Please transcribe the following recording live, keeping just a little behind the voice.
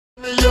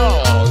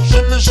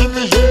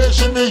shimmy, yeah,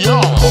 shimmy,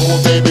 yeah.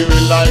 Oh, baby, we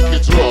like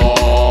it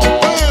raw.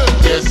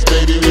 Yes,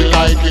 baby, we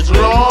like it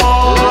raw.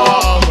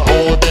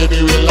 Oh,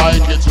 baby, we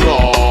like it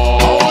raw.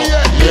 Oh,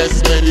 yeah.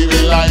 Yes, baby,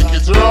 we like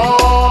it raw.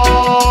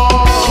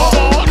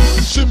 Come on.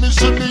 Shimmy,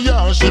 shimmy,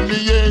 yeah, shimmy,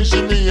 yeah,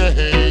 shimmy, yeah.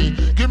 Hey.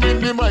 Give me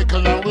the mic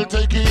and I will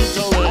take it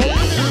away.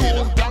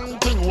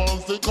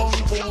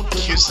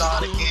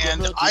 Tucson,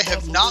 and I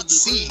have not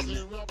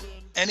seen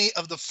any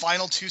of the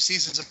final two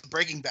seasons of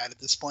Breaking Bad at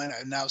this point.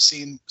 I've now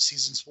seen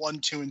seasons 1,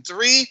 2, and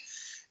 3,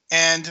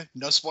 and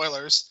no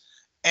spoilers.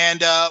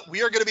 And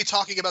we are going to be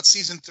talking about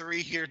season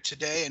 3 here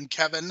today. And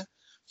Kevin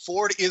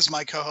Ford is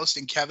my co-host.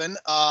 And Kevin,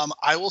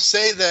 I will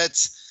say that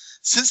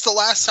since the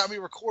last time we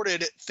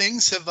recorded,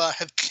 things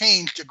have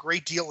changed a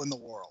great deal in the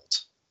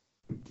world.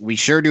 We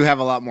sure do have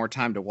a lot more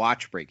time to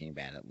watch Breaking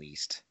Bad, at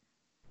least.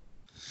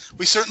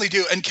 We certainly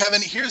do. And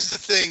Kevin, here's the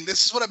thing.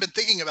 This is what I've been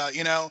thinking about.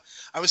 You know,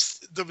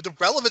 the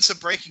relevance of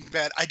Breaking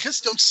Bad. I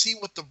just don't see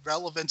what the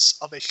relevance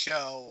of a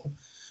show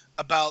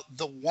about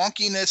the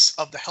wonkiness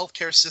of the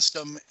healthcare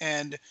system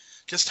and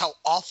just how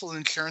awful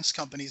insurance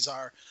companies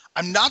are.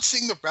 I'm not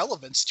seeing the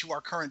relevance to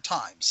our current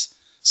times.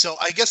 So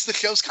I guess the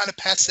show's kind of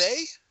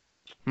passé.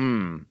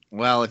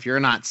 Well, if you're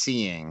not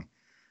seeing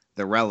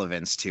the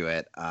relevance to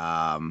it,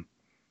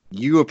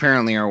 you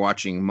apparently are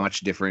watching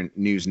much different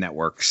news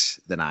networks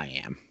than I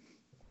am.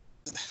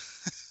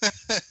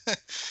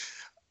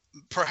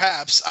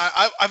 Perhaps.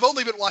 I've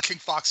only been watching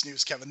Fox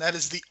News, Kevin. That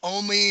is the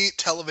only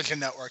television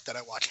network that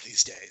I watch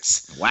these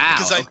days. Wow.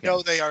 Because I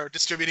know they are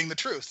distributing the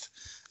truth.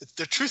 It's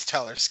the truth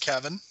tellers,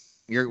 Kevin.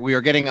 We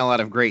are getting a lot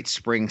of great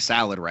spring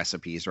salad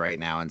recipes right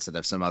now instead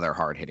of some other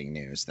hard-hitting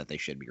news that they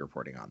should be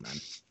reporting on then.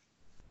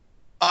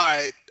 All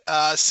right.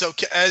 So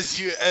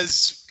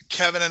as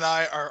Kevin and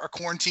I are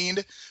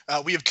quarantined,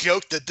 we have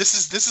joked that this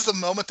is the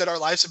moment that our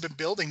lives have been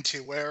building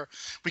to, where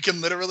we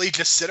can literally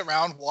just sit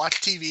around,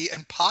 watch TV,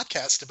 and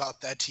podcast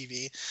about that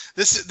TV.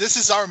 This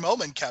is our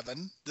moment,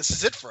 Kevin. This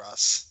is it for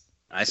us.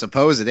 I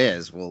suppose it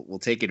is. We'll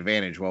take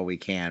advantage while we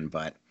can,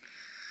 but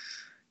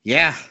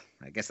yeah,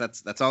 I guess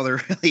that's all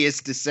there really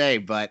is to say.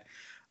 But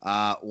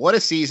what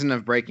a season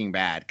of Breaking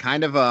Bad!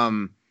 Kind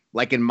of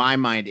like in my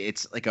mind,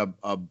 it's like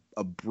a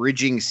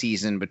bridging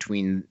season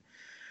between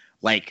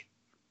like.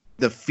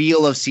 The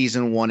feel of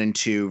season 1 and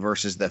 2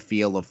 versus the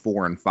feel of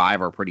 4 and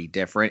 5 are pretty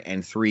different.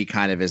 And 3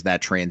 kind of is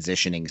that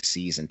transitioning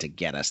season to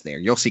get us there.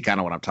 You'll see kind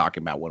of what I'm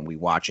talking about when we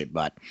watch it.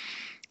 But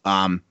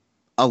a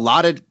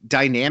lot of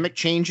dynamic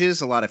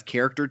changes, a lot of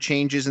character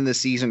changes in the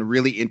season.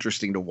 Really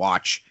interesting to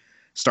watch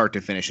start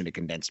to finish in a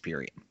condensed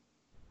period.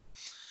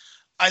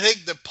 I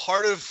think the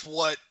part of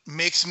what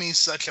makes me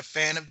such a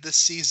fan of this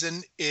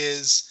season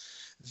is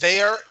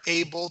they are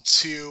able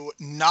to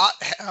not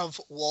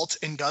have Walt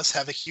and Gus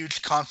have a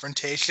huge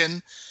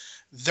confrontation.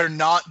 They're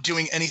not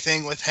doing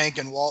anything with Hank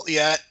and Walt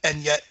yet, and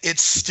yet it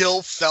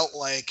still felt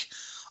like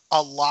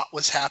a lot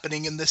was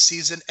happening in this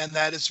season, and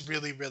that is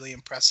really, really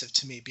impressive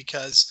to me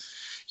because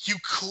you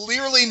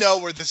clearly know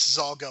where this is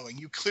all going.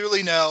 You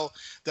clearly know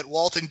that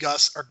Walt and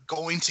Gus are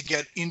going to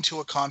get into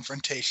a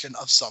confrontation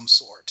of some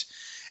sort.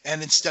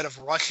 And instead of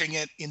rushing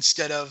it,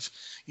 instead of,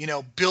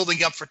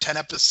 building up for 10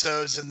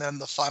 episodes and then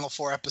the final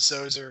 4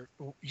 episodes are,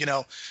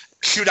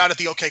 shoot out at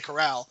the OK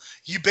Corral,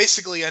 you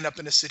basically end up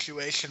in a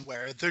situation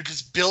where they're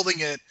just building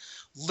it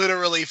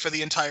literally for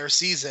the entire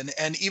season.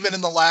 And even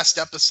in the last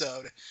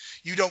episode,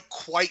 you don't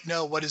quite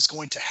know what is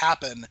going to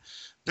happen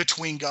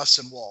between Gus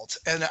and Walt.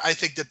 And I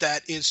think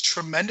that is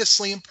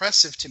tremendously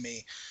impressive to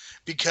me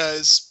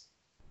because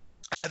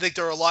I think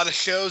there are a lot of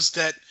shows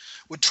that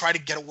would try to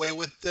get away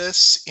with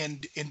this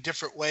in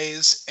different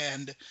ways.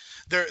 And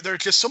there are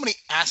just so many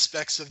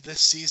aspects of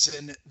this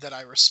season that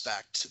I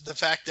respect. The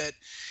fact that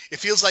it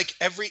feels like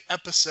every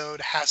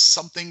episode has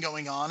something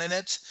going on in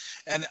it.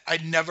 And I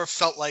never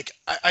felt like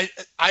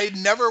I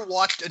never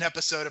watched an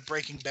episode of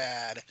Breaking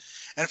Bad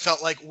and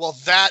felt like, well,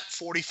 that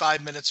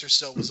 45 minutes or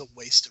so was a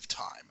waste of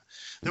time.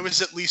 There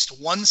was at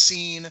least one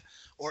scene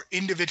or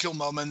individual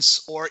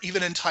moments or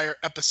even entire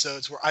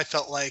episodes where I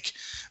felt like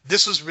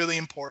this was really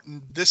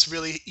important. This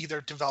really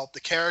either developed the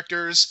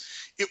characters.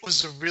 It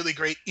was a really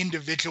great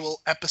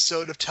individual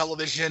episode of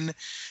television.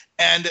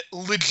 And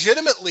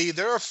legitimately,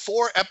 there are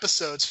 4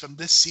 episodes from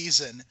this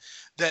season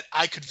that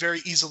I could very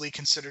easily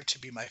consider to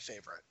be my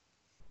favorite.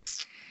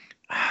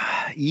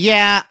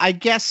 Yeah, I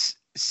guess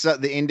so.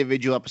 The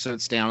individual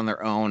episodes stand on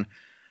their own.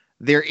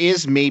 There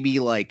is maybe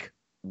like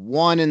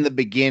one in the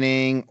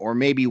beginning or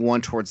maybe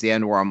one towards the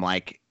end where I'm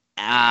like,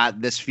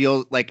 this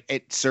feels like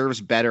it serves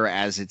better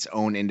as its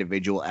own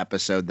individual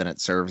episode than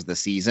it serves the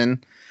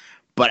season.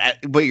 But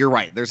you're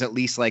right. There's at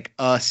least like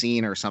a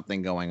scene or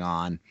something going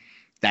on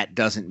that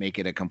doesn't make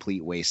it a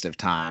complete waste of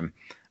time.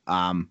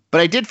 But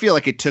I did feel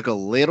like it took a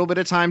little bit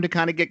of time to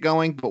kind of get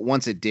going. But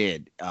once it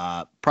did,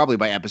 probably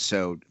by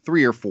episode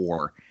 3 or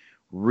 4,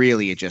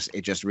 really, it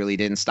just really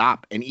didn't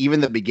stop. And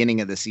even the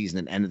beginning of the season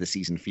and end of the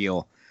season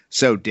feel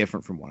so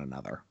different from one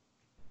another.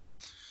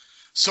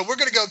 So we're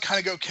going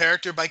to go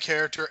character by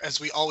character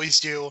as we always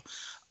do.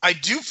 I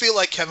do feel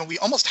like, Kevin, we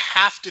almost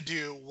have to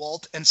do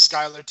Walt and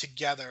Skylar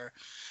together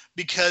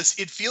because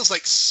it feels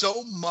like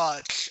so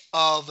much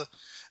of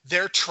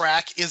their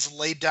track is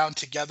laid down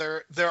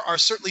together. There are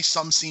certainly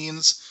some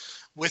scenes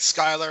with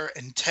Skylar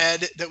and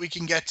Ted that we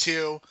can get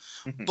to,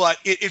 but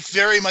it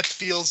very much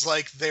feels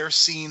like their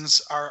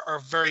scenes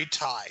are very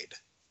tied.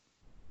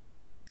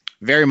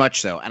 Very much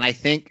so. And I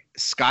think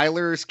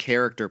Skylar's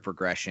character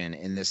progression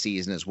in this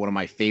season is one of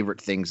my favorite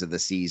things of the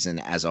season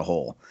as a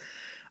whole.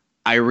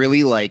 I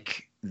really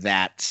like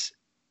that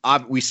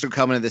we still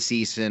come into the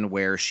season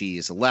where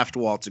she's left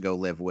Walt to go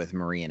live with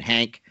Marie and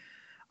Hank.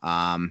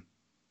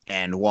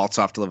 And Walt's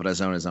off to live at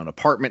his own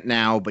apartment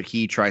now, but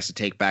he tries to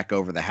take back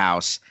over the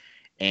house.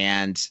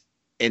 And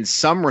in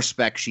some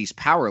respects, she's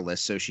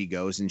powerless. So she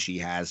goes and she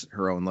has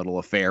her own little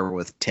affair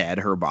with Ted,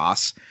 her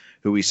boss,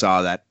 who we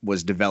saw that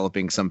was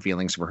developing some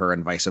feelings for her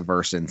and vice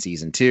versa in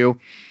season 2.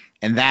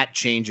 And that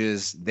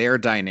changes their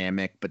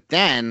dynamic. But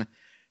then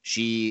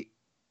she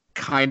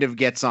kind of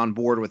gets on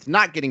board with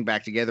not getting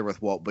back together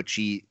with Walt, but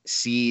she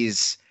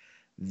sees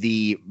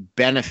the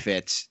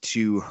benefit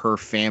to her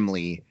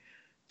family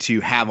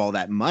to have all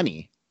that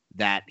money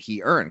that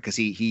he earned, because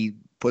he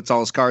puts all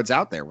his cards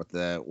out there with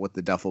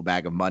the duffel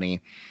bag of money.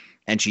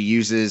 And she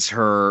uses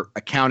her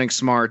accounting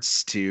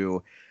smarts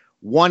to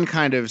one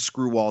kind of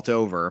screw Walt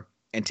over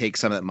and take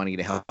some of that money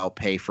to help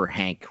pay for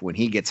Hank when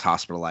he gets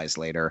hospitalized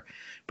later.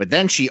 But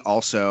then she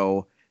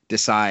also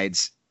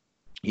decides,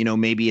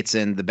 maybe it's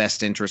in the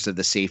best interest of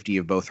the safety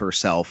of both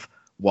herself,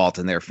 Walt,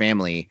 and their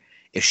family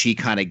if she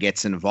kind of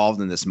gets involved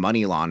in this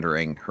money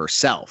laundering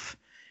herself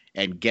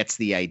and gets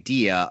the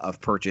idea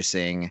of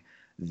purchasing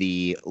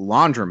the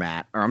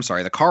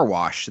the car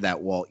wash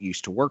that Walt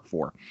used to work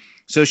for.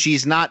 So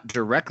she's not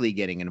directly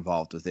getting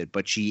involved with it,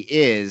 but she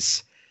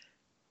is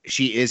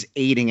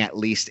aiding at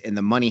least in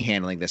the money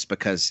handling this,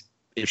 because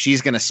if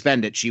she's going to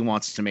spend it, she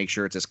wants to make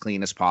sure it's as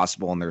clean as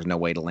possible and there's no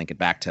way to link it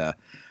back to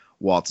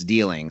Walt's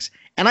dealings.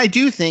 And I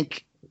do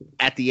think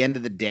at the end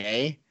of the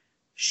day,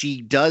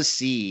 she does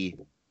see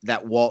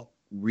that Walt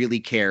really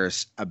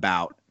cares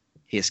about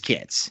his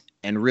kids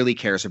and really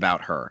cares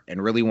about her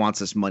and really wants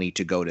this money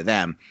to go to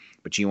them,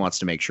 but she wants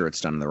to make sure it's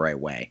done in the right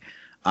way.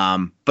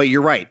 But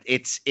you're right.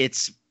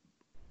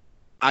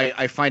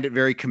 I find it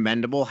very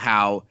commendable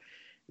how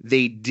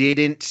they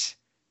didn't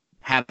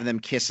have them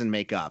kiss and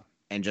make up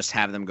and just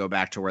have them go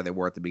back to where they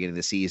were at the beginning of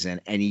the season,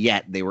 and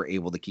yet they were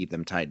able to keep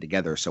them tied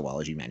together so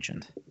well, as you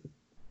mentioned.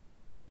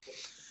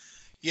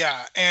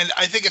 Yeah, and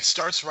I think it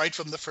starts right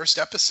from the first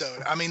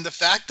episode. I mean, the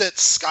fact that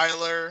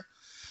Skylar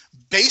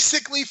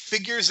basically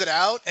figures it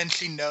out and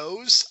she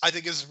knows, I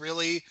think is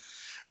really,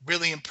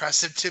 really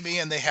impressive to me.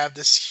 And they have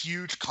this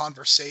huge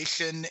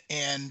conversation,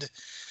 and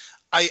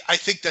I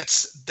think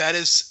that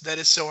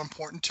is so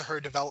important to her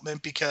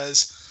development,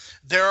 because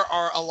there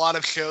are a lot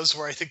of shows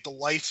where I think the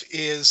wife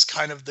is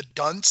kind of the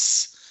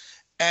dunce.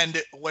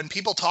 And when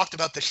people talked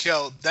about the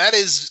show,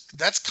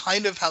 that's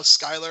kind of how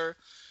Skylar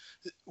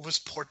was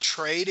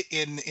portrayed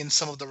in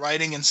some of the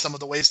writing and some of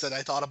the ways that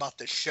I thought about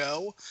the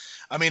show.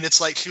 I mean, it's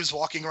like she was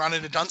walking around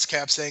in a dunce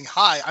cap saying,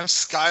 "Hi, I'm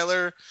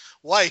Skylar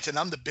White, and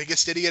I'm the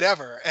biggest idiot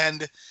ever."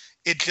 And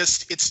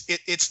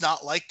it's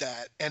not like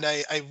that. And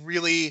I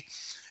really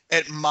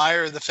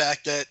admire the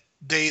fact that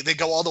they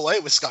go all the way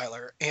with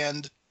Skylar,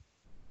 and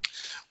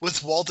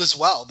with Walt as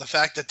well. The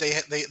fact that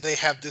they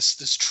have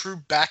this true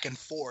back and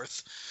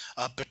forth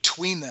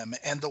between them,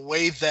 and the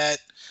way that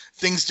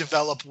things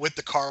develop with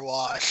the car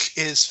wash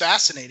is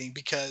fascinating,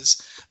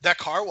 because that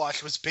car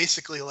wash was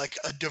basically like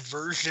a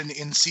diversion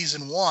in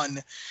season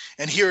 1,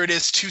 and here it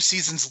is 2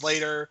 seasons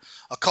later,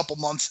 a couple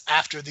months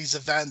after these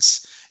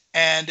events,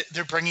 and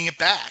they're bringing it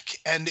back.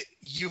 And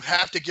you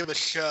have to give a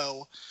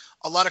show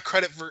a lot of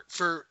credit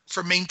for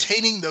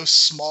maintaining those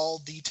small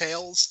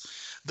details.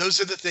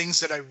 Those are the things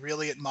that I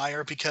really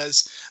admire,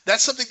 because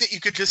that's something that you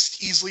could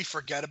just easily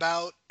forget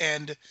about.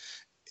 And,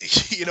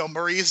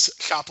 Marie's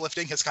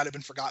shoplifting has kind of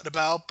been forgotten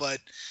about, but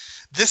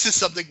this is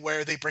something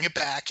where they bring it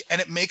back and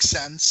it makes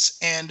sense.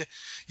 And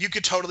you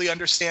could totally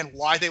understand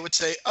why they would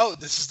say, oh,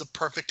 this is the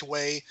perfect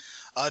way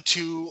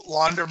to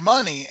launder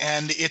money.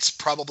 And it's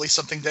probably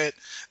something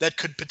that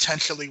could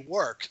potentially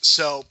work.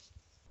 So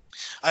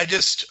I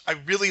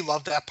really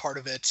love that part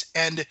of it.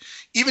 And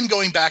even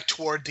going back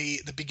toward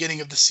the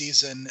beginning of the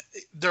season,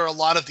 there are a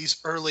lot of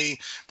these early,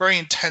 very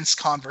intense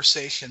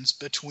conversations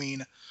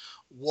between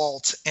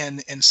Walt and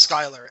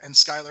Skylar, and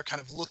Skylar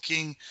kind of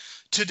looking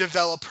to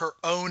develop her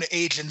own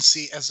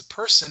agency as a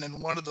person.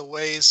 And one of the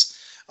ways,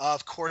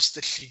 of course,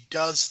 that she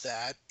does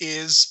that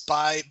is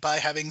by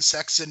having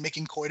sex and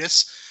making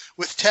coitus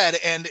with Ted.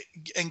 And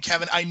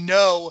Kevin, I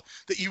know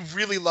that you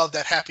really love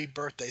that Happy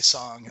Birthday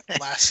song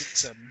last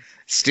season.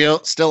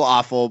 Still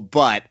awful,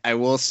 but I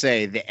will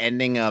say the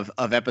ending of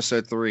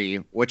episode 3,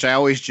 which I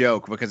always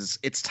joke because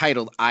it's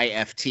titled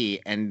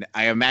IFT, and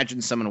I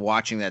imagine someone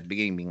watching that at the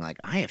beginning being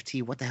like,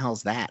 IFT, what the hell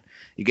is that?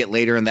 You get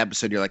later in the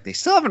episode, you're like, they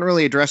still haven't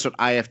really addressed what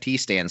IFT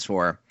stands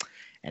for.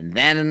 And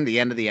then in the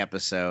end of the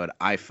episode,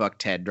 I Fuck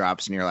Ted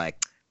drops, and you're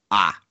like,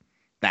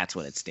 that's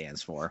what it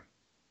stands for.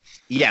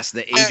 Yes,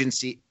 the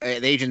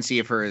agency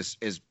of her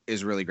is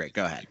really great.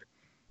 Go ahead.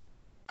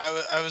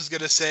 I was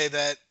gonna say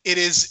that it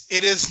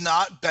is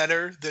not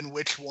better than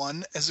which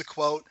one as a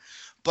quote,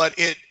 but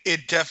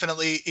it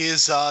definitely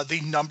is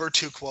the number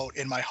 2 quote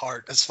in my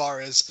heart as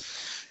far as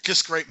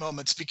just great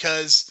moments,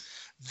 because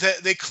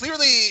they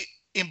clearly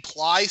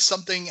imply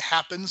something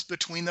happens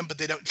between them, but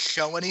they don't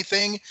show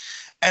anything.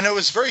 And I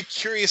was very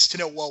curious to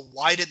know, well,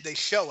 why did they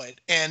show it?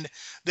 And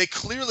they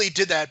clearly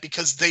did that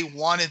because they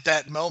wanted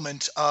that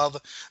moment of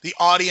the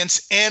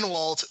audience and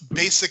Walt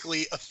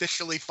basically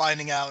officially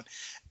finding out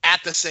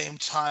at the same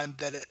time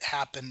that it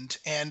happened.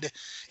 And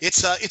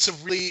it's a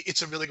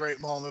really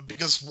great moment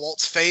because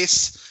Walt's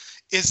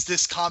face is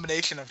this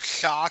combination of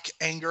shock,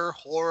 anger,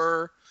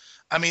 horror.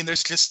 I mean,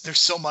 there's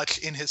so much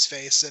in his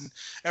face,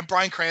 and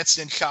Bryan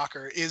Cranston,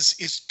 shocker, is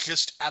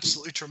just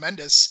absolutely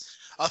tremendous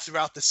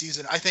throughout the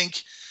season. I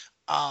think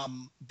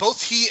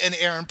both he and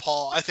Aaron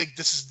Paul, I think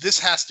this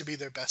has to be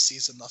their best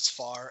season thus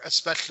far,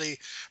 especially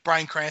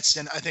Bryan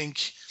Cranston. I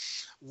think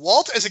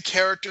Walt as a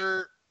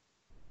character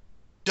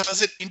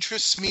doesn't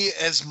interest me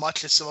as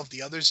much as some of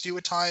the others do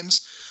at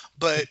times,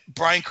 but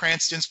Bryan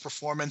Cranston's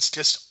performance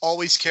just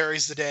always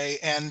carries the day,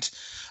 and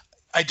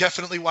I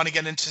definitely want to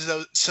get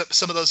into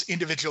some of those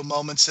individual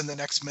moments in the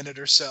next minute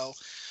or so,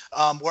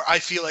 where I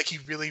feel like he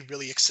really,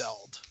 really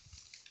excelled.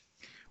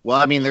 Well,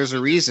 I mean, there's a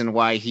reason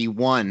why he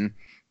won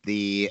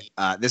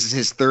this is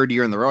his 3rd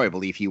year in the row, I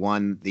believe. He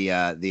won the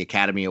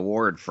Academy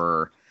Award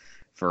for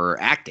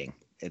acting.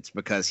 It's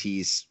because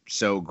he's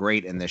so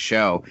great in this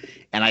show,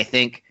 and I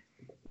think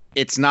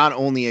it's not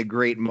only a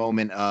great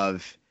moment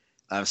of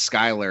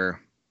Skylar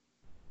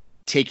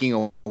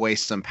taking away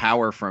some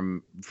power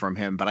from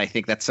him, but I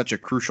think that's such a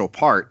crucial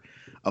part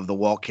of the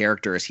Walt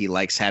character, is he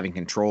likes having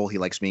control. He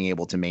likes being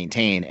able to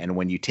maintain. And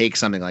when you take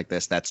something like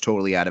this that's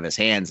totally out of his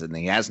hands and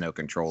he has no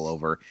control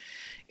over,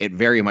 it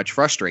very much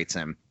frustrates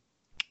him.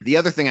 The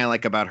other thing I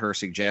like about her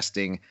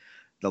suggesting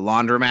the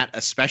laundromat,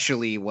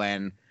 especially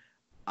when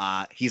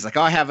he's like,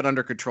 oh, I have it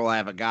under control, I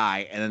have a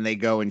guy. And then they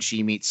go and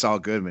she meets Saul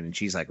Goodman and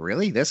she's like,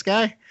 really? This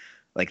guy?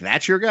 Like,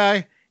 that's your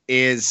guy?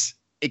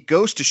 It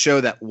goes to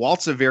show that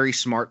Walt's a very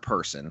smart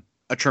person,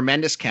 a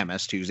tremendous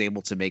chemist who's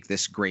able to make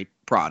this great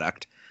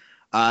product.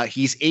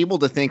 He's able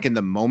to think in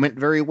the moment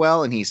very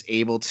well, and he's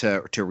able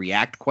to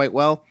react quite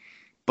well.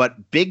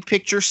 But big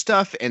picture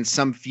stuff and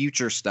some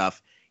future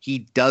stuff, he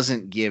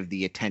doesn't give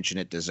the attention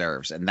it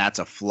deserves, and that's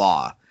a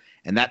flaw.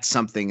 And that's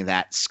something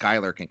that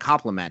Skylar can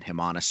compliment him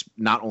on,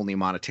 not only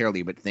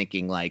monetarily, but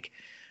thinking like,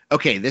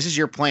 okay, this is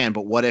your plan,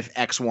 but what if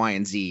X, Y,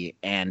 and Z?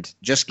 And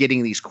just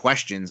getting these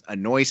questions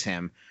annoys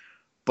him.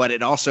 But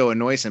it also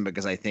annoys him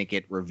because I think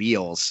it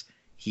reveals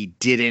he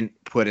didn't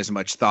put as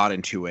much thought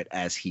into it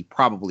as he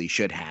probably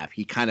should have.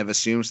 He kind of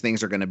assumes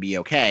things are going to be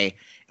okay,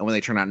 and when they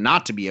turn out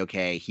not to be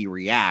okay, he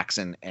reacts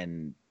and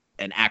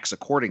acts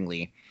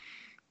accordingly.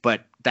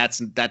 But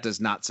that does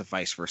not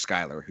suffice for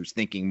Skylar, who's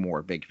thinking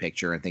more big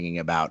picture and thinking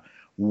about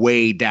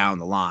way down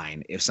the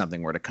line if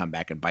something were to come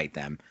back and bite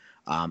them.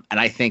 And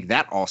I think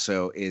that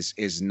also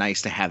is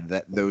nice to have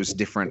those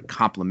different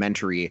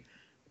complementary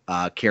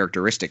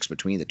characteristics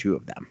between the two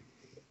of them.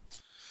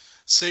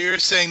 So you're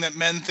saying that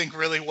men think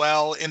really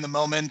well in the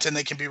moment and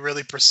they can be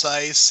really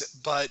precise,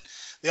 but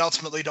they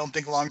ultimately don't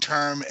think long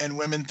term, and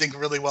women think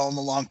really well in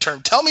the long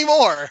term. Tell me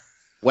more.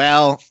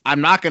 Well,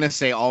 I'm not going to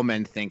say all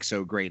men think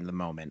so great in the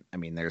moment. I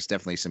mean, there's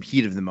definitely some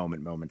heat of the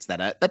moment moments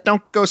that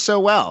don't go so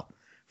well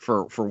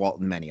for Walt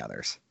and many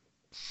others.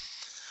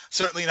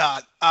 Certainly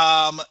not.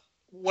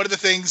 One of the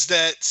things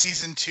that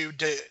season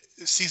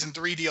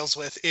 3 deals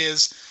with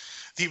is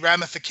the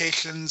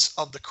ramifications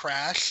of the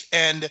crash,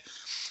 and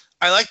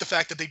I like the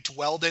fact that they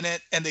dwelled in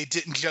it and they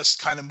didn't just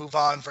kind of move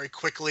on very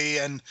quickly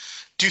and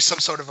do some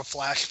sort of a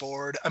flash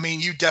forward. I mean,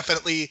 you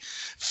definitely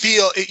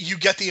you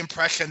get the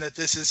impression that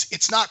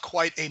it's not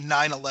quite a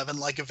 9/11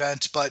 like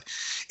event, but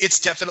it's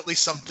definitely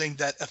something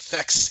that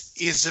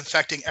is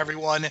affecting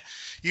everyone.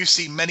 You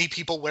see many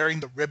people wearing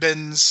the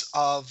ribbons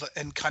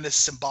and kind of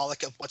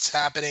symbolic of what's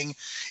happening.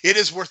 It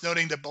is worth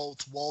noting that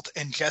both Walt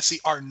and Jesse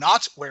are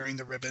not wearing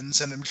the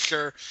ribbons, and I'm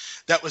sure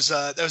that was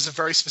a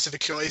very specific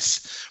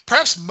choice.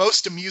 Perhaps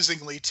most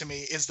amusingly to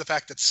me is the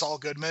fact that Saul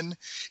Goodman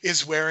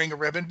is wearing a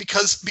ribbon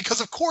because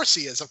of course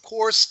he is. Of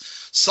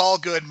course, Saul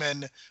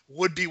Goodman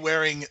would be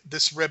wearing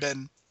this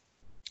ribbon.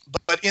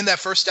 But in that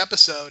first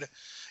episode,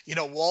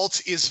 Walt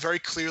is very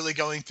clearly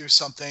going through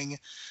something.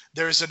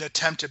 There's an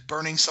attempt at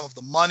burning some of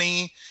the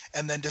money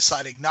and then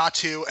deciding not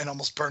to and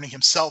almost burning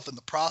himself in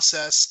the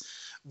process.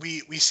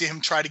 We see him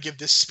try to give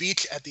this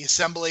speech at the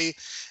assembly,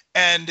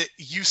 and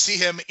you see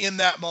him in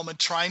that moment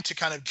trying to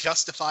kind of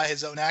justify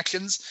his own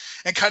actions.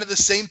 And kind of the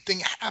same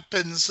thing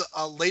happens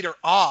later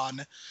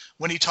on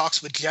when he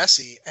talks with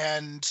Jesse.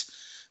 And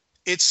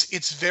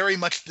it's very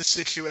much the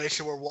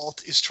situation where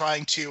Walt is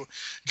trying to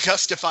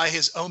justify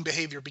his own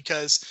behavior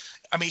because,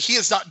 I mean, he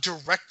is not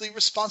directly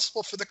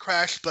responsible for the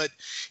crash, but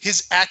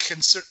his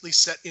actions certainly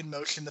set in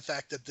motion the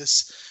fact that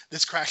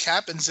this crash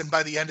happens. And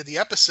by the end of the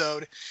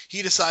episode,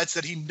 he decides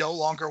that he no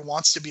longer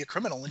wants to be a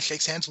criminal and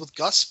shakes hands with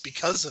Gus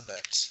because of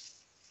it.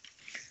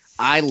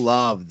 I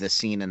love the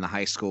scene in the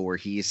high school where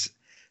he's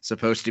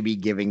supposed to be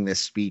giving this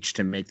speech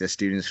to make the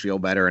students feel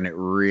better, and it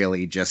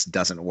really just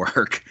doesn't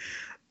work.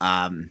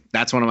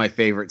 That's one of my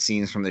favorite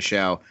scenes from the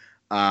show.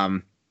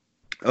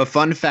 A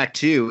fun fact,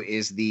 too,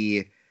 is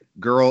the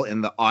girl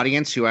in the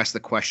audience who asked the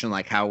question,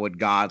 like, how would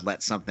God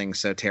let something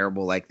so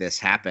terrible like this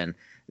happen?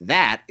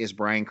 That is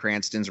Bryan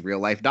Cranston's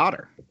real-life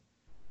daughter.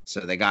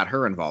 So they got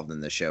her involved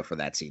in the show for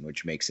that scene,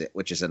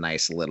 which is a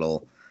nice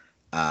little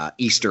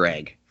Easter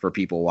egg for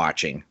people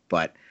watching.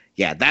 But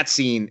yeah, that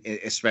scene,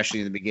 especially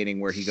in the beginning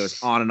where he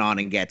goes on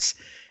and gets,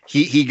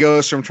 he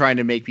goes from trying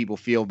to make people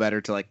feel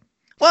better to like,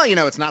 well,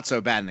 it's not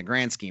so bad in the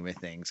grand scheme of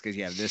things because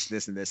you have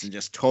this, and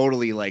just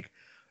totally like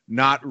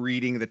not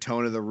reading the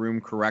tone of the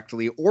room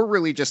correctly, or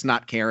really just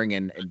not caring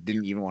and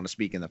didn't even want to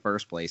speak in the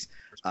first place,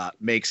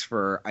 makes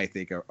for, I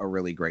think, a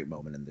really great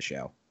moment in the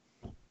show.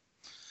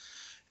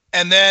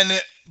 And then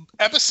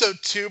episode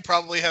 2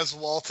 probably has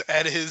Walt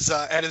at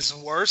his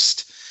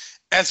worst,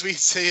 as we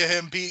see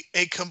him be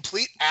a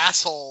complete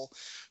asshole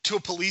to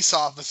a police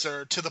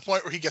officer to the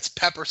point where he gets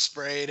pepper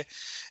sprayed.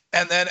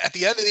 And then at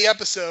the end of the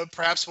episode,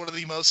 perhaps one of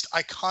the most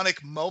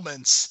iconic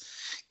moments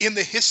in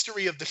the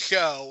history of the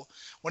show,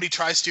 when he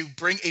tries to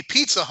bring a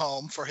pizza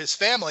home for his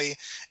family,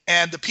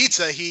 and the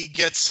pizza, he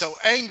gets so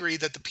angry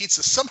that the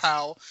pizza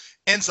somehow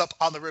ends up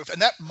on the roof.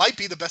 And that might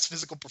be the best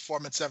physical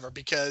performance ever,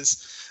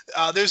 because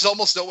there's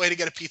almost no way to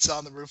get a pizza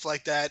on the roof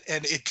like that.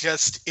 And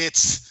it's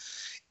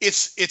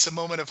a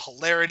moment of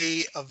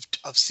hilarity,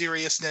 of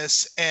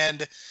seriousness.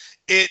 And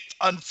it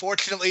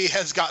unfortunately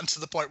has gotten to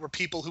the point where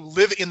people who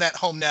live in that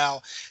home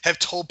now have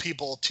told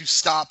people to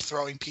stop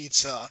throwing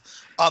pizza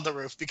on the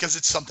roof because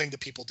it's something that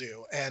people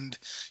do. And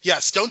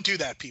yes, don't do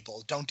that,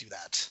 people. Don't do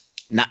that.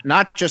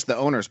 Not just the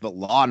owners, but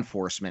law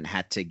enforcement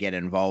had to get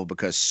involved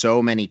because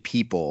so many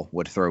people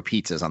would throw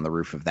pizzas on the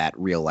roof of that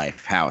real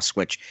life house,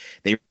 which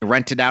they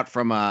rented out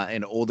from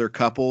an older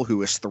couple who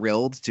was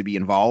thrilled to be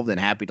involved and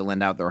happy to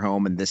lend out their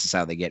home. And this is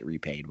how they get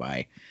repaid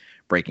by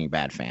Breaking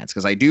Bad fans.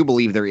 Because I do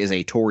believe there is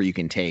a tour you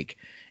can take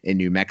in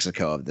New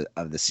Mexico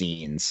of the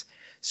scenes.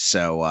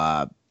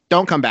 So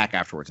don't come back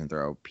afterwards and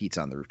throw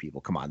pizza on the roof,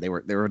 people. Come on. They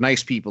were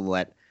nice people to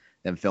let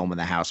them film in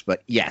the house.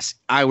 But yes,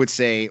 I would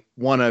say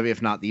one of,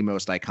 if not the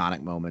most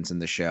iconic moments in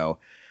the show,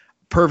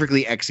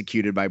 perfectly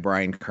executed by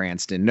Bryan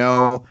Cranston.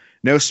 No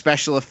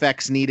special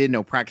effects needed,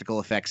 no practical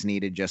effects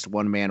needed, just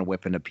one man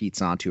whipping a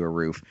pizza onto a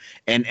roof.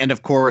 And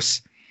of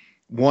course,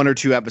 1 or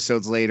 2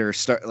 episodes later,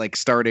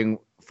 starting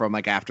from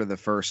like after the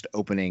first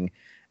opening,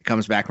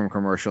 comes back from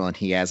commercial and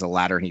he has a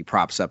ladder and he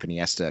props up and he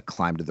has to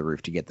climb to the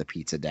roof to get the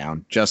pizza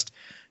down. Just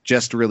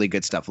really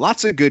good stuff.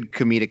 Lots of good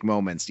comedic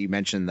moments. You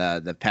mentioned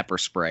the pepper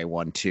spray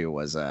one too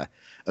was a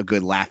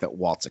good laugh at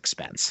Walt's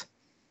expense.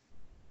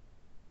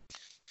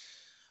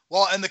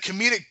 Well, and the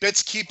comedic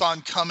bits keep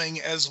on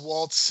coming as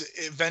Walt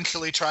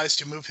eventually tries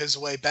to move his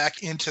way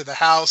back into the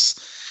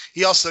house.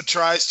 He also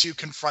tries to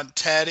confront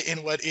Ted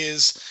in what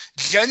is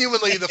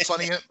genuinely the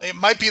funniest. It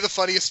might be the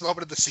funniest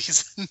moment of the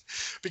season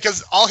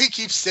because all he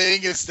keeps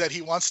saying is that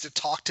he wants to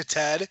talk to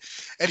Ted,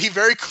 and he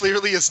very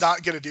clearly is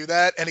not going to do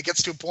that. And it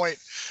gets to a point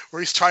where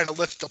he's trying to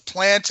lift the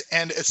plant.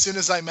 And as soon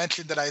as I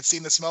mentioned that I had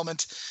seen this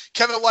moment,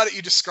 Kevin, why don't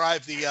you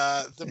describe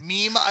the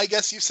meme, I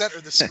guess you sent,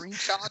 or the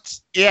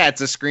screenshot? Yeah, it's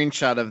a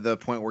screenshot of the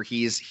point where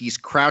he's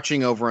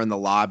crouching over in the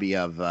lobby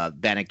of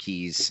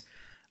Beneke's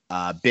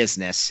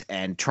business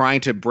and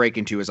trying to break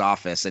into his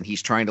office, and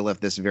he's trying to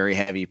lift this very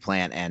heavy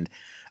plant, and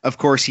of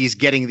course he's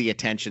getting the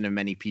attention of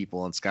many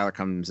people, and Skylar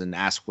comes and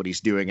asks what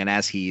he's doing, and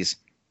as he's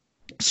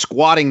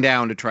squatting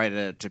down to try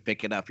to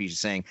pick it up, he's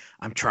saying,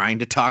 "I'm trying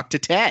to talk to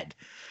Ted,"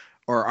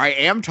 or "I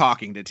am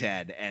talking to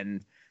Ted."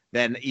 And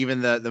then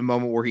even the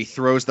moment where he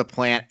throws the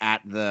plant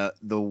at the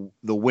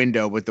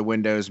window, but the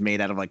window's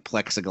made out of like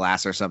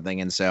plexiglass or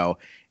something, and so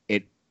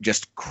it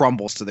just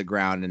crumbles to the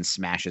ground and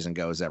smashes and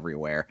goes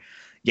everywhere.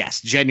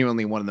 Yes,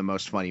 genuinely one of the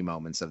most funny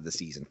moments of the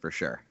season for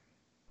sure.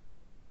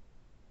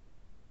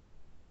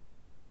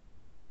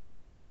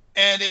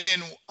 And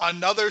in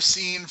another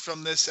scene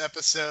from this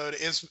episode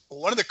is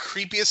one of the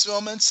creepiest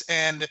moments,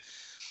 and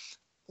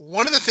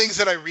one of the things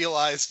that I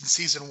realized in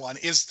season 1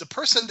 is the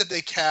person that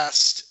they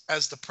cast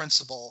as the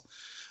principal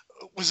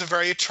was a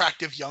very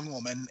attractive young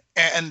woman,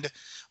 and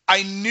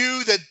I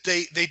knew that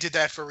they did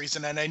that for a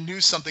reason, and I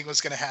knew something was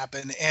going to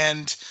happen.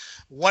 And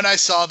when I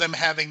saw them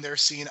having their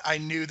scene, I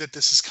knew that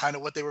this is kind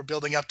of what they were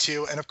building up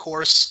to. And of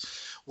course,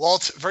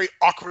 Walt very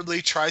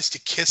awkwardly tries to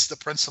kiss the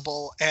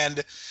principal,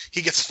 and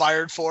he gets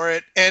fired for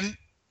it, and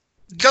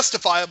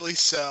justifiably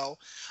so.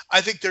 I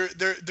think there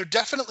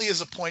definitely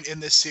is a point in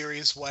this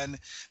series when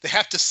they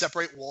have to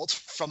separate Walt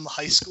from the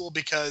high school,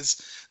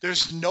 because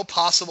there's no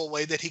possible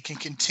way that he can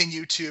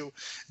continue to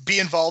be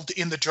involved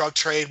in the drug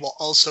trade while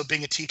also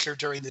being a teacher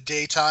during the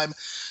daytime,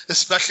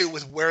 especially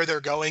with where they're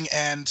going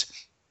and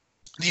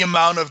the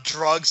amount of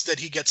drugs that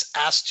he gets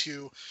asked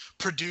to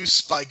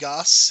produce by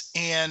Gus.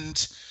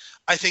 And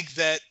I think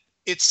that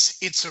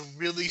it's a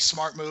really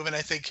smart move, and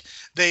I think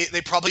they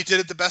probably did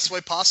it the best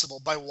way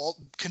possible by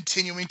Walt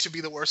continuing to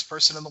be the worst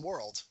person in the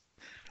world.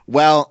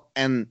 Well,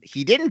 and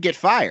he didn't get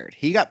fired.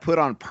 He got put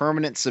on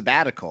permanent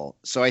sabbatical.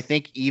 So I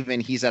think even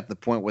he's at the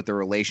point with the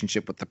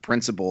relationship with the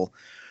principal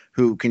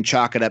who can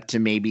chalk it up to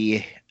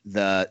maybe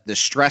the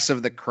stress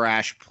of the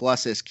crash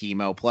plus his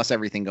chemo plus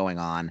everything going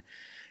on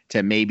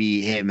to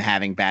maybe him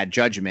having bad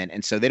judgment.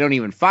 And so they don't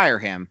even fire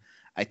him.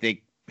 I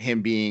think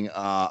him being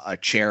a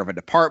chair of a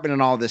department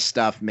and all this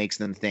stuff makes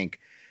them think,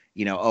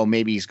 oh,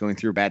 maybe he's going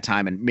through a bad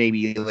time, and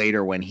maybe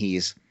later when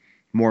he's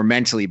more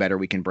mentally better,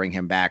 we can bring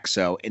him back.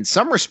 So in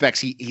some respects,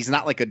 he's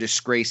not like a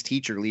disgraced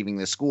teacher leaving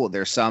the school.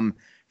 There's some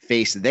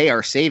face they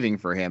are saving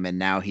for him, and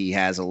now he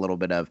has a little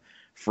bit of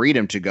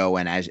freedom to go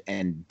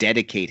and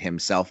dedicate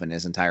himself and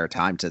his entire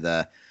time to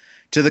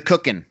the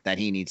cooking that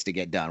he needs to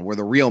get done, where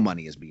the real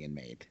money is being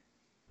made.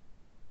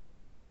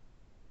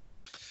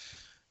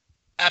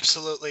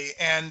 Absolutely.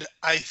 And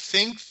I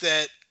think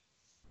that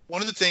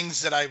one of the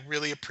things that I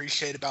really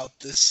appreciate about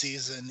this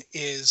season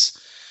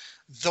is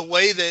the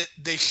way that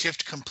they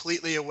shift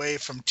completely away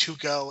from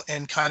Tuco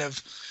and kind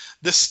of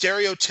the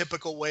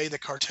stereotypical way the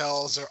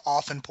cartels are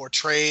often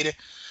portrayed,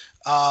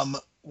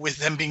 with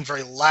them being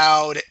very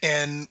loud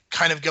and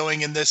kind of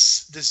going in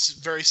this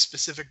very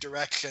specific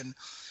direction.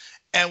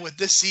 And with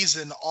this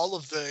season, all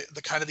of the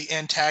kind of the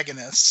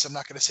antagonists, I'm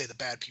not going to say the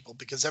bad people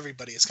because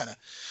everybody is kind of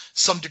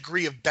some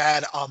degree of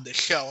bad on this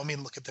show. I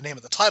mean, look at the name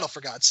of the title, for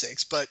God's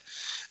sakes. But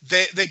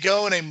they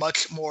go in a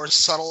much more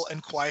subtle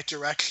and quiet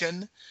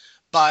direction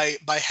by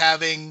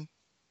having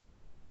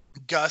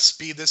Gus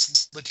be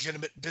this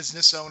legitimate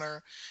business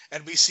owner.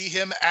 And we see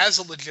him as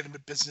a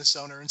legitimate business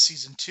owner in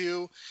season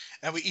 2.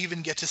 And we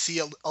even get to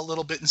see a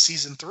little bit in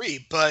season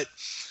 3. But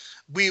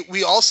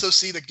we also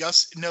see that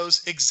Gus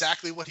knows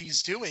exactly what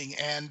he's doing,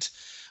 and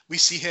we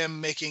see him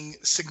making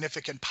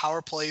significant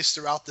power plays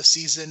throughout the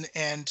season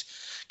and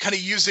kind of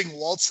using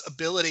Walt's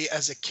ability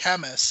as a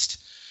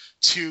chemist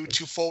to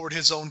forward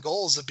his own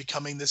goals of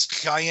becoming this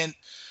giant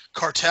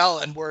cartel,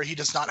 and where he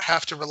does not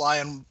have to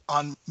rely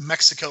on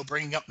Mexico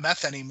bringing up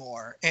meth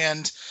anymore,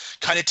 and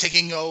kind of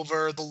taking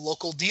over the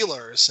local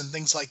dealers and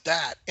things like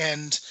that.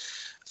 And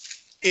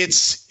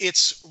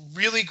it's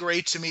really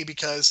great to me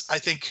because I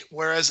think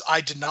whereas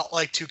I did not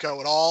like Tuco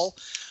at all,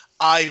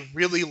 I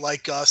really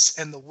like Gus,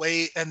 and the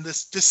way and the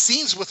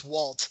scenes with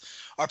Walt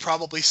are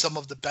probably some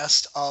of the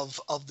best of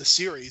the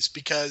series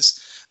because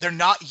they're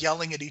not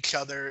yelling at each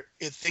other.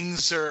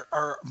 Things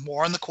are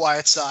more on the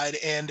quiet side,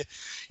 and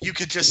you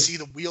could just see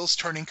the wheels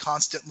turning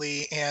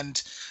constantly.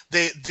 And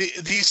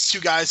these two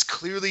guys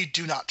clearly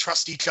do not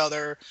trust each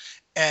other,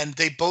 and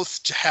they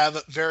both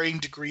have varying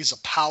degrees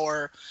of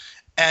power.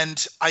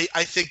 And I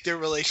think their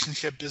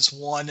relationship is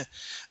one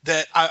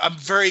that I'm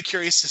very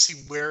curious to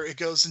see where it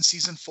goes in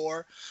season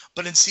 4.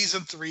 But in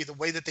season 3, the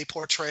way that they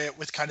portray it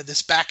with kind of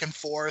this back and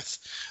forth,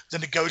 the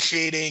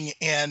negotiating,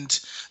 and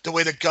the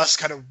way that Gus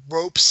kind of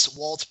ropes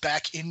Walt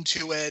back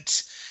into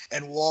it,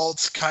 and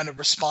Walt kind of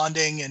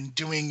responding and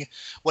doing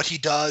what he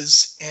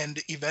does,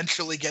 and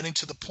eventually getting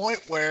to the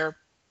point where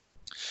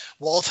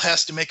Walt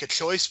has to make a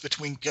choice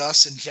between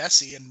Gus and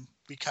Jesse, and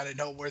we kind of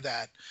know where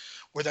that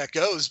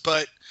goes.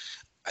 But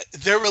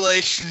their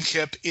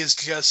relationship is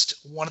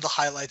just one of the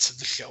highlights of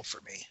the show for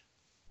me.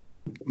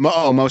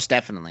 Oh, most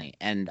definitely.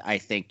 And I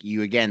think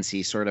you again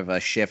see sort of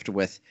a shift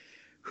with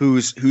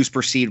who's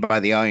perceived by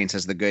the audience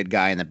as the good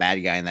guy and the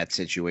bad guy in that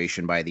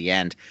situation by the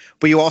end.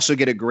 But you also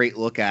get a great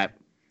look at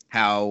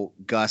how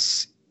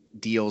Gus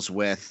deals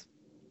with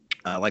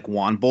like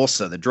Juan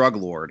Bolsa, the drug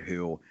lord,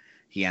 who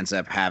he ends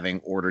up having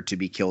ordered to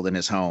be killed in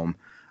his home.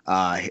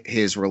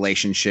 His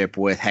relationship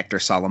with Hector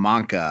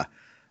Salamanca,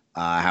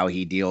 how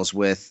he deals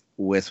with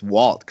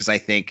Walt, because I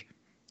think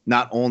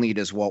not only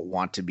does Walt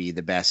want to be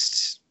the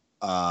best,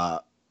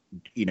 not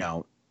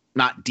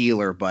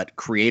dealer, but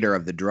creator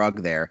of the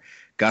drug there,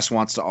 Gus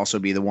wants to also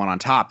be the one on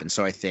top. And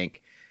so I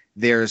think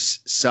there's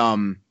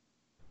some,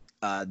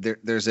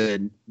 there's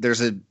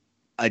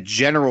a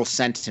general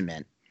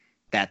sentiment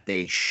that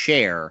they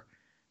share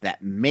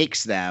that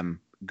makes them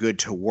good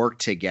to work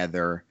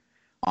together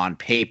on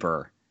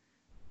paper,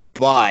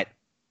 but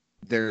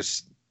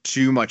there's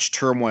too much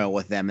turmoil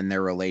with them in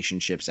their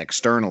relationships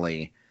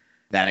externally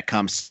that it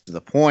comes to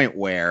the point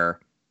where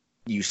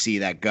you see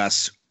that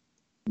Gus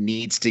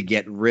needs to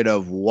get rid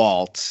of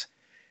Walt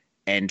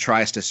and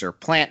tries to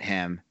supplant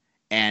him.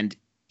 And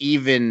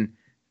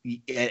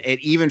it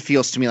even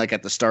feels to me like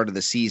at the start of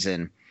the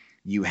season,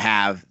 you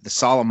have the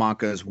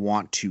Salamancas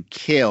want to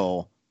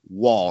kill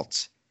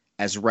Walt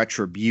as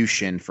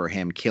retribution for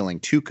him killing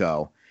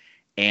Tuco.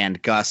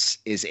 And Gus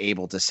is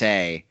able to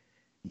say,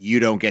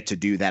 you don't get to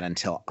do that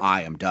until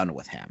I am done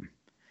with him.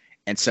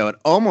 And so it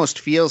almost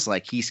feels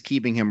like he's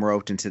keeping him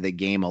roped into the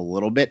game a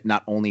little bit,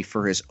 not only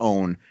for his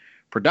own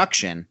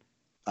production,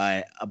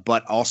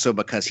 but also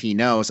because he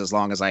knows as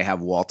long as I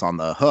have Walt on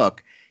the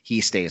hook,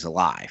 he stays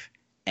alive.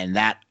 And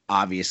that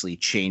obviously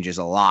changes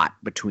a lot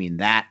between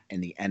that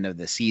and the end of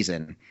the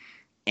season.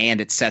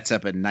 And it sets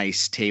up a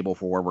nice table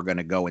for where we're going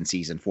to go in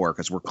season 4,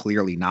 because we're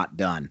clearly not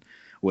done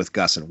with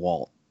Gus and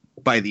Walt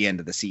by the end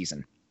of the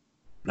season.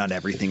 Not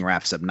everything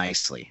wraps up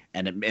nicely.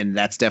 And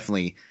that's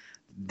definitely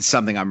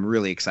something I'm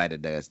really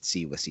excited to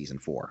see with season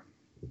 4.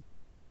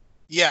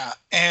 Yeah,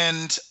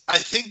 and I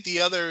think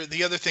the other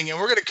thing, and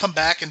we're going to come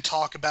back and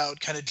talk about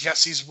kind of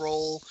Jesse's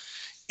role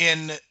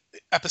in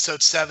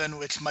episode 7,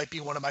 which might be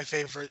one of my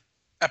favorite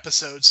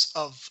episodes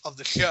of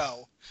the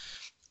show.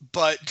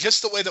 But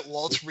just the way that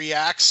Walt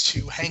reacts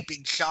to Hank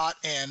being shot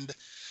and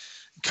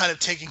kind of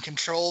taking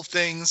control of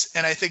things,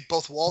 and I think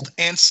both Walt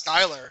and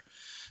Skylar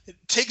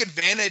take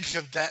advantage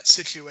of that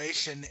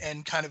situation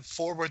and kind of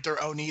forward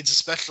their own needs,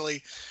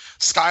 especially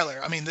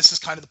Skylar. I mean, this is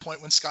kind of the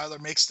point when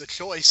Skylar makes the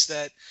choice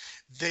that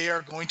they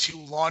are going to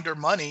launder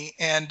money,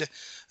 and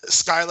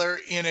Skylar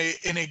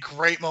in a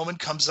great moment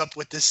comes up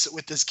with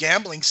this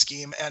gambling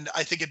scheme, and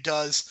I think it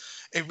does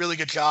a really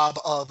good job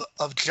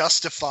of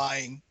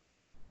justifying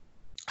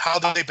how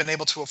they've been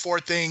able to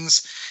afford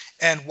things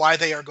and why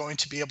they are going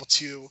to be able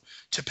to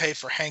pay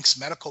for Hank's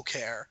medical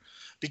care.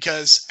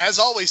 Because as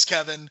always,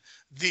 Kevin,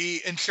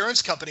 the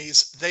insurance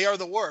companies, they are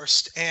the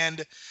worst.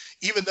 And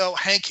even though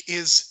Hank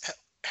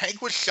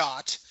was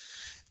shot,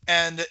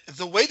 and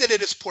the way that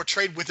it is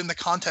portrayed within the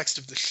context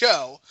of the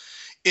show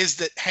is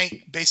that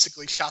Hank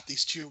basically shot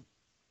these two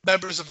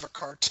members of a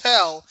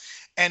cartel,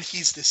 and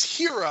he's this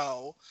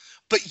hero,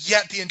 but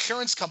yet the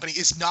insurance company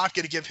is not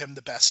going to give him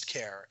the best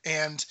care.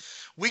 And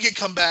we can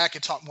come back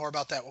and talk more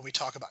about that when we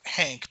talk about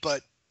Hank.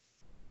 But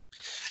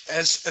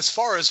as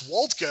far as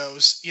Walt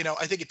goes,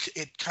 I think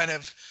it kind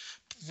of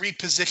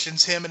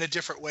repositions him in a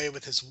different way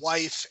with his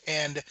wife,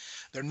 and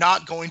they're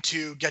not going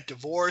to get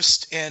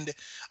divorced. And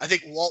I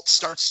think Walt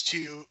starts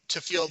to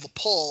feel the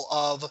pull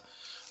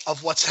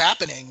of what's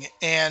happening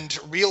and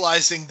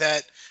realizing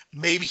that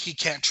maybe he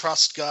can't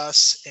trust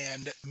Gus,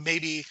 and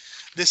maybe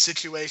this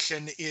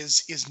situation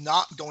is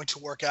not going to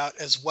work out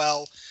as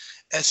well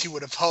as he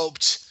would have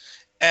hoped.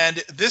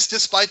 And this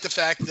despite the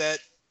fact that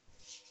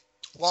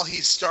while he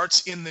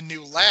starts in the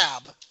new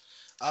lab,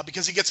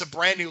 because he gets a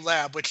brand new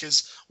lab, which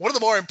is one of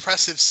the more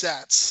impressive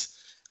sets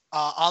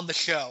on the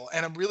show.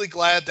 And I'm really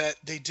glad that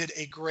they did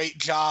a great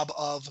job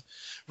of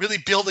really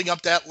building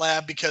up that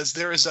lab, because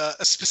there is a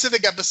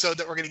specific episode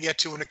that we're going to get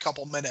to in a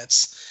couple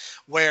minutes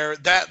where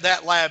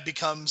that lab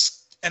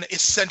becomes an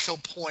essential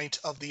point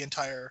of the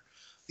entire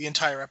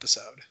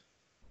episode.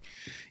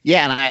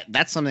 Yeah, and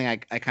that's something I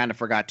kind of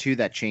forgot too,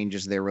 that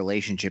changes their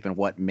relationship, and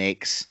what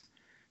makes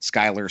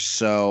Skylar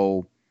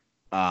so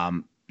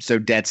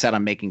dead set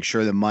on making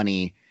sure the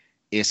money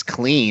is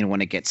clean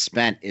when it gets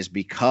spent is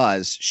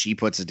because she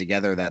puts it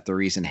together that the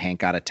reason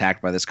Hank got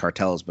attacked by this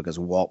cartel is because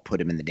Walt put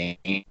him in the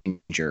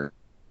danger.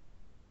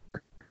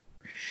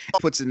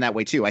 Puts it in that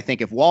way too. I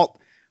think if Walt,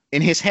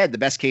 in his head, the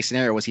best case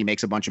scenario was he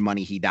makes a bunch of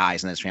money, he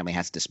dies, and his family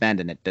has to spend,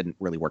 and it didn't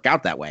really work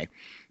out that way.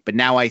 But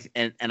now I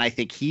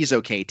think he's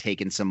okay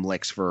taking some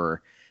licks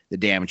for the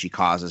damage he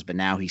causes, but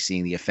now he's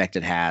seeing the effect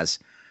it has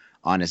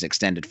on his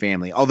extended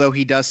family. Although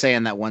he does say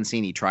in that one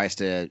scene, he tries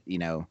to,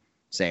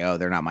 say, oh,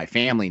 they're not my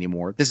family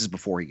anymore. This is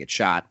before he gets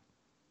shot.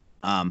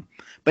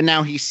 But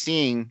now he's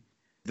seeing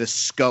the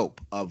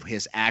scope of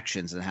his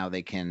actions and how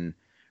they can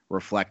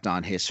reflect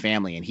on his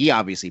family. And he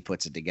obviously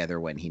puts it together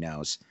when he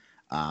knows,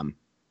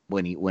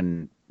 when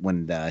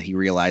he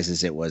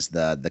realizes it was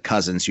the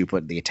cousins who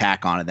put the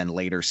attack on, and then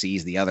later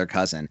sees the other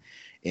cousin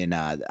in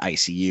the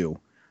ICU.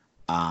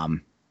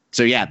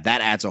 So yeah,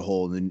 that adds a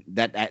whole,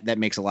 that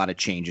makes a lot of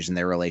changes in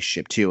their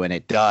relationship too. And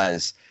it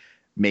does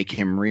make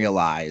him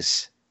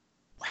realize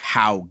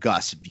how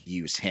Gus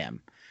views him,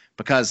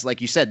 because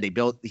like you said,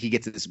 he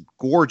gets this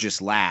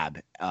gorgeous lab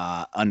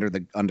under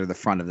the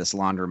front of this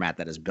laundromat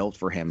that is built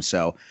for him.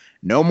 So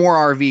no more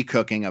RV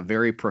cooking, a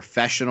very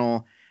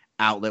professional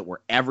outlet where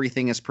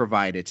everything is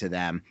provided to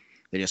them.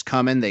 They just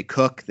come in, they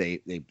cook, they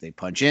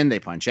punch in, they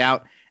punch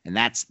out, and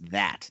that's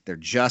that. They're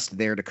just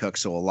there to cook.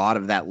 So a lot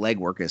of that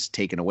legwork is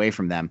taken away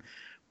from them,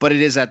 but it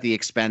is at the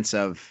expense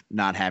of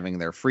not having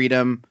their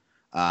freedom,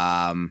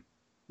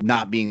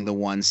 not being the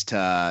ones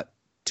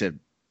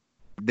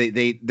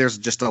there's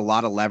just a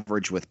lot of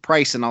leverage with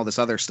price and all this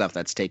other stuff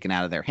that's taken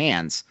out of their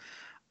hands.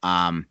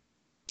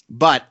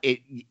 But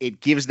it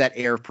gives that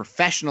air of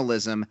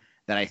professionalism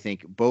that I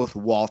think both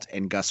Walt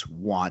and Gus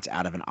want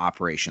out of an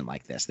operation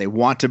like this. They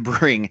want to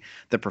bring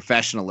the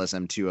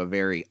professionalism to a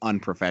very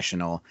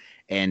unprofessional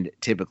and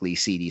typically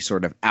seedy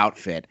sort of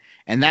outfit.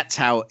 And that's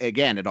how,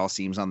 again, it all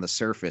seems on the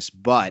surface,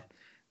 but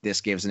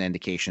this gives an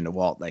indication to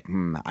Walt, like,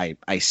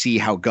 I see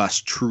how Gus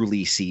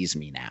truly sees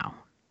me now.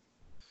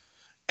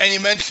 And you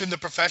mentioned the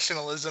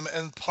professionalism,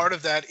 and part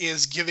of that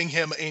is giving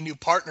him a new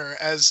partner,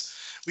 as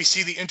we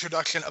see the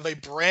introduction of a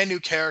brand new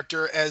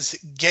character as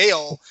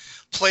Gale,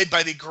 played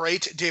by the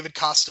great David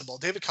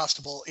Costabile. David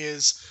Costabile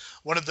is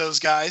one of those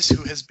guys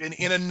who has been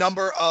in a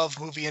number of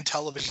movie and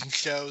television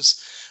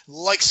shows.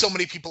 Like so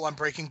many people on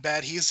Breaking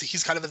Bad,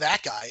 he's kind of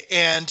that guy.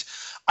 And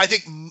I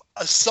think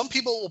some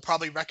people will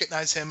probably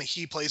recognize him.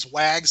 He plays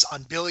Wags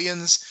on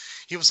Billions.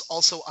 He was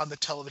also on the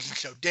television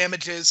show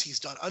Damages. He's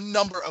done a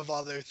number of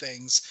other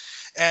things.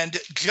 And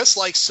just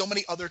like so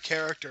many other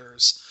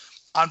characters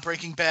on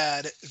Breaking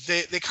Bad,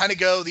 they kind of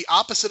go the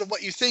opposite of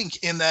what you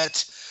think, in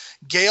that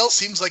Gale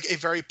seems like a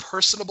very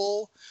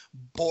personable,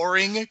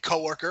 boring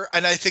coworker,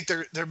 and I think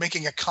they're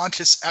making a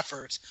conscious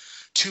effort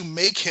to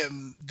make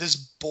him this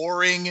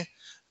boring.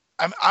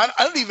 I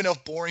don't even know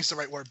if boring is the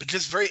right word, but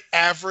just very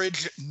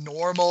average,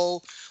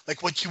 normal,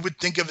 like what you would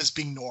think of as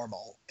being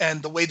normal,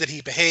 and the way that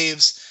he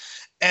behaves.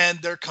 And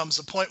there comes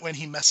a point when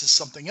he messes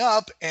something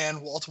up,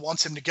 and Walt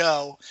wants him to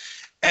go.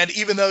 And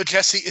even though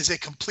Jesse is a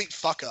complete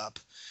fuck up,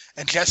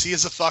 and Jesse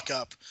is a fuck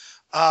up,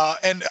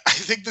 and I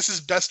think this is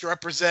best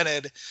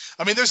represented.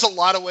 I mean, there's a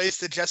lot of ways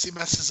that Jesse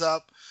messes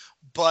up,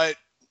 but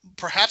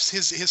perhaps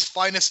his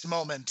finest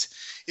moment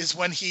is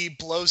when he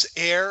blows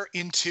air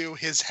into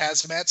his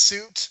hazmat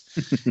suit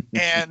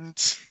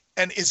and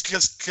is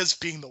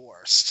just being the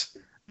worst.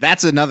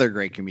 That's another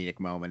great comedic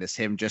moment, is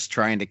him just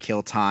trying to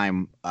kill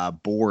time,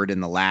 bored in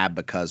the lab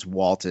because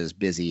Walt is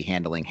busy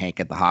handling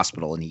Hank at the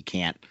hospital and he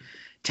can't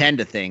tend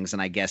to things.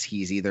 And I guess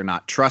he's either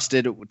not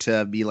trusted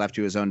to be left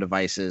to his own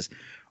devices,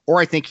 or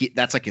I think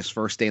that's like his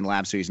first day in the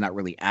lab, so he's not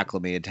really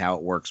acclimated to how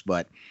it works.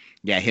 But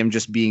yeah, him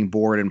just being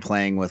bored and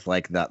playing with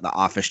like the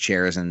office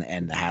chairs and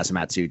the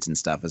hazmat suits and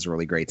stuff is a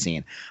really great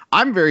scene.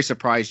 I'm very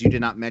surprised you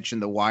did not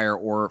mention The Wire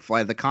or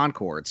Flight of the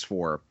Conchords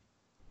for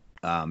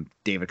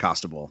David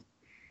Costabile.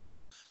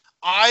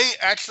 I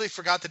actually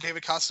forgot that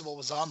David Costabile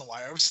was on The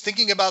Wire. I was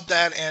thinking about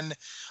that and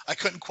I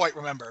couldn't quite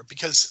remember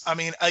because, I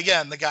mean,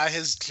 again, the guy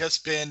has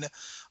just been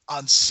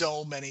on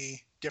so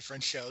many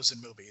different shows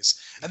and movies.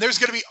 And there's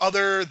going to be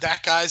other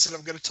that guys that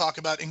I'm going to talk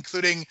about,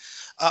 including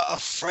a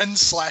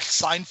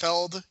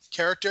Friends/Seinfeld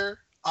character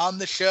on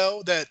the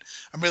show that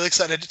I'm really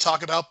excited to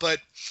talk about. But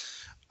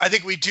I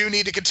think we do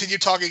need to continue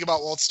talking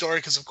about Walt's story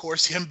because, of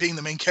course, him being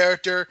the main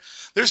character,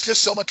 there's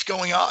just so much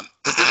going on.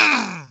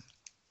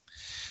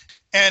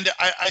 And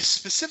I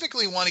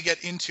specifically want to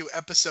get into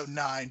episode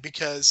 9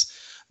 because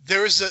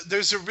there's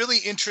a really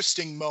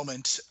interesting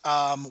moment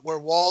where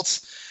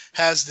Walt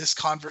has this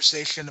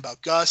conversation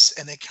about Gus,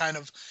 and they kind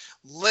of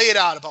lay it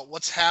out about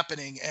what's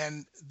happening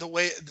and the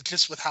way,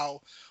 just with how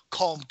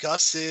calm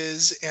Gus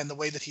is and the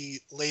way that he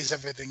lays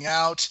everything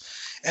out.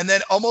 And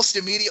then almost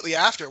immediately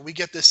after, we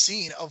get this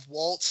scene of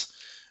Walt.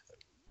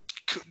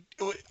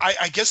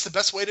 I guess the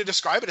best way to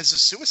describe it is a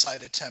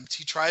suicide attempt.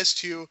 He tries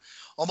to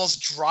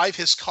almost drive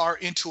his car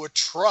into a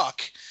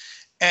truck,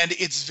 and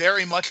it's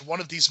very much one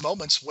of these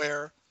moments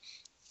where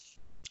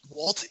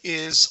Walt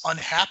is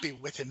unhappy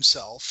with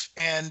himself,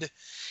 and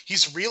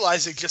he's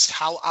realizing just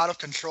how out of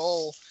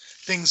control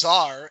things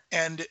are.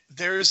 And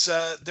there's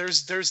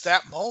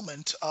that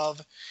moment of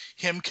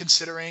him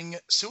considering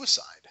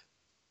suicide.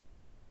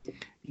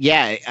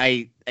 Yeah,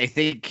 I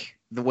think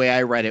the way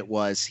I read it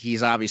was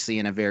he's obviously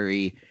in a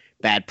very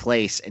bad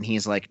place, and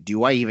he's like,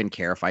 do I even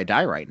care if I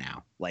die right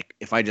now? Like,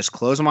 if I just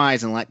close my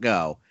eyes and let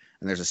go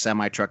and there's a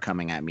semi truck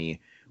coming at me,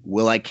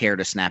 will I care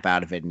to snap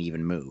out of it and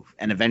even move?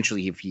 And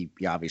eventually, if he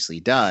obviously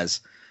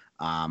does,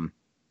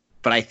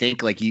 but I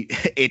think like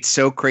it's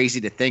so crazy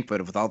to think,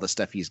 but with all the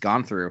stuff he's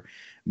gone through,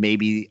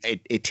 maybe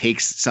it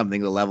takes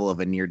something the level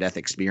of a near-death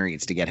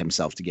experience to get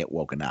himself to get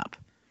woken up.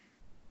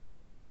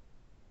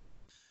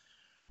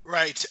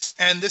 Right.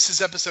 And this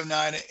is episode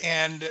 9,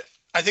 and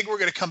I think we're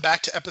going to come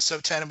back to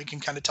episode 10 and we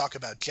can kind of talk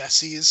about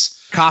Jesse's.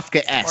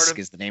 Kafka-esque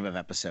is the name of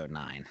episode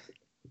 9.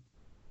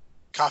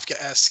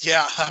 Kafka-esque,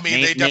 yeah. I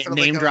mean, they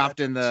definitely name dropped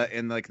in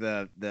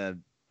the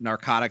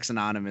Narcotics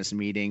Anonymous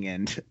meeting,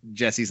 and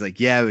Jesse's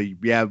like, yeah,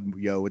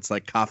 yo, it's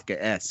like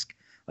Kafka-esque.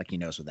 Like he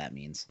knows what that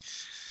means.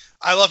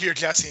 I love your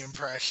Jesse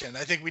impression.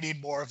 I think we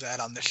need more of that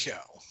on the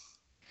show.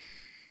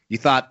 You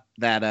thought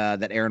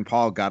that Aaron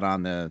Paul got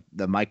on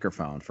the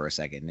microphone for a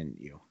second, didn't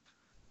you?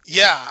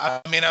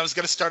 Yeah, I mean, I was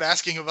going to start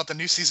asking about the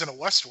new season of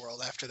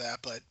Westworld after that,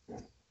 but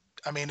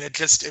I mean,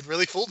 it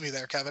really fooled me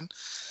there, Kevin.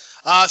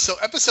 So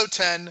episode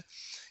 10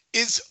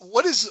 is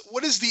what is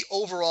the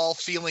overall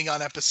feeling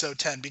on episode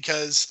 10?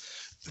 Because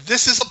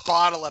this is a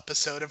bottle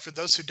episode, and for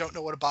those who don't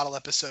know what a bottle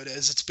episode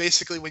is, it's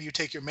basically when you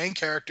take your main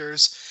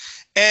characters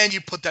and you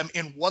put them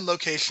in one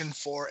location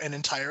for an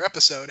entire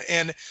episode.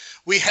 And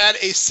we had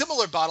a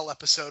similar bottle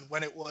episode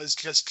when it was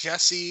just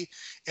Jesse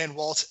and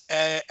Walt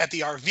at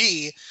the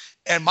RV.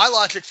 And my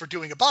logic for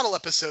doing a bottle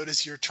episode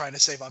is you're trying to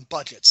save on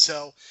budget.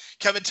 So,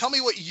 Kevin, tell me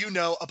what you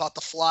know about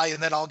The Fly,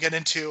 and then I'll get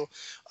into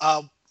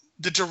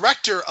the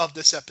director of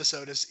this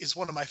episode is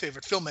one of my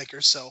favorite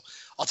filmmakers. So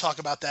I'll talk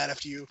about that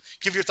after you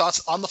give your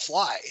thoughts on The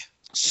Fly.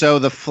 So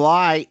The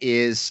Fly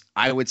is,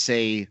 I would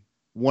say,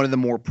 one of the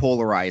more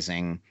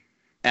polarizing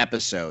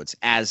episodes.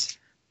 As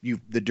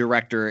the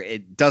director,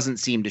 it doesn't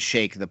seem to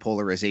shake the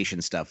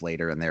polarization stuff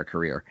later in their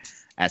career,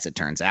 as it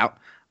turns out.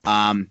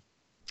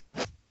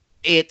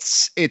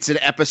 It's an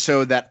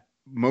episode that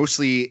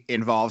mostly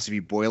involves, if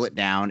you boil it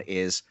down,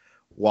 is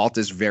Walt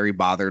is very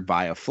bothered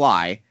by a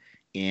fly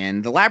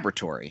in the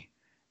laboratory,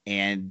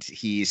 and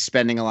he's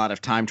spending a lot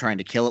of time trying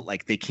to kill it.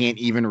 Like, they can't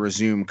even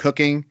resume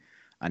cooking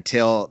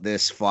until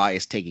this fly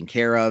is taken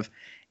care of.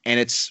 And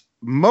it's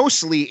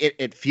mostly,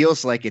 it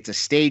feels like it's a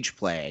stage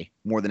play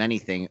more than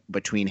anything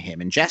between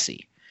him and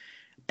Jesse.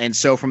 And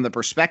so from the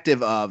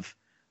perspective of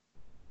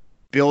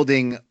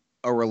building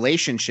a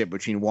relationship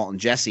between Walt and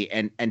Jesse,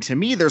 and to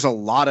me, there's a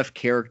lot of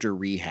character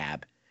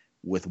rehab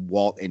with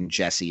Walt and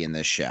Jesse in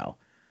this show.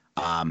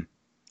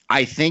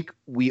 I think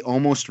we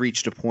almost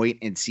reached a point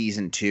in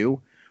season 2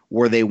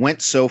 where they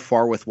went so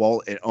far with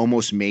Walt, it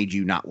almost made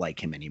you not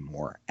like him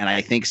anymore. And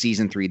I think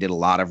season 3 did a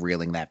lot of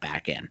reeling that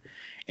back in.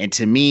 And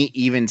to me,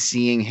 even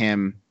seeing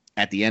him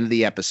at the end of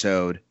the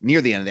episode, near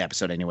the end of the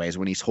episode anyways,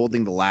 when he's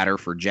holding the ladder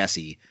for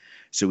Jesse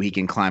so he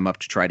can climb up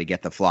to try to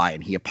get the fly,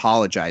 and he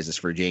apologizes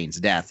for Jane's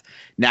death.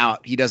 Now,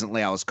 he doesn't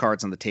lay all his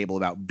cards on the table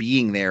about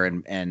being there,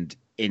 and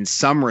in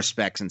some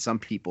respects, in some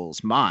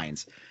people's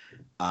minds,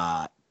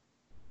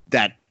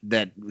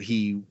 that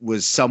he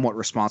was somewhat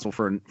responsible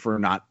for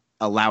not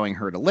allowing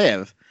her to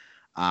live.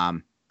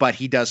 But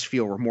he does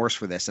feel remorse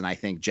for this, and I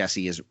think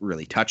Jesse is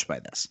really touched by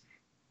this.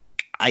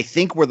 I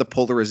think where the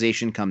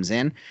polarization comes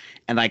in,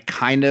 and I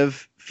kind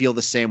of feel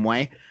the same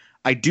way,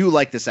 I do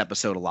like this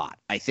episode a lot.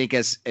 I think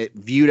as it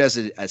viewed as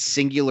a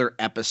singular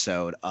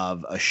episode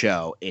of a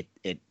show, it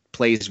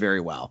plays very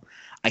well.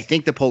 I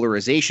think the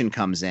polarization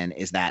comes in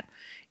is that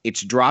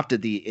it's dropped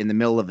in the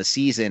middle of a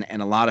season,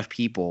 and a lot of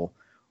people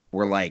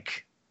were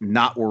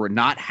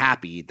not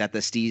happy that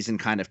the season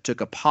kind of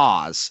took a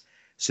pause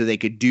so they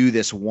could do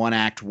this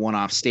one-act,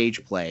 one-off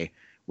stage play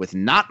with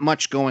not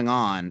much going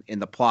on in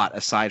the plot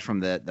aside from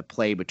the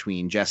play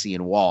between Jesse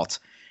and Walt.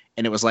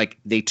 And it was like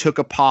they took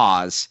a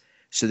pause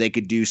so they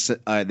could do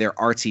their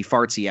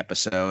artsy-fartsy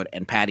episode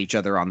and pat each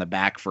other on the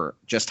back for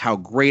just how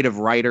great of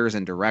writers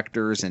and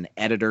directors and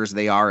editors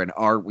they are, and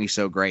aren't we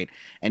so great?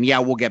 And yeah,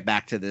 we'll get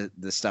back to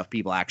the stuff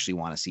people actually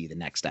want to see the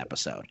next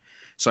episode.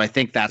 So I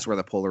think that's where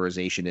the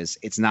polarization is.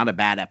 It's not a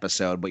bad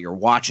episode, but you're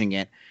watching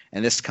it,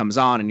 and this comes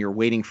on, and you're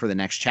waiting for the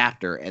next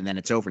chapter, and then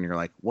it's over, and you're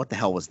like, what the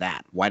hell was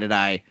that? Why did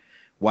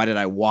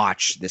I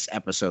watch this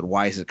episode?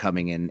 Why is it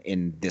coming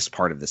in this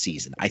part of the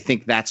season? I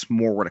think that's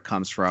more where it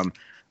comes from.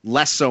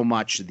 Less so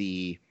much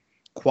the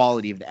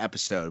quality of the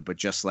episode, but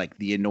just like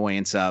the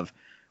annoyance of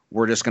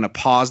we're just going to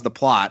pause the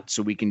plot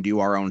so we can do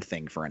our own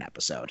thing for an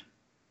episode.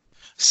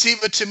 See,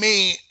 but to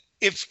me,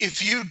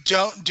 if you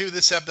don't do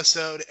this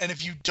episode and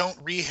if you don't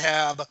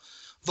rehab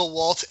the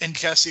Walt and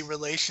Jesse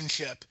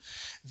relationship,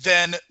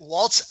 then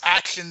Walt's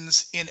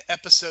actions in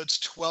episodes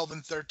 12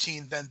 and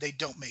 13, then they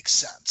don't make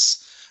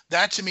sense.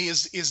 That to me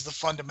is the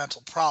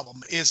fundamental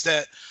problem, is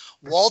that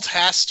Walt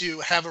has to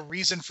have a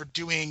reason for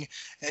doing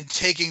and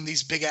taking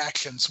these big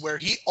actions where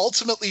he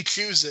ultimately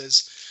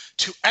chooses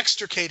to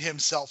extricate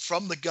himself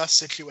from the Gus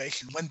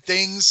situation.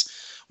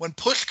 When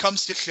push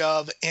comes to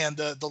shove and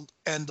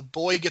the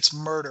boy gets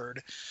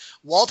murdered,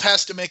 Walt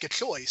has to make a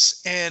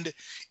choice. And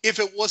if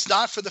it was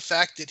not for the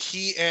fact that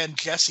he and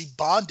Jesse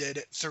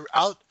bonded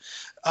throughout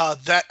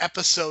that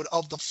episode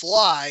of The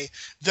Fly,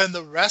 then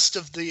the rest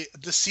of the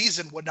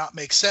season would not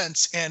make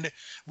sense, and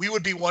we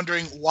would be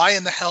wondering why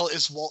in the hell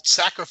is Walt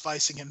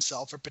sacrificing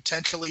himself or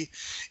potentially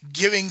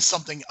giving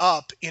something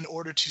up in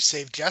order to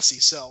save Jesse.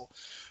 So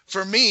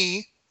for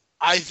me,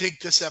 I think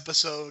this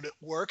episode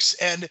works,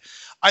 and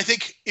I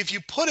think if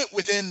you put it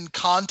within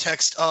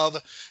context of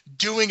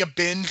doing a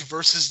binge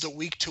versus the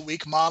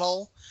week-to-week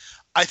model,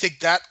 I think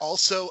that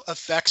also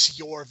affects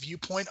your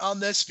viewpoint on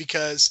this,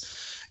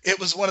 because it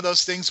was one of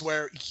those things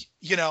where,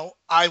 you know,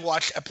 I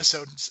watched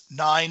episodes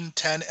 9,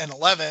 10, and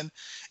 11,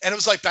 and it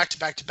was like back to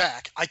back to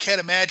back. I can't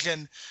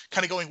imagine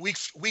kind of going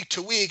week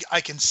to week.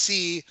 I can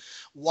see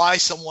why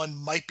someone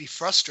might be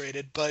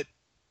frustrated, but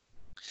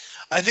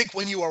I think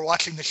when you are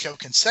watching the show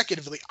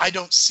consecutively, I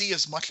don't see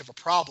as much of a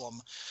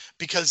problem,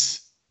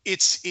 because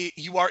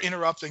you are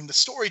interrupting the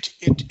story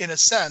in a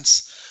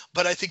sense,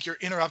 but I think you're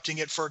interrupting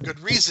it for a good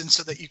reason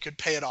so that you could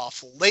pay it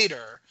off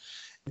later.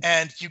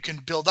 And you can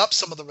build up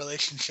some of the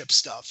relationship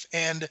stuff.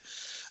 And,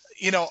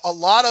 you know, a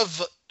lot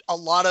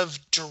of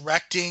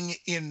directing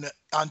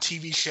on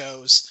TV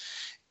shows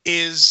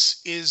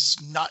is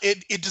not,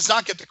 it does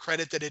not get the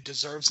credit that it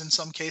deserves in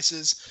some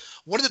cases.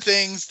 One of the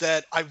things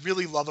that I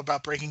really love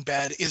about Breaking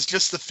Bad is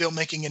just the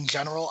filmmaking in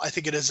general. I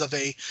think it is of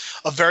a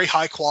very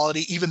high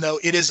quality, even though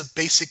it is a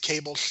basic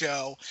cable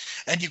show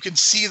and you can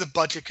see the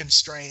budget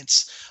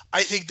constraints.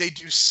 I think they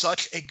do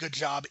such a good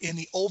job in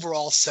the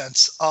overall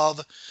sense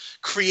of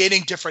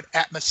creating different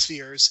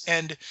atmospheres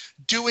and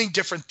doing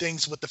different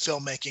things with the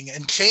filmmaking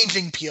and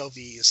changing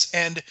POVs.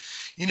 And,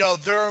 you know,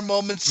 there are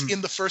moments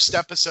in the first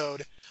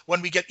episode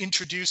when we get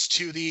introduced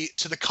to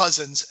the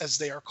cousins, as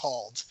they are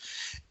called,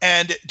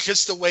 and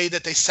just the way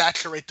that they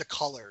saturate the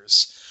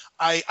colors.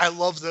 I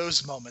love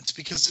those moments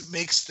because it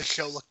makes the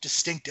show look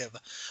distinctive.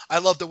 I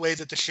love the way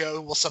that the show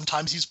will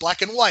sometimes use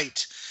black and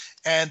white,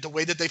 and the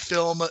way that they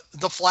film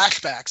the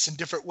flashbacks in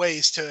different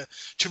ways to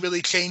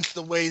really change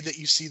the way that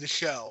you see the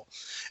show.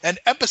 And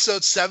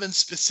episode 7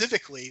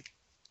 specifically,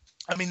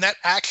 I mean, that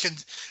action,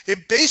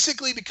 it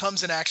basically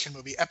becomes an action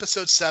movie.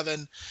 Episode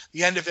 7,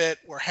 the end of it,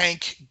 where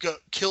Hank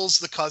kills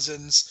the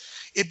cousins,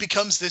 it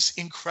becomes this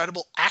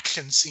incredible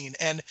action scene.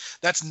 And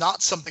that's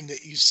not something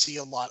that you see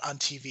a lot on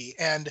TV.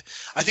 And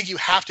I think you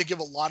have to give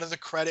a lot of the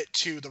credit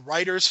to the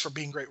writers for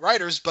being great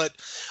writers, but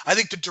I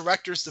think the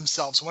directors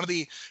themselves, one of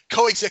the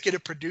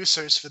co-executive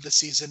producers for the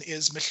season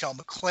is Michelle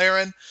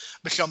MacLaren.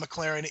 Michelle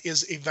MacLaren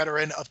is a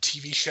veteran of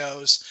TV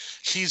shows.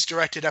 She's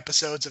directed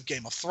episodes of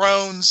Game of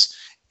Thrones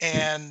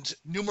and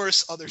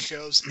numerous other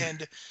shows.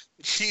 And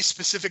she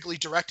specifically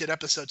directed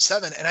episode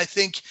 7, and I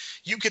think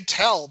you could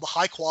tell the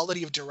high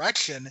quality of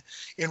direction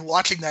in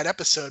watching that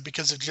episode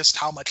because of just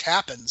how much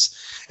happens.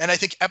 And I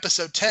think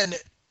episode 10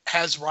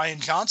 has Rian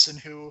Johnson,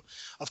 who,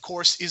 of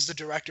course, is the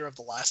director of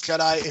The Last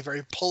Jedi, a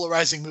very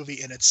polarizing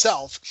movie in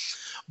itself.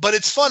 But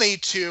it's funny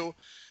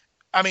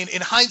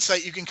in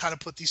hindsight, you can kind of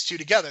put these two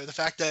together. The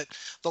fact that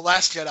The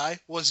Last Jedi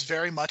was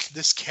very much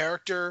this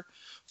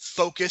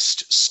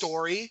character-focused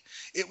story.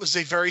 It was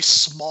a very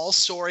small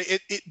story.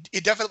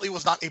 It definitely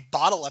was not a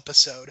bottle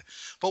episode,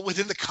 but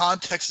within the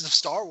context of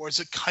Star Wars,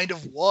 it kind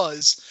of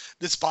was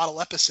this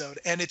bottle episode.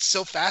 And it's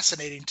so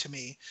fascinating to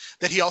me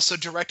that he also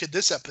directed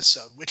this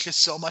episode, which is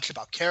so much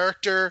about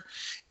character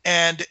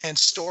and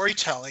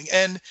storytelling.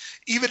 And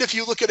even if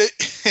you look at it,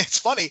 it's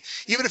funny,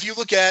 even if you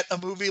look at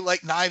a movie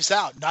like Knives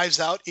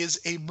Out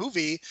is a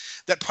movie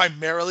that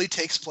primarily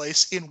takes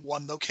place in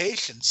one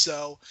location.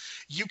 So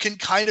you can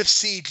kind of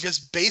see,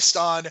 just based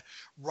on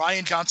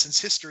Rian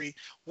Johnson's history,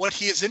 what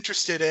he is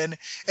interested in,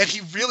 and he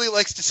really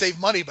likes to save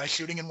money by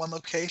shooting in one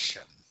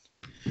location.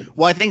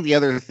 Well, I think the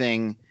other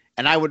thing,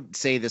 and I would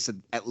say this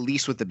at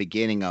least with the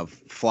beginning of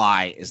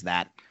Fly, is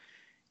that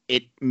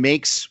it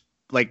makes,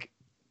 like,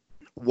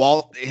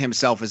 Walt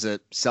himself is a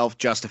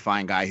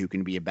self-justifying guy who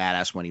can be a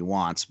badass when he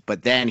wants,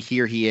 but then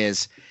here he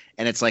is,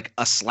 and it's like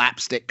a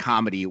slapstick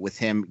comedy with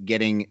him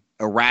getting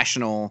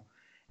irrational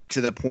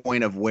to the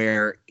point of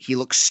where he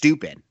looks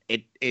stupid.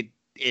 It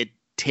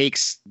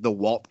takes the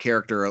Walt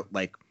character,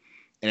 like,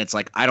 and it's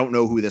like, I don't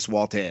know who this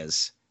Walt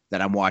is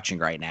that I'm watching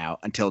right now,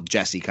 until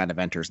Jesse kind of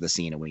enters the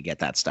scene and we get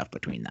that stuff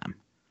between them.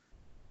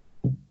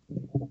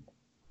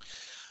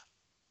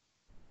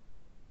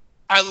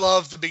 I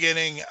love the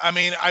beginning. I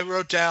mean, I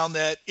wrote down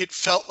that it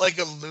felt like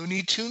a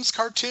Looney Tunes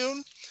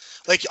cartoon.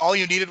 Like, all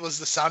you needed was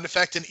the sound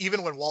effect, and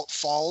even when Walt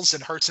falls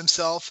and hurts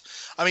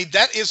himself, I mean,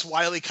 that is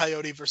Wile E.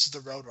 Coyote versus the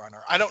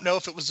Roadrunner. I don't know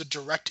if it was a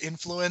direct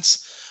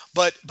influence,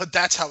 but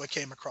that's how it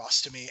came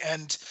across to me.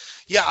 And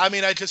yeah, I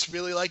mean, I just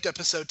really liked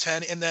episode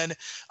 10. And then,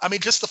 I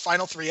mean, just the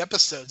final 3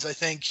 episodes, I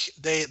think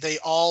they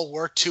all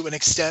work to an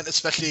extent,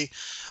 especially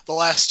the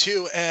last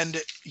 2.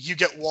 And you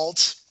get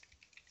Walt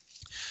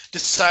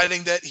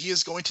deciding that he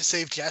is going to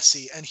save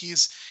Jesse, and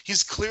he's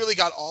clearly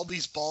got all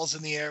these balls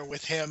in the air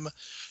with him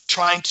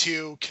trying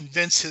to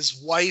convince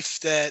his wife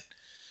that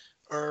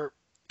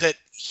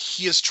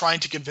he is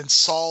trying to convince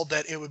Saul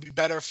that it would be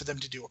better for them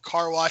to do a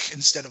car wash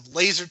instead of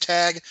laser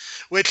tag,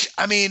 which,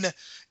 I mean,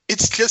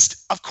 it's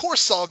just, of course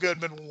Saul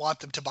Goodman will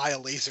want them to buy a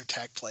laser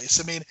tag place.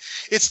 I mean,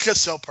 it's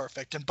just so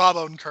perfect, and Bob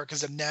Odenkirk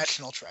is a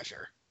national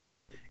treasure.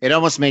 It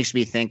almost makes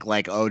me think,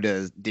 like, oh,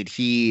 did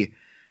he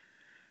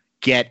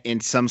get in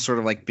some sort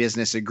of, like,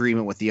 business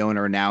agreement with the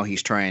owner? Now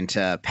he's trying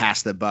to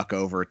pass the buck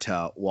over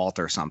to Walt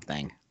or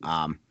something.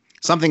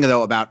 Something,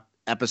 though, about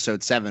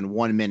episode 7,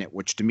 1 Minute,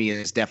 which to me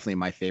is definitely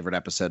my favorite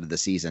episode of the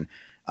season.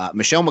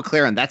 Michelle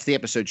McLaren, that's the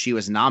episode she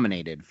was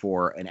nominated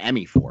for an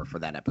Emmy for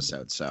that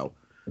episode. So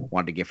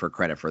wanted to give her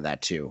credit for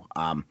that too.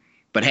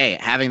 But hey,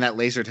 having that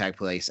laser tag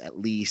place at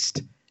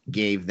least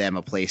gave them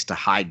a place to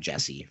hide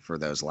Jesse for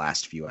those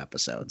last few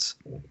episodes.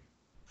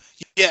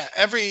 Yeah,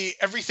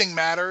 everything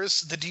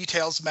matters. The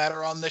details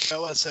matter on this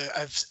show,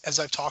 as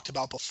I've talked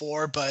about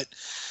before. But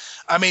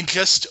I mean,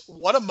 just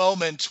what a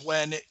moment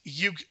when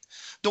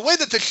the way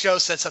that the show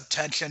sets up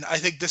tension. I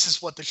think this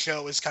is what the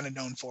show is kind of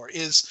known for,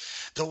 is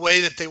the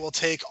way that they will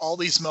take all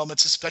these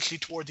moments, especially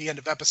toward the end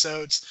of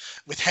episodes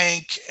with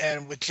Hank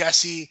and with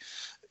Jesse.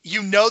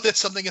 You know that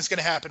something is going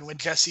to happen when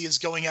Jesse is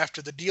going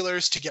after the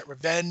dealers to get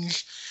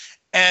revenge.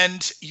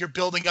 And you're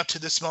building up to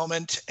this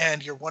moment,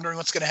 and you're wondering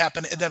what's going to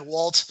happen. And then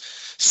Walt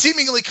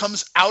seemingly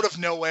comes out of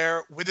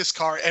nowhere with his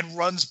car and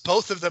runs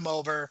both of them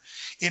over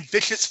in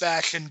vicious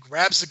fashion,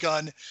 grabs a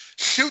gun,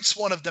 shoots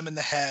one of them in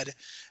the head.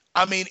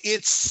 I mean,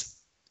 it's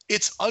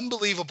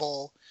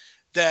unbelievable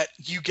that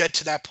you get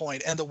to that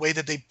point, and the way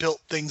that they built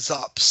things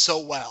up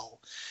so well.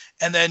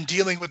 And then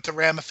dealing with the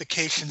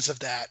ramifications of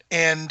that.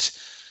 And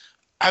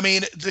I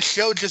mean, the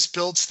show just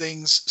builds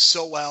things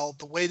so well,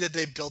 the way that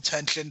they build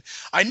tension.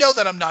 I know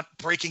that I'm not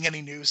breaking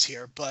any news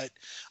here, but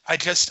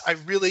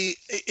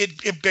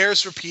it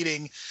bears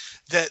repeating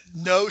that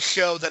no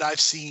show that I've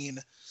seen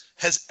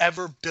has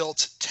ever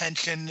built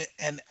tension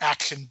and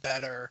action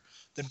better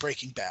than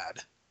Breaking Bad.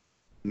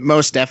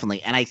 Most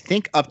definitely. And I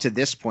think up to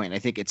this point, I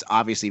think it's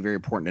obviously very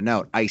important to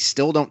note, I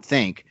still don't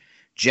think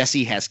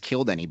Jesse has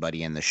killed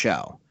anybody in the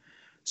show.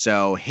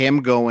 So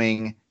him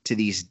going to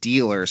these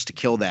dealers to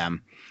kill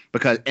them,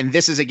 and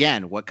this is,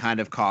 again, what kind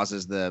of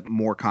causes the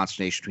more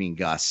consternation between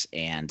Gus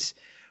and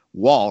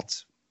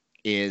Walt,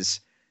 is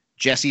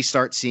Jesse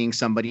starts seeing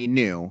somebody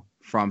new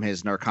from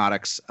his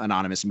Narcotics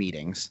Anonymous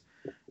meetings.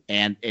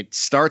 And it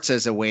starts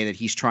as a way that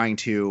he's trying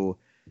to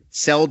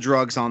sell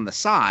drugs on the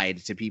side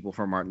to people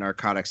from our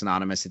Narcotics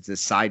Anonymous. It's this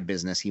side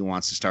business he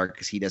wants to start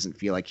because he doesn't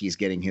feel like he's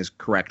getting his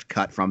correct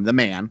cut from the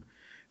man,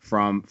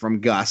 from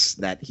Gus,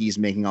 that he's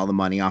making all the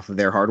money off of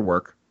their hard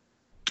work.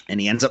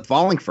 And he ends up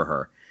falling for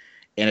her.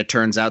 And it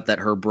turns out that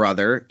her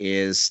brother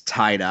is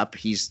tied up.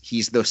 He's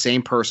the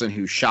same person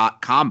who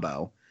shot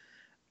Combo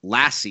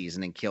last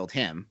season and killed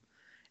him.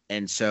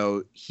 And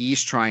so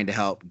he's trying to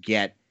help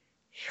get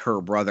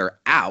her brother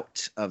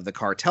out of the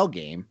cartel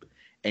game.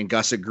 And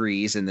Gus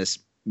agrees in this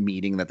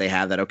meeting that they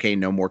have that, okay,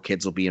 no more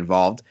kids will be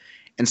involved.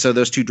 And so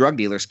those two drug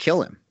dealers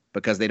kill him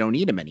because they don't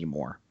need him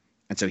anymore.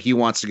 And so he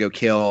wants to go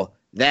kill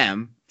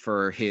them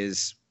for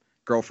his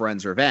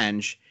girlfriend's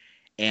revenge.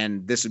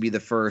 And this would be the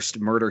first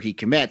murder he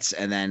commits.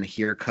 And then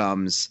here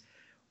comes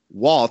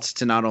Walt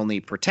to not only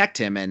protect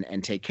him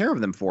and take care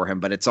of them for him,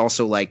 but it's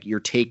also like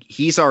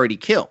he's already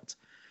killed.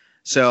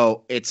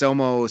 So it's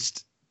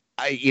almost,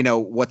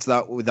 what's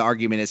the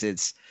argument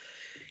is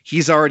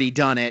he's already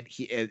done it.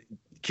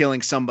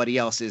 Killing somebody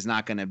else is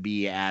not going to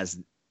be as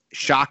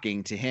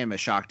shocking to him, a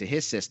shock to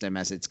his system,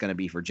 as it's going to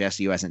be for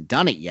Jesse, who hasn't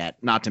done it yet.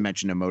 Not to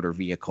mention a motor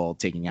vehicle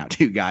taking out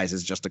two guys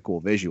is just a cool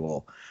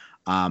visual.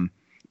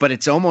 But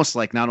it's almost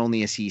like not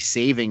only is he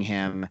saving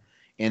him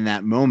in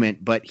that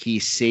moment, but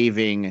he's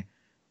saving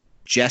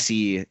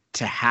Jesse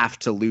to have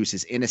to lose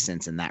his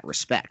innocence in that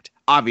respect.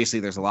 Obviously,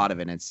 there's a lot of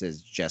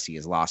instances Jesse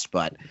is lost,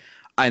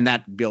 and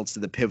that builds to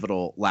the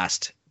pivotal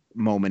last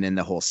moment in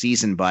the whole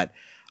season. But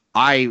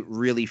I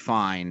really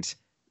find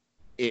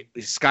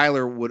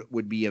Skylar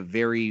would be a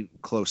very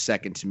close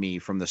second to me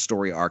from the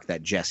story arc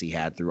that Jesse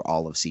had through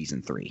all of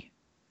season 3.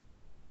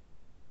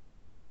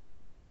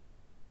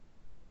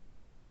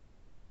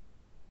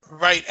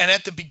 Right. And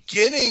at the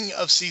beginning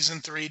of season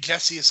 3,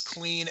 Jesse is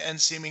clean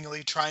and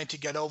seemingly trying to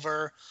get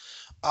over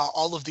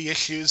all of the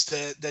issues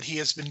that he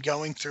has been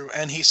going through.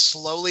 And he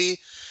slowly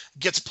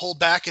gets pulled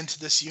back into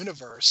this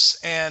universe.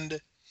 And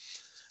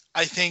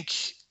I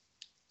think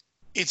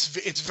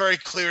it's very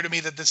clear to me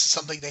that this is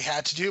something they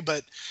had to do,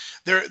 but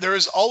there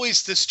is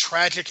always this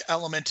tragic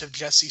element of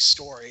Jesse's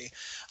story.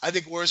 I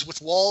think whereas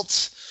with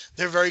Walt,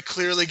 they're very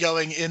clearly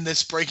going in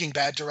this Breaking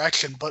Bad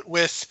direction, but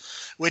with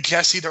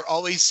Jesse, they're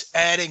always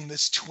adding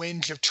this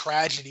twinge of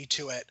tragedy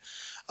to it,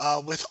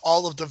 with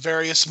all of the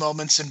various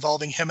moments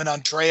involving him and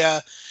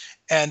Andrea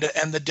and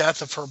the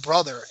death of her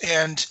brother.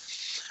 And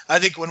I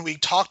think when we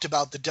talked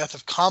about the death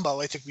of Combo,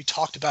 I think we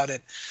talked about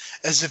it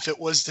as if it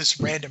was this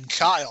random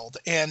child.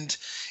 And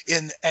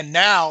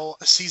now,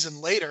 a season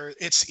later,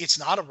 it's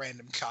not a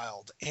random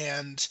child.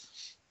 And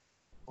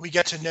we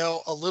get to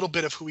know a little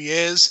bit of who he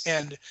is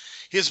and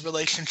his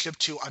relationship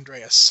to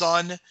Andrea's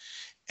son,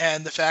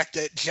 and the fact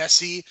that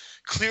Jesse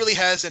clearly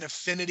has an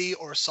affinity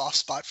or a soft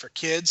spot for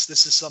kids.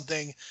 This is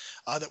something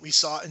that we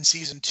saw in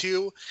season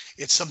 2.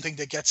 It's something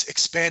that gets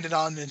expanded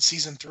on in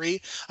season 3.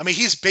 I mean,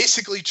 he's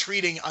basically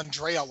treating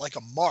Andrea like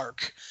a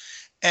mark.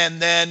 And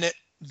then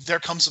there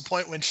comes a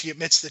point when she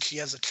admits that she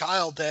has a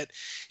child that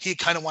he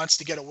kind of wants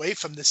to get away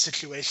from this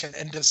situation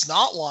and does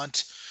not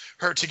want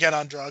her to get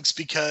on drugs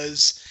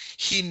because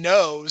he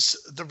knows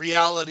the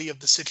reality of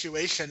the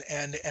situation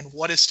and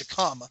what is to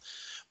come.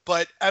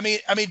 But I mean,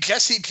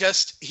 Jesse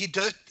he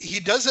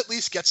does at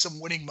least get some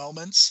winning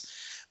moments.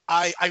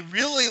 I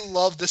really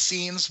love the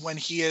scenes when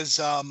he is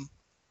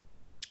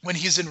when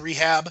he's in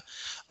rehab.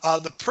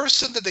 The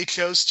person that they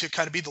chose to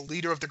kind of be the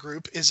leader of the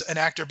group is an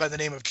actor by the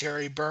name of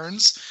Jerry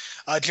Burns.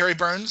 Jerry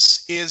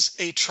Burns is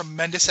a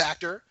tremendous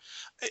actor.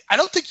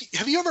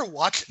 Have you ever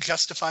watched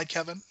Justified,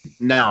 Kevin?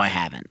 No, I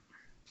haven't.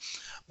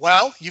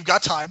 Well, you've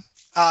got time.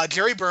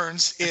 Jerry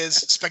Burns is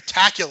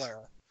spectacular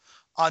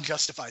on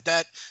Justified.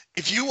 That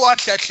if you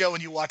watch that show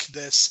and you watch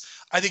this,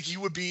 I think you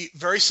would be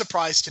very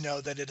surprised to know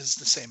that it is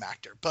the same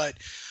actor. But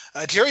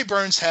Jerry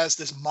Burns has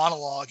this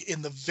monologue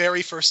in the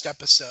very first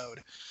episode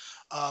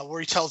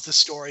where he tells the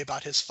story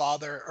about his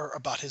father or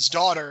about his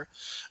daughter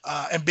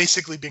and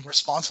basically being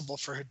responsible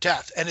for her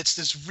death. And it's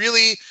this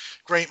really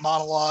great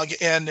monologue.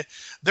 And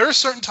there are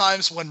certain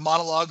times when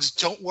monologues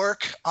don't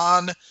work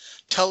on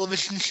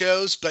television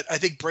shows, but I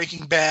think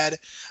Breaking Bad,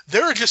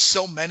 there are just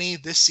so many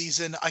this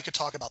season. I could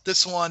talk about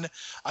this one.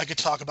 I could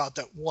talk about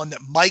that one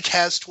that Mike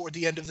has toward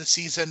the end of the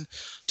season,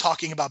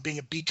 talking about being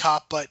a beat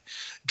cop, but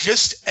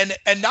just, and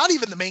not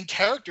even the main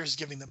characters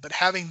giving them, but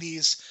having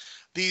these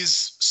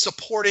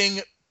supporting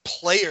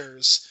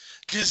players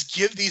just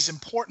give these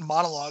important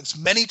monologues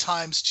many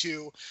times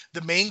to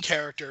the main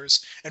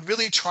characters and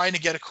really trying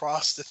to get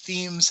across the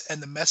themes and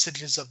the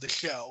messages of the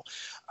show.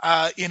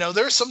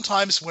 There are some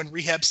times when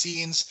rehab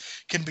scenes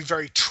can be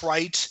very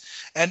trite,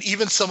 and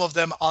even some of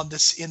them in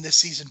this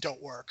season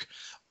don't work.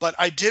 But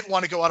I did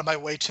want to go out of my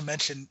way to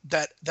mention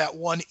that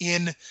one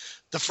in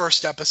the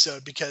first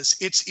episode because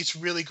it's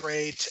really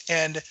great,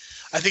 and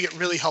I think it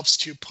really helps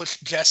to push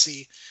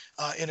Jesse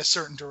in a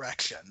certain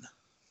direction.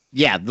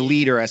 Yeah, the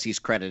leader, as he's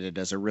credited,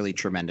 does a really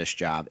tremendous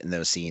job in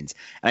those scenes.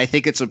 And I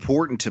think it's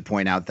important to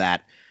point out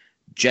that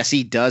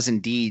Jesse does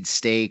indeed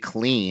stay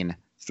clean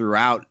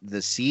throughout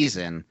the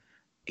season.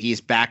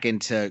 He's back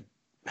into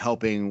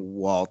helping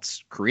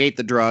Walt create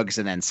the drugs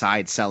and then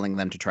side selling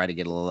them to try to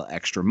get a little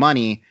extra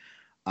money.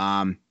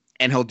 And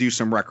he'll do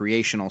some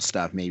recreational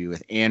stuff, maybe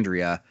with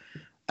Andrea.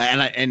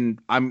 And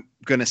I'm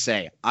going to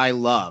say, I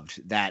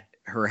loved that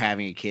her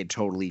having a kid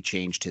totally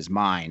changed his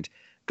mind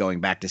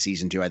going back to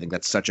season 2. I think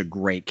that's such a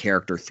great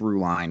character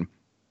through line.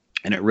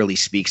 And it really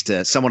speaks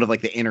to somewhat of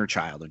like the inner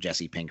child of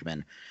Jesse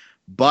Pinkman.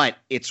 But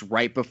it's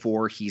right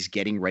before he's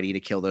getting ready to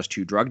kill those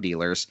two drug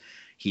dealers.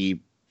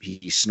 He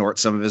he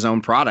snorts some of his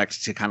own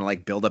products to kind of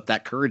like build up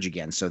that courage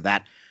again. So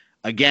that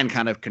again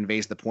kind of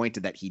conveys the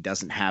point that he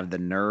doesn't have the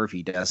nerve,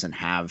 he doesn't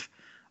have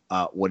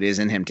what is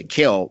in him to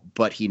kill,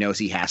 but he knows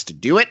he has to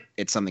do it.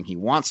 It's something he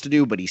wants to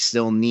do, but he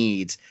still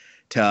needs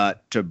to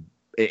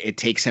it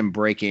takes him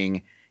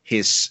breaking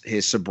his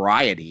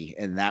sobriety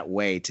in that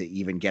way to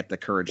even get the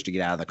courage to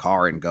get out of the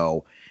car and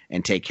go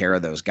and take care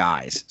of those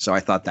guys. So I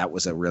thought that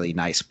was a really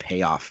nice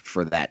payoff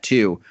for that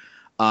too.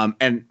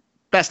 And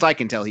best I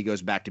can tell, he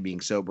goes back to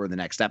being sober in the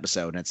next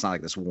episode, and it's not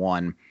like this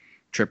one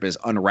trip is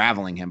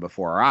unraveling him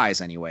before our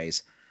eyes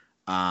anyways.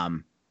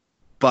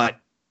 But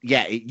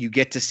yeah, you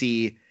get to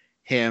see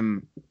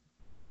him,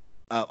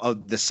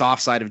 the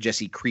soft side of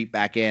Jesse creep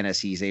back in as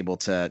he's able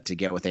to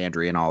get with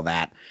Andrea and all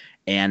that.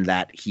 And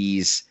that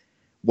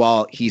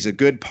while he's a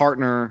good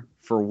partner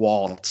for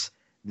Walt,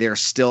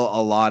 there's still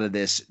a lot of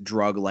this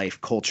drug life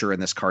culture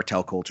and this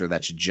cartel culture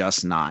that's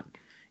just not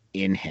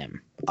in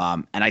him.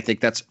 And I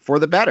think that's for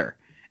the better.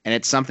 And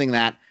it's something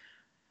that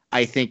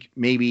I think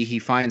maybe he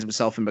finds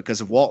himself in because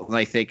of Walt. And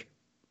I think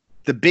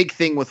the big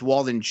thing with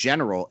Walt in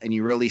general, and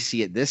you really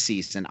see it this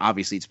season,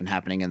 obviously it's been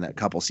happening in the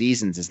couple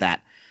seasons, is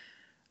that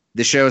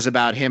the show is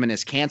about him and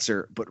his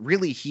cancer, but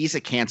really he's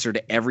a cancer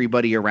to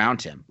everybody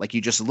around him. Like, you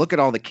just look at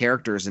all the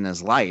characters in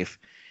his life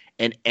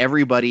and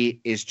everybody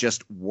is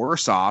just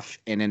worse off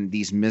and in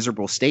these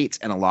miserable states.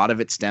 And a lot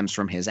of it stems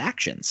from his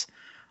actions.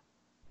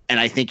 And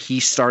I think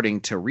he's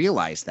starting to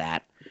realize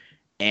that.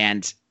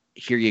 And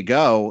here you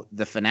go.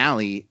 The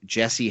finale,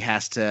 Jesse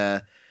has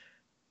to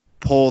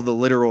pull the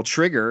literal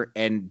trigger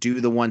and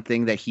do the one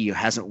thing that he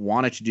hasn't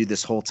wanted to do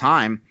this whole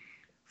time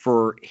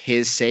for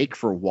his sake,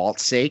 for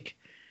Walt's sake.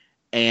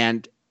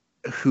 And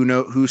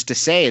who's to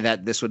say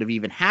that this would have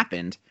even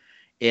happened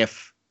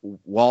if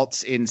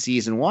Walt in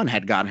season 1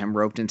 had gotten him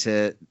roped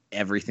into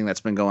everything that's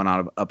been going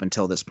on up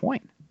until this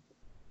point.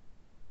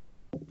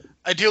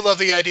 I do love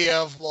the idea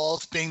of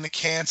Walt being the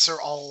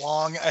cancer all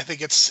along. I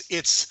think it's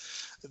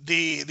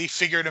the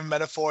figurative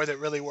metaphor that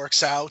really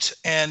works out.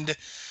 And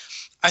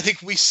I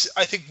think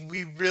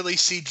we really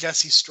see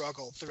Jesse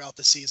struggle throughout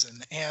the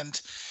season, and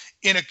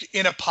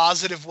in a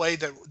positive way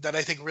that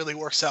I think really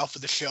works out for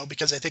the show,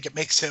 because I think it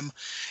makes him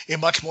a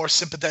much more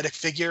sympathetic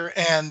figure.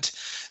 And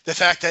the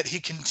fact that he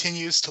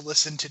continues to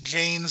listen to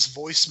Jane's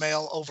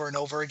voicemail over and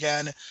over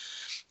again.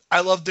 I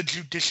love the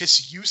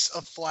judicious use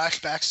of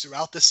flashbacks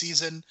throughout the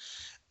season,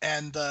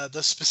 and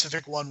the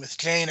specific one with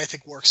Jane I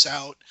think works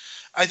out.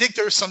 I think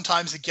there are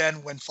sometimes,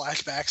 again, when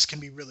flashbacks can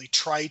be really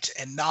trite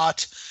and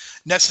not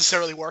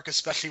necessarily work,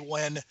 especially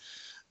when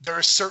there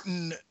are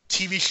certain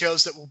TV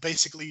shows that will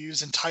basically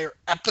use entire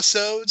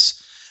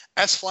episodes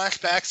as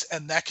flashbacks,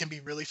 and that can be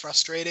really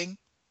frustrating.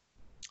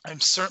 I'm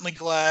certainly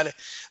glad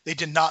they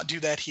did not do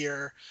that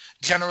here.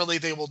 Generally,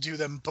 they will do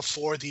them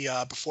before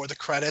the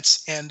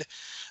credits, and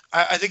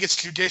I think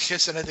it's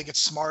judicious, and I think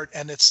it's smart,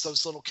 and it's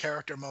those little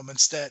character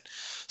moments that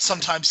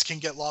sometimes can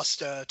get lost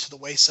to the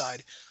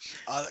wayside.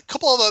 A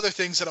couple of other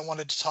things that I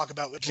wanted to talk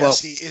about with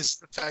Jesse is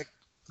the fact.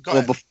 Go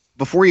ahead.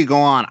 Before you go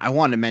on, I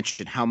wanted to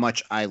mention how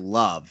much I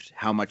loved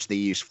how much they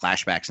used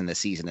flashbacks in this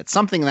season. It's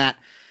something that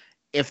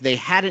if they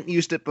hadn't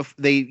used it,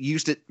 they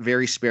used it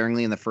very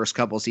sparingly in the first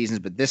couple of seasons,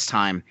 but this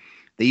time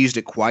they used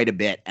it quite a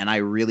bit, and I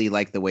really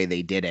like the way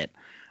they did it.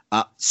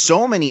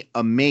 So many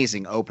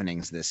amazing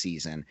openings this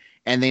season,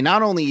 and they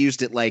not only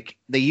used it like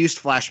they used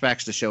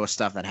flashbacks to show us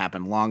stuff that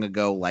happened long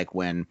ago, like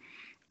when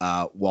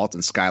Walt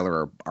and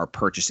Skylar are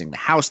purchasing the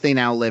house they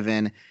now live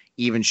in,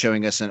 even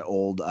showing us an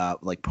old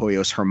like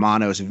Pollos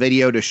Hermanos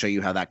video to show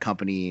you how that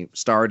company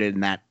started,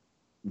 and that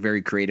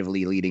very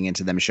creatively leading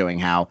into them showing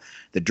how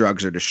the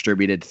drugs are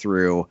distributed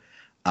through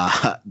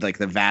like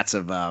the vats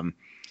of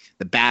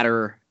the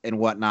batter and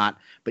whatnot,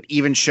 but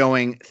even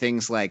showing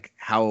things like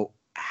how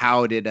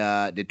did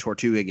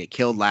Tortuga get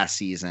killed last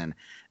season?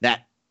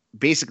 That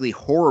basically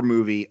horror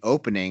movie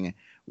opening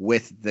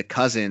with the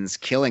cousins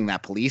killing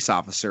that police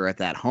officer at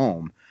that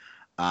home.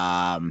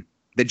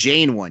 The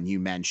Jane one you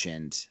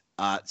mentioned.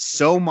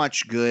 So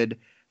much good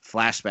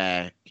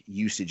flashback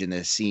usage in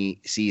this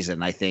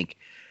season. I think,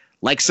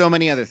 like so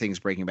many other things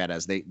Breaking Bad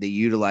does, they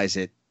utilize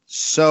it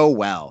so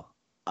well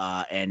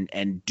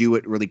and do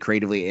it really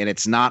creatively. And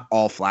it's not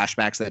all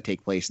flashbacks that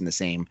take place in the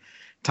same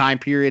time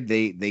period.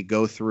 They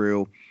go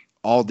through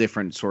all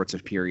different sorts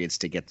of periods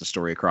to get the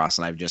story across.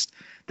 And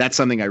that's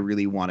something I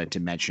really wanted to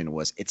mention.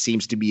 Was it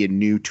seems to be a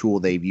new tool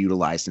they've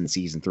utilized in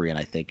season 3, and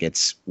I think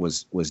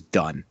was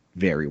done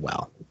very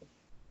well.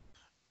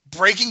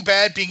 Breaking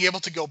Bad being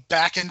able to go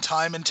back in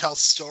time and tell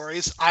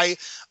stories, I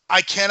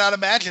cannot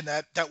imagine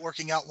that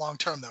working out long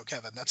term, though,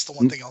 Kevin. That's the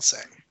one thing I'll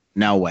say.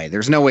 No way.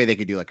 There's no way they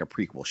could do like a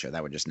prequel show.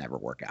 That would just never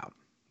work out.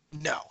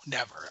 No,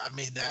 never. I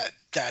mean,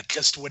 that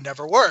just would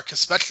never work,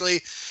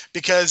 especially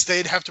because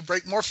they'd have to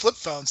break more flip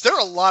phones. There are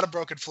a lot of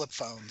broken flip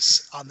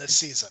phones on this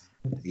season.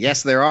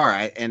 Yes, there are.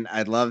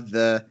 I love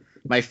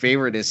my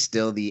favorite is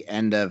still the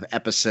end of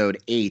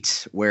episode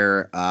 8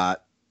 where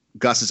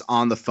Gus is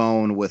on the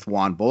phone with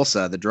Juan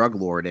Bolsa, the drug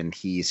lord, and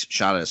he's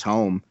shot at his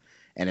home,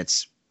 and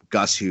it's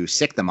Gus who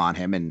sicked them on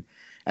him, and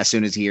as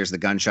soon as he hears the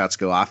gunshots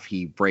go off,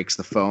 he breaks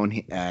the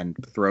phone and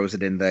throws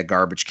it in the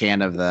garbage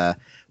can of the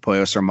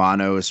Pollos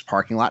Hermanos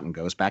parking lot and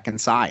goes back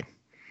inside.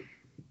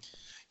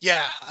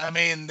 Yeah, I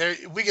mean,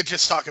 we could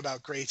just talk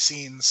about great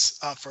scenes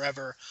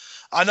forever.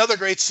 Another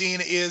great scene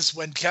is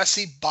when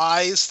Jesse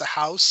buys the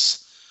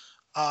house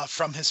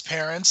from his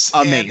parents.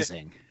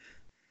 Amazing.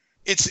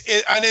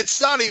 And it's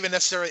not even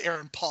necessarily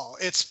Aaron Paul.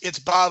 It's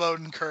Bob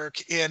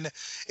Odenkirk in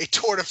a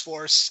tour de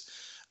force.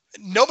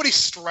 Nobody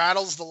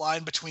straddles the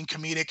line between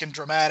comedic and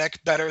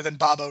dramatic better than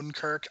Bob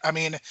Odenkirk. I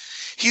mean,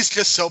 he's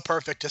just so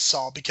perfect as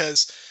Saul,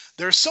 because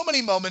there are so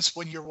many moments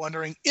when you're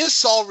wondering, is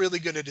Saul really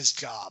good at his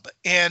job?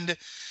 And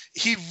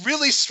he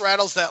really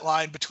straddles that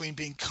line between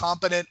being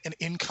competent and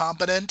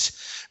incompetent,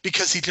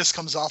 because he just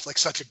comes off like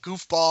such a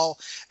goofball.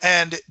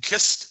 And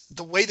just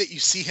the way that you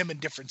see him in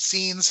different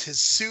scenes, his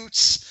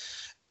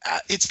suits,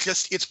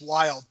 it's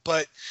wild.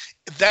 But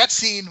that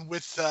scene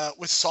with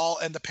Saul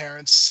and the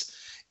parents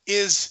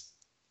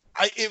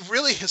it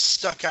really has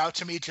stuck out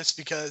to me, just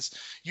because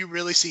you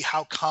really see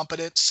how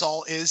competent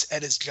Saul is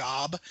at his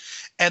job,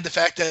 and the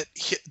fact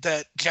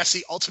that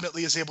Jesse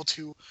ultimately is able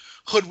to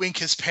hoodwink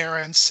his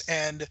parents.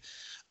 And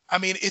I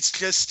mean,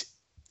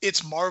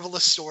 it's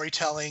marvelous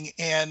storytelling,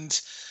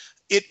 and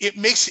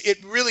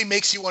it really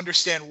makes you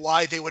understand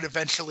why they would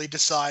eventually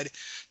decide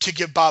to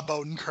give Bob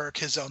Odenkirk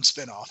his own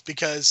spinoff,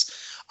 because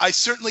I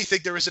certainly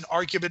think there is an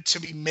argument to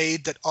be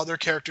made that other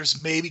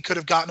characters maybe could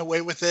have gotten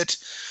away with it,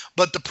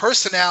 but the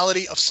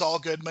personality of Saul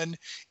Goodman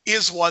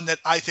is one that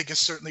I think is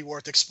certainly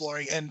worth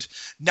exploring. And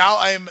now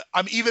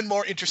I'm even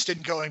more interested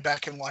in going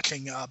back and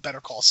watching Better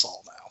Call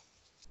Saul now.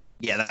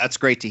 Yeah, that's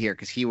great to hear,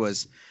 because he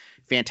was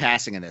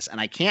fantastic in this. And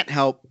I can't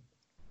help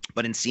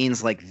but in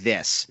scenes like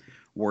this,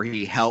 where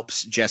he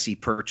helps Jesse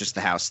purchase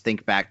the house,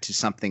 think back to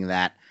something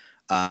that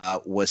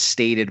was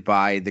stated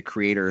by the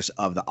creators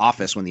of The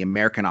Office when the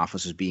American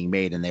Office was being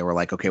made. And they were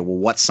like, okay, well,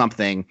 what's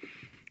something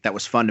that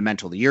was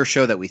fundamental to your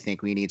show that we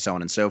think we need, so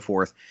on and so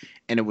forth.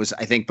 And it was,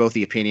 I think, both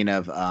the opinion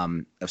of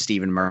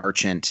Stephen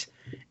Merchant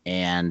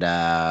and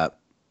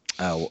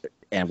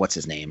what's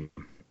his name?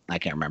 I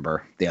can't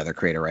remember the other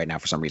creator right now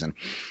for some reason.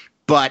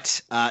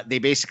 But they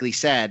basically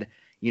said,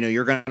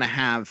 you're going to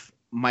have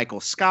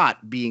Michael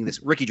Scott being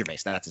this, Ricky Gervais,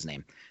 that's his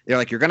name. They're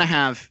like, you're going to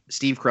have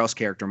Steve Carell's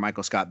character,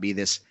 Michael Scott, be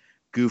this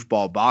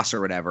goofball boss or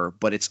whatever,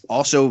 but it's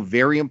also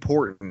very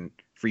important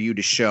for you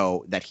to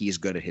show that he's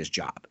good at his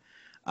job.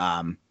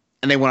 And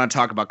they went on to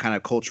talk about kind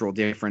of cultural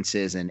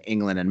differences in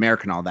England and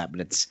America and all that,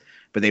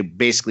 but they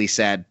basically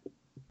said,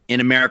 in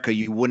America,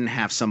 you wouldn't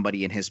have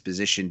somebody in his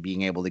position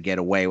being able to get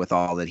away with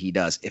all that he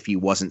does if he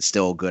wasn't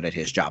still good at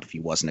his job, if he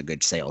wasn't a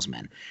good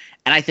salesman.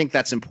 And I think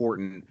that's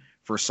important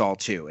for Saul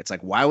too. It's like,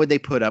 why would they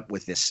put up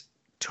with this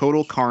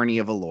total carny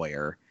of a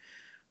lawyer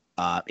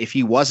if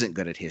he wasn't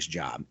good at his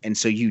job? And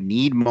so you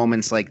need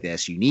moments like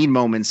this. You need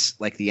moments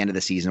like the end of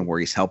the season where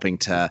he's helping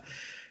to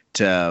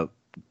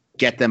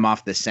get them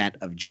off the scent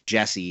of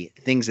Jesse,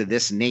 things of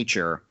this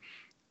nature,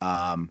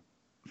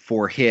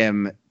 for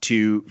him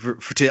to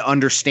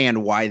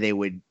understand why they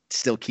would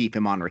still keep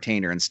him on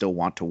retainer and still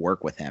want to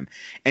work with him.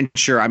 And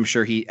sure, I'm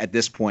sure he, at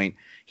this point,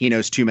 he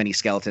knows too many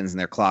skeletons in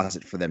their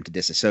closet for them to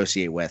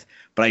disassociate with.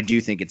 But I do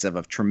think it's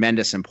of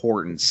tremendous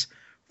importance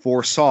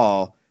for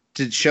Saul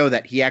to show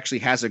that he actually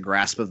has a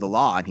grasp of the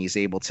law, and he's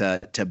able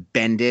to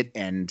bend it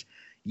and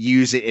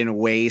use it in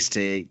ways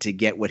to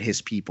get what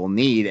his people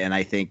need. And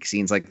I think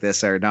scenes like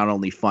this are not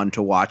only fun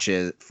to watch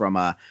from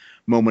a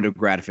moment of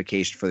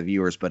gratification for the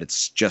viewers, but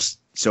it's just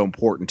so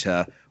important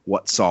to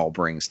what Saul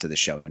brings to the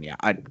show. And yeah,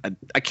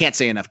 I can't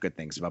say enough good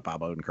things about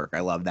Bob Odenkirk.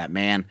 I love that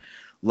man,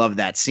 love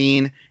that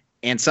scene.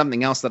 And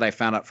something else that I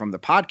found out from the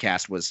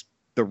podcast was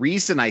the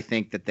reason I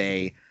think that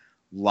they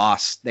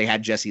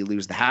had Jesse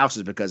lose the house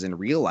is because in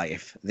real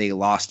life they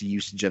lost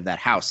usage of that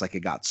house. Like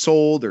it got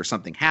sold or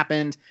something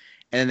happened,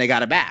 and then they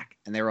got it back.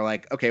 And they were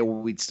like, okay, well,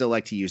 we'd still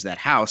like to use that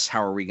house.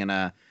 How are we going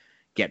to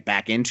get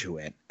back into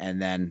it? And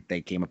then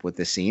they came up with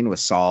this scene with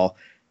Saul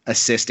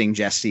assisting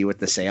Jesse with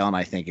the sale. And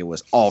I think it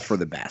was all for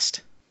the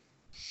best.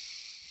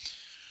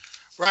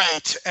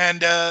 Right.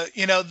 And,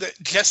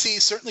 Jesse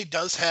certainly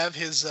does have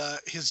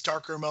his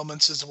darker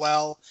moments as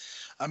well.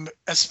 I'm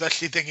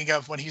especially thinking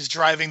of when he's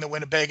driving the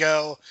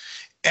Winnebago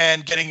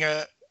and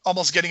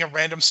almost getting a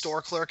random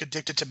store clerk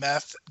addicted to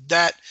meth.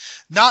 That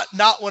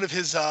not one of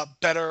his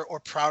better or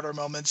prouder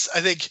moments.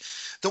 I think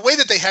the way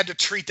that they had to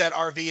treat that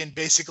RV and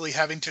basically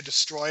having to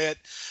destroy it,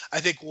 I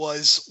think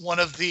was one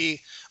of the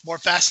more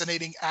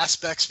fascinating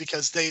aspects,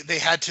 because they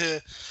had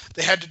to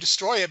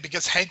destroy it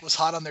because Hank was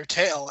hot on their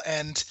tail.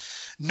 And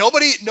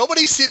nobody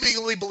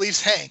seemingly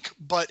believes Hank,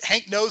 but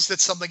Hank knows that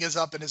something is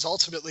up and is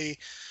ultimately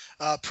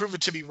proven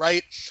to be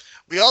right.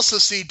 We also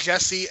see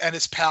Jesse and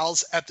his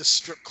pals at the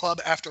strip club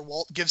after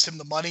Walt gives him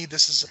the money.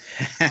 This is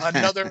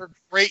another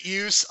great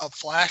use of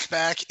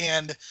flashback.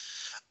 And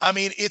I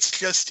mean, it's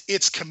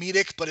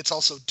comedic, but it's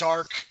also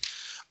dark.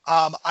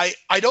 I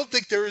don't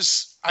think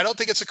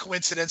it's a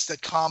coincidence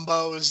that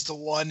Combo is the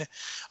one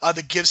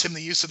that gives him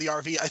the use of the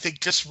RV. I think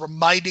just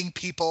reminding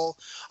people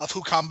of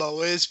who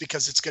Combo is,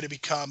 because it's going to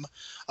become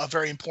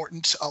very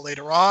important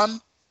later on.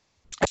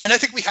 And I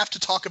think we have to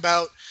talk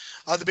about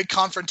the big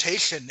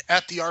confrontation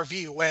at the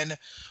RV when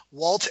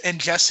Walt and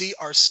Jesse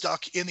are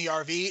stuck in the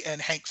RV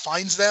and Hank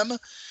finds them.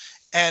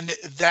 And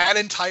that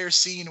entire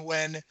scene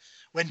when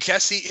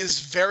Jesse is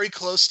very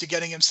close to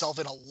getting himself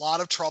in a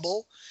lot of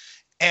trouble,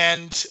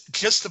 and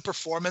just the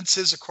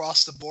performances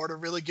across the board are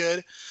really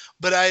good.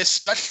 But I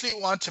especially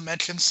want to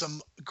mention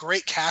some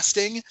great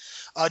casting.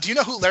 Do you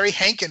know who Larry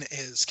Hankin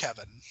is,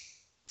 Kevin?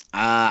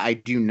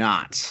 I do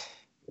not.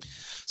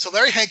 So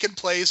Larry Hankin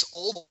plays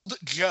Old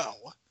Joe,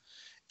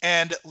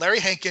 and Larry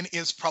Hankin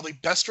is probably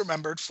best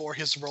remembered for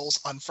his roles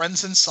on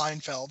Friends and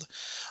Seinfeld.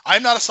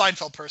 I'm not a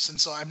Seinfeld person,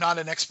 so I'm not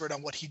an expert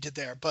on what he did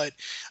there, but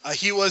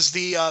he was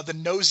the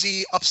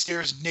nosy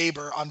upstairs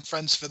neighbor on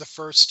Friends for the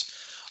first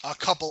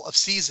couple of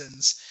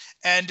seasons.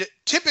 And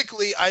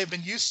typically, I've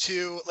been used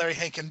to Larry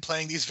Hankin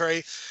playing these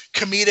very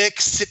comedic,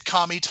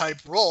 sitcom-y type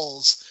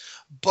roles,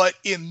 but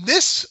in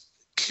this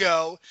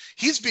show,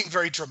 he's being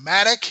very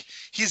dramatic.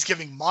 He's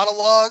giving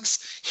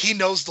monologues. He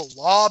knows the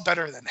law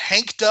better than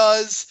Hank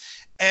does.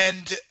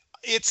 And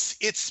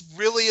it's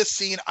really a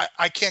scene.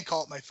 I can't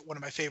call it one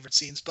of my favorite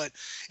scenes, but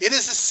it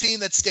is a scene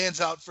that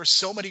stands out for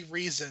so many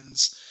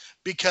reasons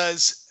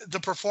because the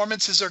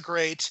performances are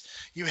great.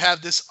 You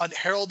have this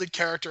unheralded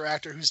character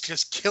actor who's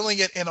just killing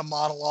it in a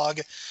monologue.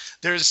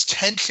 There's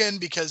tension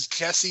because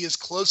Jesse is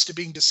close to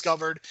being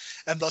discovered,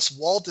 and thus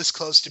Walt is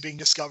close to being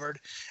discovered.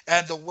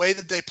 And the way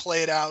that they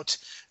play it out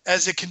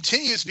as it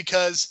continues,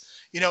 because,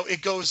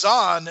 it goes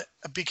on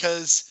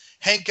because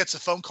Hank gets a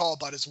phone call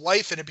about his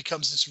wife, and it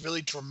becomes this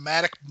really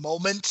dramatic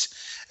moment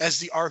as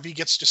the RV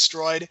gets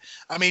destroyed.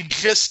 I mean,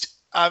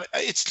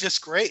 it's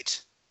just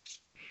great.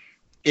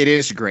 It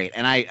is great.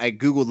 And I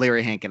Googled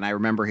Larry Hankin. I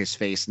remember his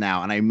face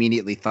now, and I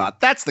immediately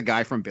thought, that's the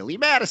guy from Billy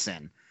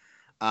Madison.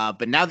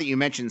 But now that you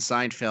mentioned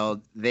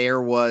Seinfeld,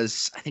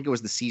 I think it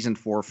was the season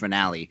 4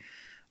 finale.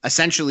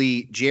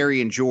 Essentially,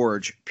 Jerry and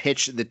George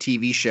pitched the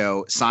TV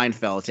show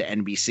Seinfeld to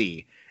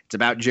NBC. It's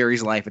about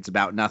Jerry's life. It's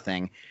about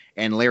nothing.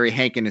 And Larry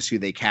Hankin is who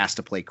they cast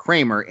to play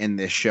Kramer in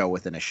this show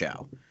within a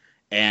show.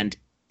 And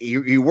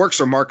he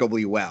works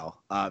remarkably well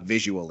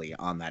visually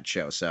on that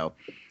show. So,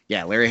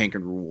 yeah, Larry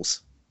Hankin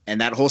rules. And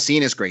that whole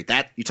scene is great.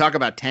 That you talk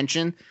about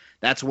tension,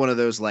 that's one of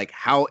those, like,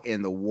 how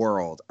in the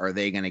world are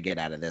they going to get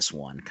out of this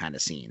one kind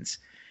of scenes?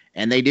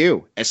 And they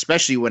do,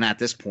 especially when at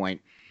this point,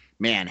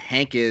 man,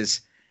 Hank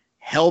is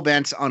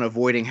hell-bent on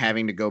avoiding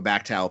having to go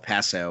back to El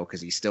Paso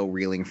because he's still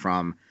reeling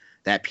from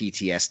that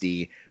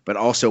PTSD. But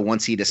also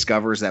once he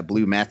discovers that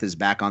blue meth is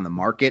back on the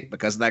market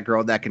because of that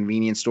girl at that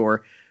convenience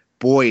store,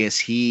 boy, is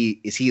he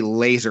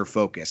laser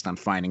focused on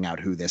finding out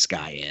who this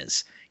guy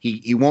is.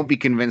 He won't be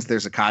convinced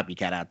there's a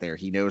copycat out there.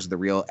 He knows the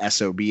real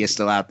SOB is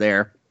still out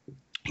there.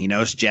 He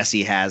knows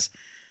Jesse has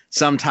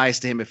some ties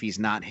to him if he's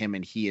not him,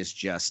 and he is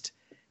just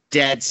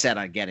dead set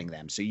on getting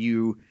them. So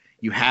you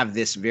have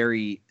this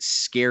very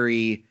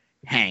scary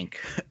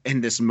Hank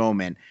in this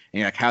moment, and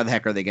you're like, how the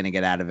heck are they going to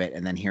get out of it?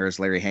 And then here's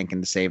Larry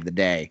Hankin to save the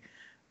day.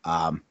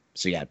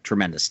 So yeah,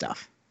 tremendous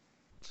stuff.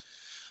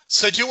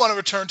 So I do want to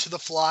return to The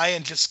Fly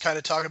and just kind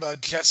of talk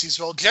about Jesse's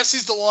role.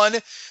 Jesse's the one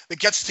that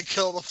gets to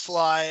kill the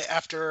Fly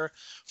after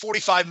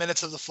 45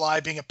 minutes of the Fly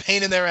being a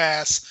pain in their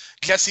ass.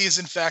 Jesse is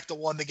in fact the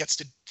one that gets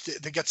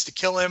to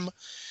kill him.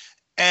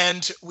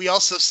 And we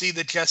also see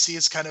that Jesse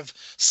is kind of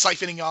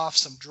siphoning off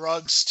some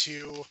drugs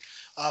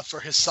for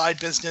his side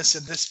business,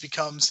 and this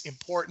becomes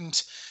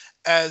important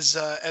as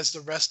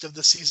the rest of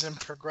the season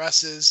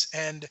progresses.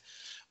 And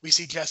we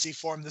see Jesse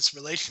form this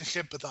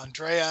relationship with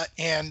Andrea,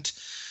 and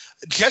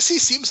Jesse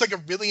seems like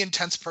a really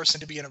intense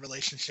person to be in a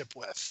relationship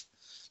with.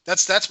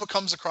 That's what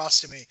comes across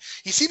to me.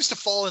 He seems to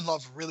fall in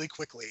love really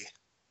quickly.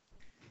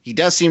 He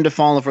does seem to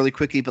fall in love really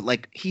quickly, but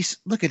like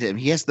look at him.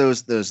 He has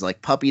those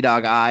like puppy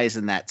dog eyes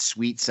and that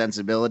sweet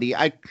sensibility.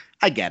 I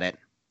get it.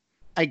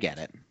 I get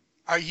it.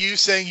 Are you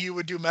saying you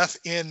would do meth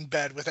in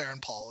bed with Aaron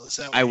Paul? Is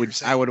that what I you're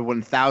saying? I would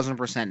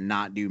 1000%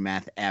 not do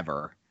meth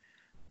ever.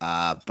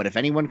 But if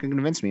anyone can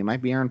convince me, it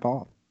might be Aaron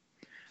Paul.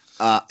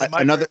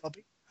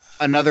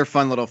 Another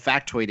fun little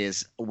factoid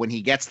is when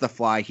he gets the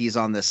Fly, he's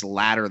on this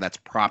ladder that's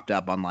propped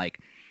up on like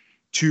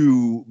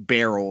 2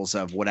 barrels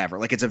of whatever.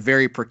 Like it's a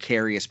very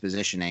precarious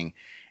positioning,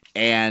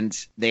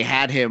 and they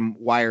had him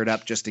wired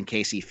up just in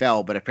case he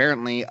fell. But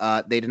apparently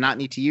they did not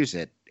need to use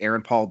it.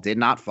 Aaron Paul did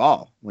not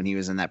fall when he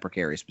was in that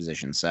precarious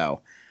position.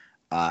 So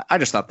I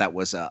just thought that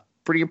was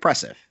pretty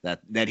impressive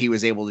that he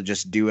was able to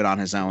just do it on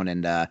his own,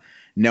 and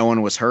no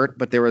one was hurt.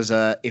 But there was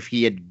if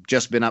he had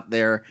just been up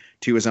there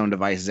to his own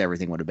devices,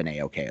 everything would have been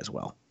A-okay as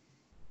well.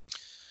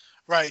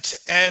 Right.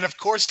 And of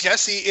course,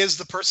 Jesse is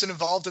the person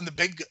involved in the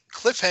big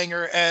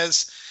cliffhanger,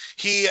 as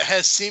he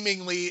has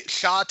seemingly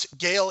shot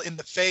Gale in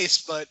the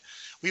face, but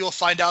we will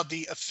find out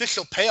the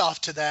official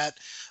payoff to that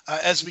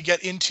as we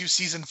get into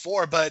season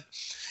 4. But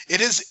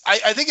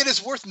I think it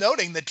is worth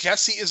noting that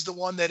Jesse is the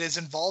one that is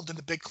involved in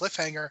the big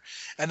cliffhanger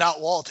and not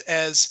Walt,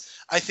 as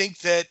I think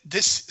that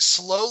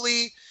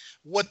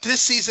what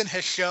this season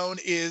has shown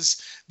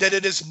is that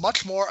it is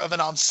much more of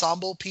an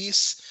ensemble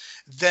piece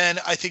than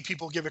I think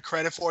people give it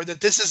credit for.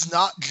 That this is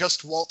not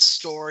just Walt's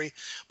story,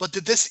 but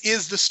that this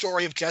is the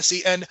story of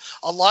Jesse, and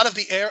a lot of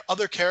the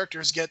other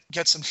characters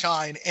get some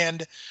shine.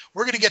 And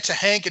we're going to get to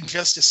Hank in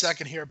just a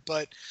second here,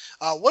 but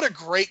what a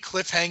great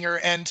cliffhanger.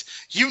 And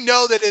you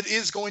know that it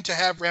is going to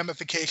have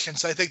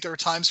ramifications. I think there are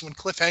times when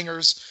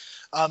cliffhangers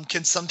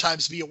can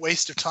sometimes be a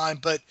waste of time,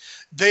 but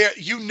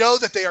you know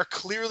that they are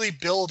clearly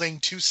building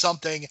to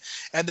something,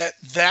 and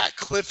that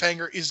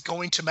cliffhanger is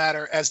going to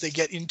matter as they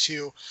get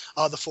into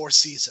the fourth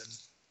season.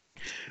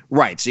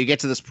 Right. So you get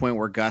to this point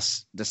where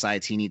Gus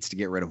decides he needs to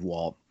get rid of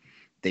Walt.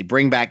 They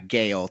bring back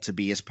Gale to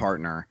be his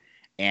partner,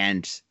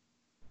 and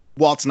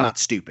Walt's not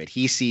stupid.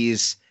 He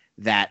sees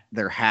that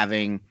they're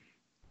having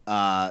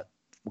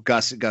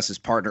Gus's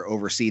partner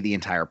oversee the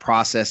entire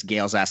process.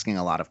 Gale's asking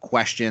a lot of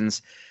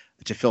questions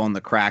to fill in the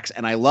cracks.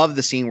 And I love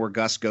the scene where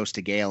Gus goes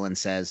to Gale and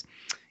says,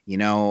 you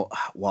know,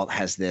 Walt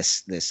has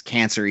this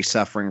cancer he's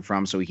suffering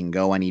from, so he can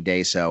go any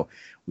day. So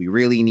we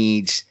really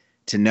need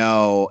to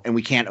know, and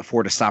we can't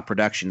afford to stop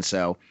production.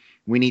 So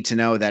we need to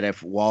know that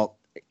if Walt,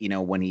 you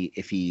know,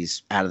 if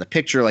he's out of the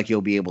picture, like,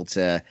 you'll be able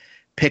to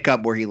pick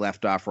up where he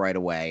left off right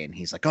away. And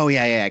he's like, oh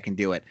yeah, I can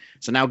do it.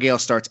 So now Gale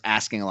starts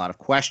asking a lot of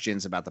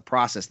questions about the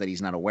process that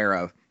he's not aware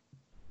of,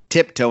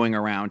 tiptoeing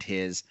around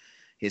his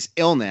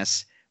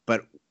illness.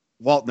 But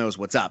Walt knows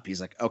what's up. He's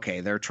like,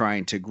 okay, they're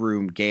trying to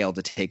groom Gale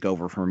to take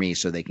over for me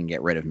so they can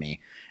get rid of me.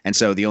 And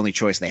so the only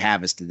choice they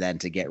have is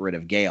to get rid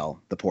of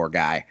Gale, the poor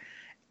guy.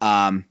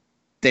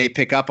 They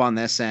pick up on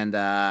this,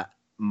 and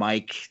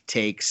Mike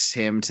takes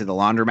him to the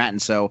laundromat.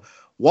 And so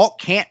Walt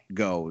can't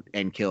go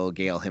and kill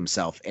Gale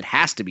himself. It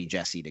has to be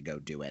Jesse to go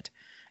do it.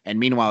 And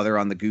meanwhile, they're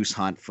on the goose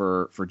hunt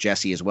for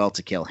Jesse as well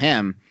to kill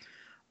him.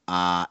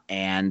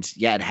 And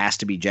yeah, it has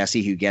to be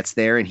Jesse who gets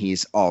there, and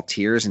he's all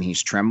tears and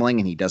he's trembling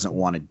and he doesn't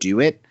want to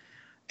do it.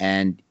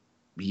 And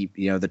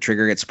the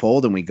trigger gets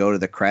pulled, and we go to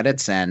the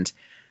credits, and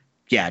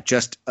yeah,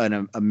 just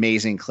an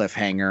amazing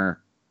cliffhanger.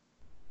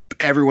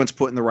 Everyone's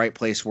put in the right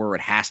place where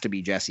it has to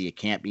be Jesse. It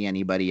can't be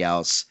anybody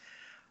else.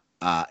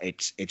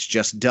 It's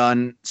just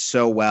done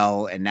so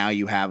well. And now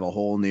you have a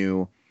whole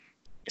new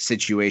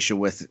situation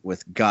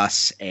with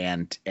Gus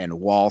and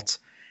Walt.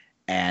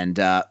 And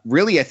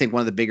really, I think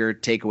one of the bigger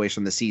takeaways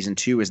from the season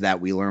 2 is that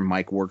we learn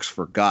Mike works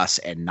for Gus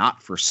and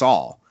not for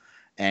Saul.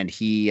 And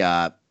he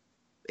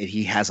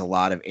has a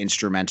lot of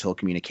instrumental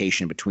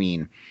communication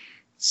between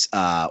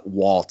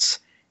Walt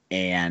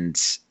and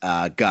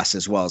Gus,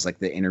 as well as like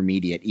the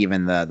intermediate,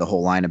 even the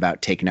whole line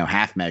about take no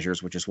half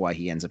measures, which is why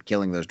he ends up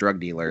killing those drug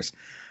dealers.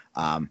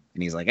 And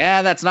he's like,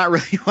 that's not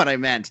really what I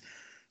meant.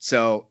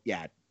 So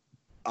yeah,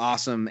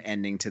 awesome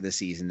ending to the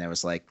season. That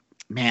was like,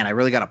 man, I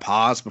really got to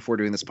pause before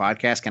doing this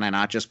podcast. Can I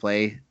not just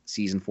play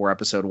season 4,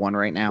 episode 1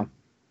 right now?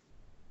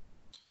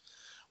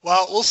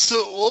 Well,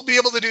 we'll be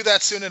able to do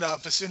that soon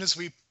enough. As soon as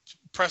we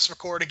press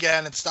record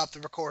again and stop the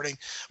recording,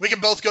 we can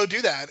both go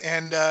do that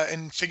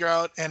and figure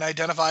out and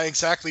identify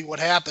exactly what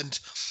happened.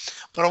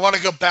 But I want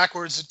to go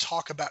backwards and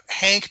talk about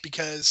Hank,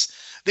 because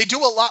they do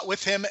a lot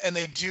with him and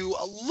they do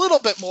a little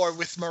bit more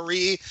with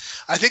Marie.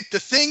 I think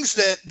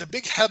the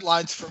big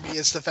headlines for me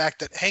is the fact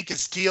that Hank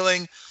is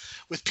dealing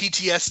with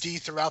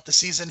PTSD throughout the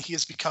season. He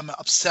has become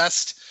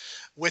obsessed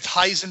with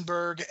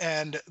Heisenberg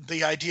and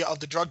the idea of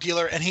the drug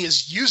dealer, and he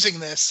is using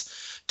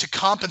this to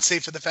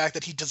compensate for the fact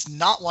that he does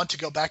not want to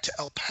go back to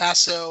El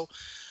Paso.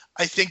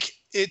 I think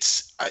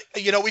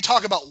we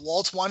talk about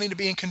Walt wanting to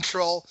be in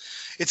control.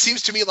 It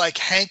seems to me like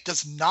Hank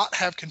does not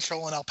have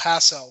control in El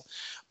Paso,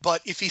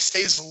 but if he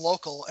stays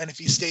local and if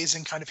he stays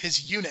in kind of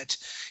his unit,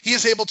 he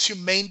is able to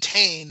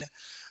maintain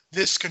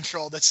this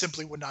control that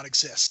simply would not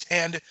exist.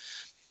 And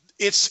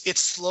it's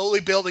slowly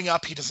building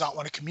up. He does not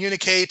want to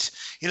communicate.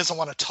 He doesn't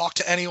want to talk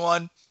to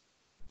anyone.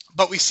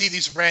 But we see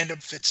these random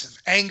fits of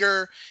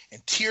anger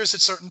and tears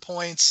at certain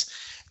points.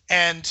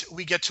 And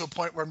we get to a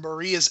point where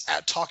Marie is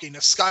talking to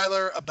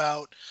Skylar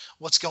about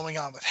what's going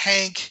on with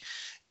Hank.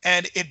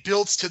 And it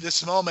builds to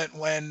this moment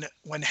when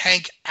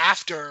Hank,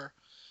 after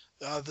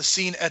the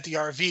scene at the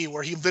RV,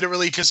 where he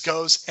literally just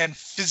goes and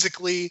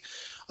physically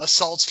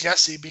assaults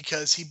Jesse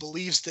because he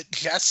believes that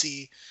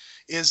Jesse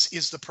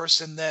is the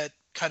person that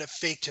kind of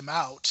faked him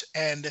out.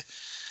 And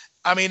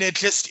I mean,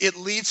 it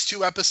leads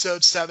to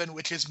episode 7,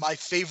 which is my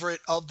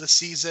favorite of the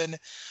season,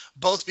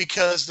 both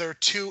because there are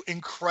 2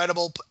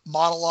 incredible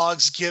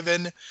monologues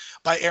given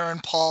by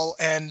Aaron Paul,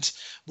 and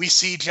we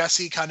see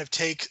Jesse kind of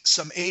take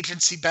some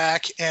agency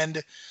back,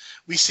 and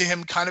we see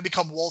him kind of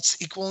become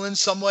Walt's equal in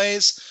some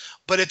ways.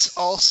 But it's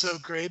also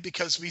great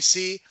because we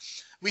see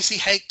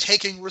Hank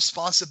taking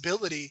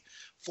responsibility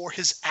for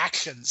his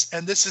actions.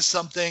 And this is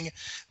something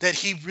that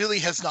he really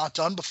has not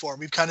done before.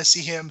 We've kind of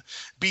seen him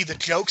be the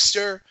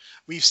jokester.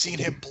 We've seen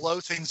him blow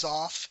things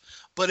off.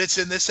 But it's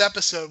in this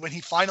episode when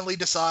he finally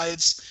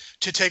decides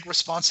to take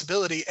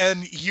responsibility.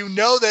 And you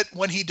know that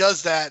when he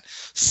does that,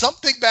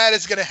 something bad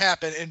is going to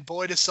happen. And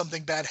boy, does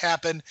something bad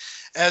happen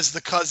as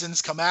the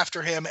cousins come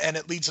after him. And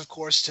it leads, of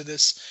course, to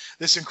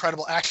this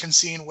incredible action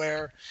scene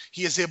where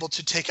he is able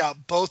to take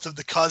out both of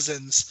the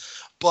cousins.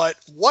 But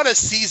what a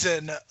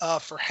season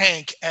for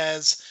Hank,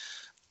 as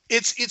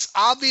it's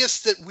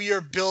obvious that we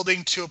are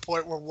building to a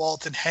point where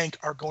Walt and Hank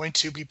are going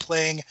to be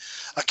playing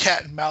a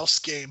cat and mouse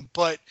game,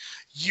 but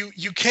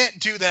you can't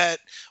do that.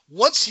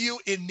 Once you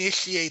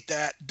initiate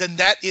that, then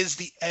that is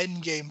the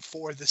end game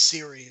for the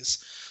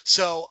series.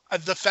 So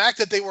the fact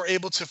that they were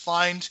able to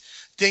find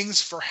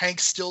things for Hank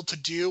still to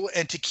do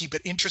and to keep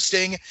it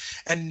interesting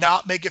and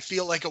not make it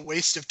feel like a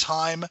waste of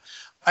time,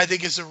 I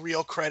think is a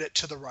real credit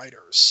to the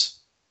writers.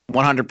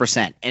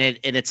 100%. And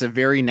it's a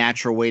very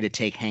natural way to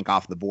take Hank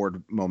off the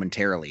board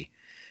momentarily,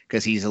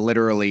 because he's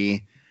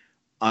literally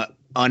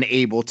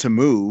unable to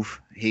move.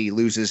 He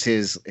loses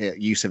his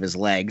use of his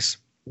legs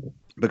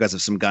because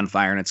of some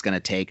gunfire, and it's going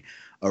to take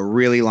a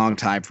really long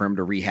time for him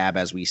to rehab,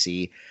 as we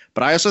see.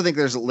 But I also think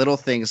there's little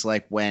things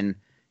like when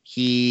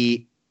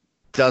he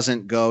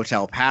doesn't go to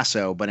El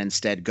Paso, but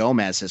instead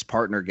Gomez, his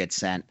partner, gets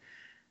sent.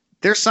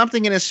 There's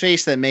something in his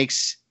face that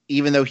makes,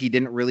 even though he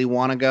didn't really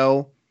want to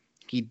go,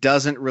 he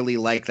doesn't really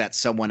like that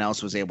someone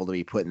else was able to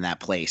be put in that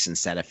place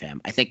instead of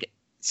him. I think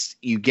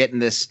you get in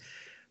this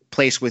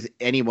place with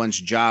anyone's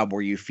job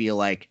where you feel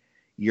like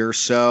you're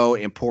so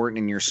important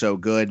and you're so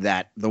good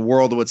that the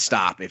world would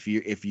stop if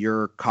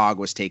your cog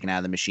was taken out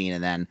of the machine,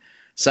 and then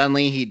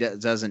suddenly he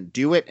doesn't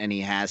do it, and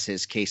he has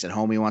his case at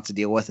home he wants to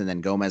deal with, and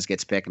then Gomez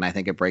gets picked, and I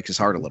think it breaks his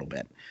heart a little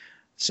bit.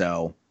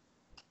 So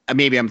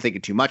maybe I'm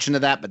thinking too much into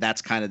that, but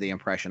that's kind of the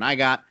impression I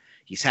got.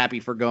 He's happy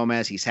for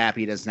Gomez. He's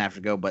happy he doesn't have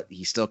to go, but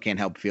he still can't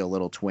help feel a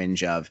little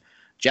twinge of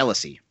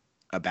jealousy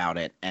about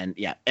it. And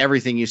yeah,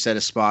 everything you said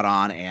is spot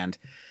on. And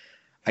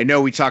I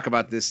know we talk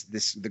about the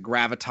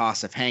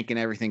gravitas of Hank and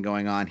everything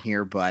going on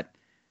here, but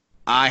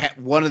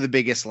one of the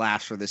biggest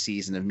laughs for the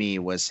season of me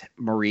was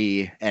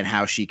Marie and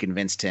how she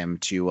convinced him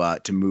to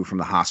move from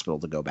the hospital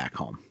to go back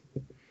home.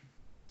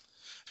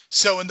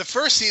 So in the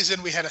first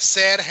season, we had a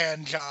sad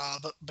hand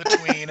job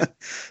between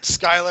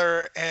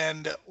Skylar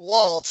and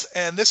Walt,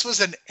 and this was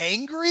an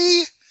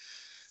angry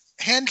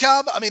hand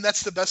job. I mean,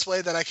 that's the best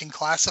way that I can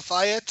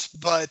classify it.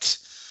 But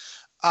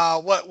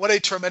what a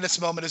tremendous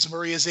moment is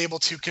Marie is able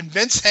to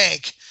convince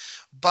Hank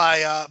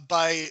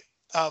by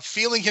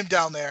feeling him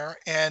down there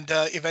and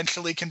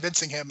eventually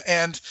convincing him.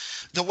 And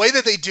the way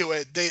that they do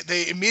it,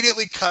 they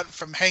immediately cut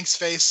from Hank's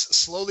face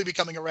slowly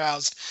becoming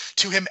aroused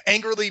to him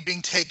angrily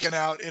being taken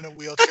out in a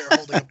wheelchair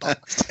holding a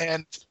box.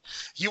 And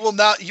you will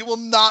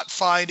not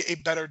find a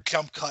better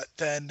jump cut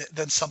than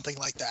something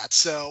like that.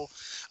 So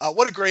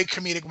what a great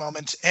comedic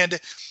moment. And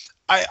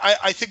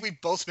I think we've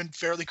both been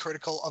fairly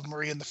critical of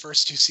Marie in the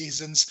first two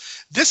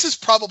seasons. This is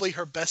probably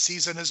her best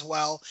season as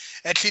well.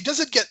 And she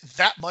doesn't get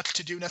that much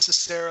to do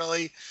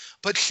necessarily,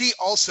 but she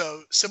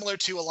also, similar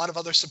to a lot of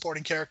other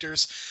supporting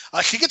characters,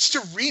 she gets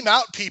to ream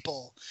out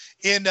people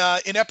in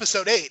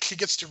episode 8. She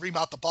gets to ream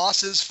out the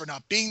bosses for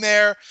not being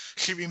there.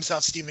 She reams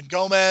out Stephen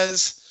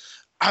Gomez.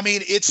 I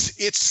mean,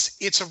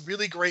 it's a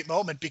really great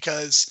moment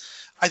because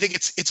I think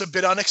it's a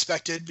bit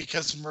unexpected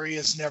because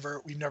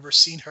we've never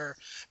seen her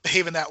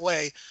behave in that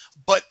way.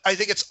 But I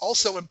think it's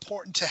also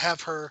important to have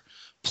her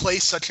play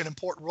such an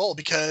important role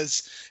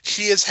because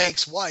she is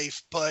Hank's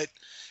wife, but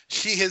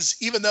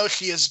even though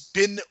she has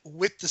been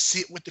with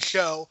the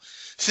show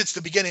since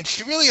the beginning,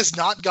 she really has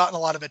not gotten a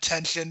lot of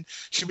attention.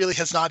 She really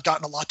has not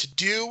gotten a lot to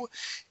do.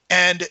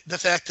 And the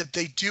fact that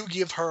they do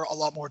give her a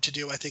lot more to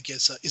do, I think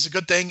is a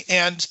good thing.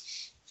 And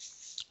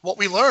what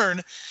we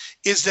learn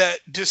is that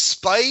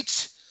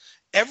despite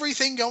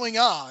everything going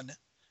on,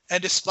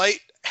 and despite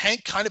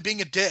Hank kind of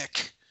being a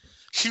dick,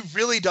 she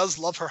really does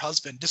love her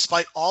husband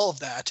despite all of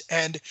that,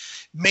 and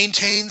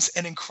maintains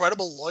an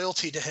incredible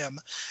loyalty to him.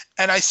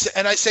 And I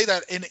say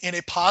that in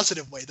a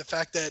positive way. The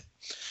fact that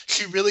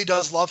she really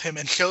does love him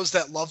and shows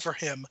that love for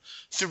him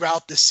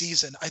throughout this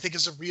season, I think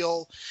is a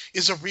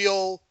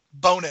real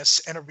bonus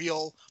and a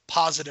real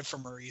positive for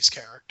Marie's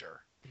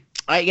character.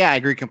 I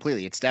agree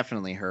completely. It's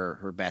definitely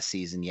her best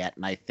season yet,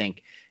 and I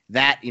think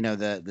that,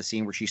 the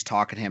scene where she's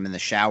talking to him in the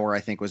shower,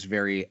 I think was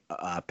very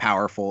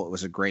powerful. It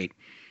was a great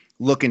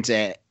look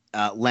into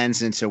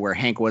lens into where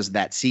Hank was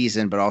that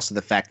season, but also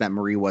the fact that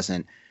Marie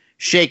wasn't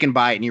shaken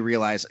by it, and you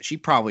realize she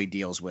probably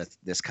deals with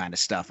this kind of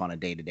stuff on a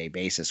day-to-day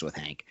basis with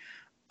Hank.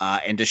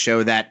 And to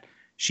show that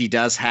she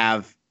does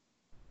have,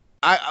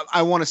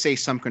 I want to say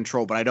some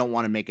control, but I don't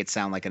want to make it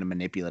sound like in a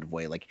manipulative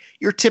way. Like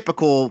your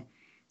typical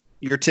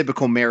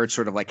marriage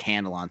sort of like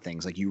handle on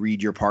things. Like you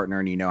read your partner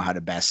and you know how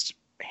to best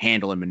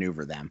handle and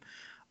maneuver them.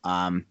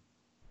 And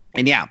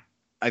yeah,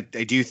 I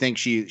do think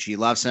she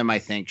loves him. I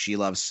think she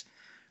loves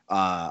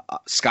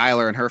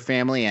Skylar and her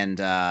family. And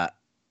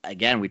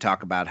again, we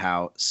talk about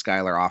how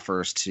Skylar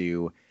offers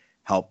to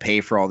help pay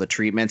for all the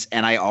treatments.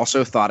 And I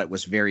also thought it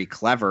was very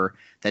clever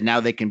that now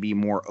they can be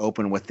more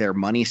open with their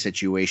money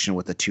situation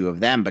with the two of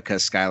them,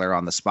 because Skylar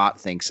on the spot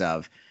thinks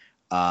of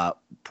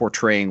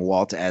portraying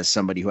Walt as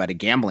somebody who had a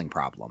gambling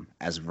problem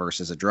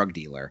versus a drug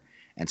dealer.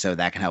 And so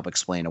that can help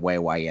explain away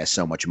why he has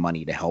so much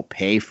money to help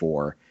pay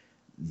for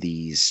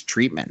these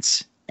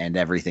treatments and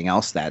everything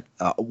else that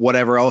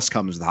whatever else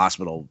comes with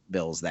hospital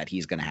bills that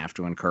he's going to have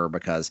to incur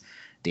because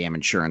damn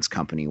insurance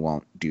company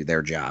won't do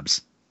their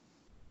jobs.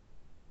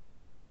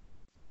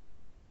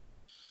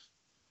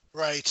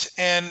 Right.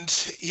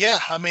 And yeah,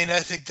 I mean, I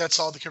think that's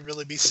all that can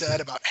really be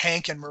said about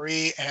Hank and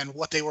Marie and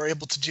what they were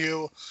able to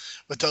do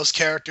with those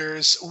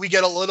characters. We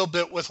get a little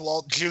bit with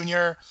Walt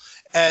Jr.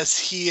 as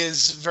he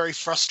is very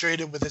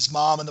frustrated with his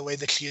mom and the way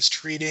that she is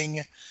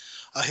treating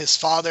his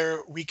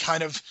father. We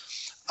kind of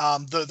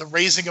the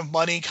raising of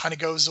money kind of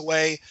goes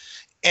away,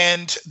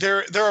 and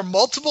there are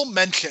multiple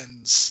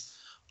mentions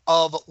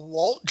of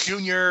Walt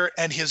Jr.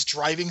 and his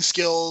driving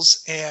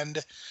skills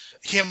and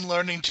him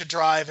learning to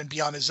drive and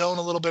be on his own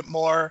a little bit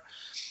more.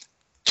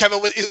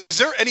 Kevin, is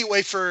there any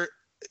way for,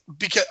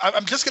 because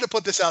I'm just going to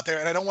put this out there,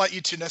 and I don't want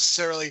you to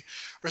necessarily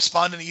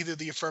respond in either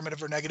the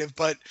affirmative or negative,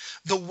 but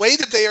the way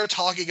that they are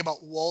talking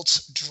about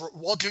Walt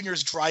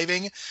Jr.'s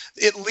driving,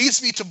 it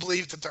leads me to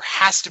believe that there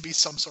has to be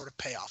some sort of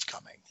payoff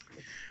coming.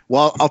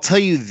 Well, I'll tell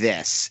you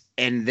this,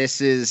 and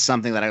this is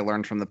something that I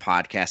learned from the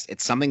podcast.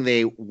 It's something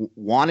they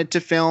wanted to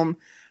film,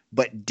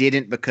 but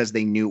didn't because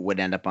they knew it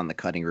would end up on the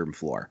cutting room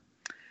floor.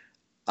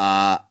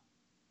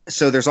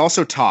 So there's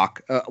also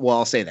talk. Well,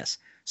 I'll say this.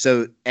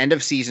 So end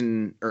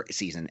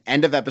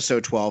of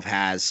episode 12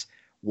 has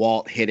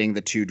Walt hitting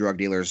the two drug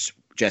dealers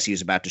Jesse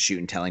was about to shoot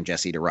and telling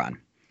Jesse to run.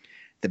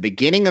 The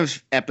beginning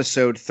of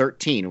episode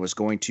 13 was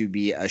going to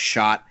be a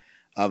shot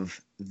of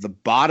the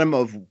bottom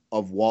of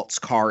Walt's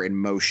car in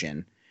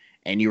motion,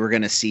 and you were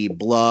going to see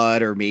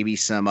blood or maybe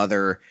some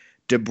other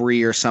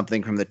debris or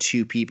something from the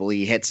two people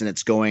he hits, and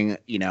it's going,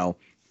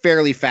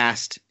 fairly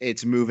fast.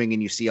 It's moving,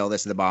 and you see all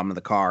this at the bottom of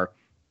the car.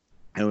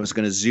 And it was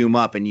going to zoom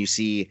up, and you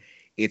see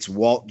it's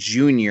Walt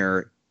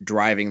Jr.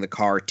 driving the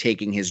car,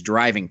 taking his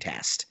driving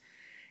test.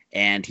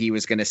 And he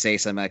was going to say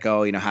something like,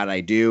 oh, how did I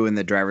do? And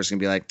the driver's going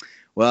to be like,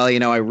 well,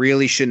 I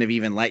really shouldn't have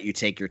even let you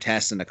take your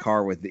test in a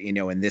car with,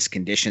 in this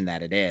condition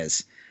that it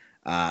is.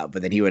 But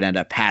then he would end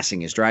up passing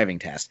his driving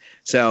test.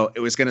 So it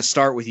was going to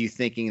start with you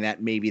thinking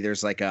that maybe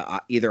there's like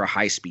either a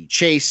high-speed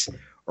chase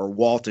or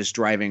Walt is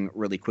driving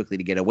really quickly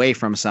to get away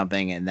from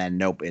something, and then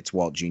nope, it's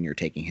Walt Jr.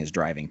 taking his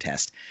driving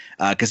test.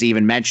 Because he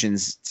even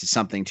mentions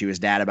something to his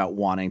dad about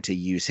wanting to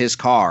use his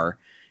car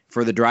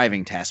for the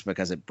driving test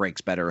because it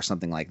brakes better or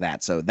something like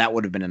that. So that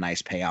would have been a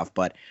nice payoff,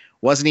 but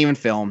wasn't even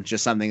filmed,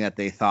 just something that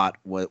they thought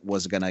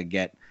was going to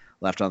get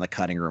left on the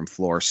cutting room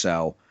floor.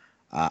 So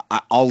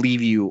I'll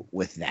leave you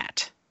with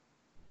that.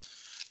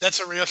 That's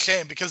a real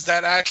shame, because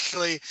that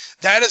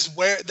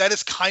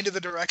is kind of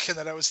the direction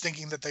that I was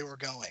thinking that they were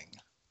going.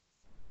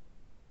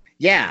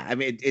 Yeah, I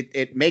mean,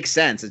 it makes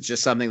sense. It's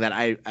just something that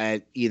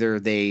I either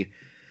they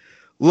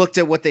looked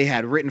at what they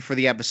had written for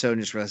the episode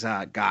and just realized,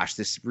 oh, gosh,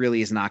 this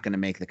really is not going to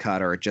make the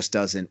cut, or it just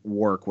doesn't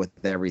work with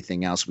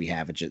everything else we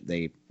have.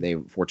 They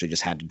fortunately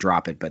just had to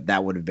drop it, but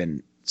that would have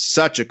been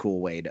such a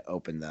cool way to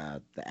open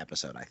the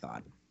episode, I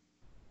thought.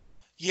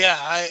 Yeah,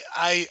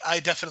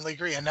 I definitely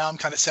agree. And now I'm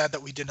kind of sad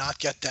that we did not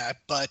get that.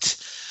 But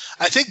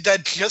I think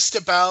that just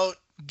about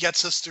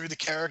gets us through the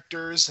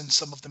characters and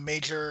some of the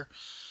major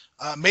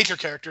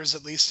characters,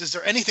 at least. Is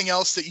there anything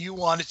else that you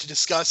wanted to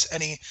discuss?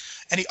 Any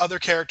other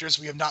characters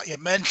we have not yet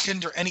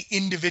mentioned, or any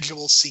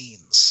individual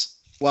scenes?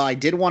 Well, I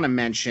did want to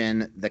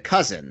mention the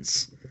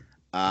cousins.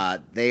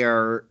 They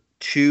are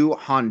two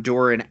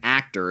Honduran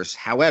actors.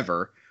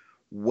 However,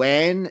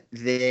 when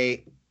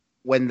the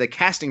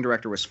casting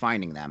director was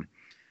finding them,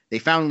 they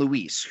found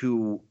Luis,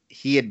 who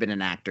he had been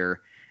an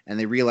actor, and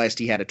they realized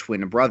he had a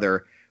twin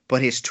brother,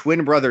 but his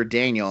twin brother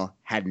Daniel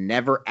had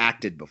never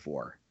acted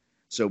before.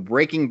 So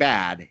Breaking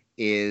Bad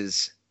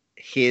is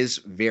his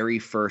very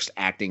first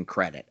acting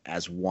credit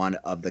as one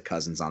of the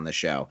cousins on the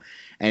show.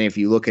 And if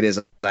you look at his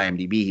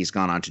IMDb, he's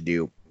gone on to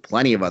do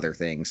plenty of other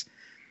things.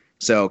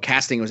 So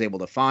casting was able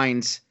to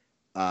find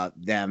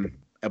them,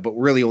 but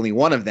really only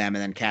one of them,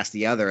 and then cast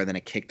the other, and then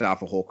it kicked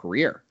off a whole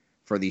career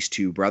for these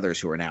two brothers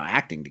who are now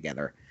acting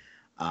together.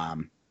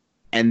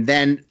 And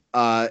then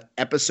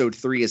episode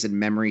 3 is in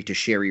memory to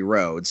Sherry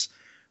Rhodes,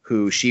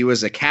 who she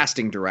was a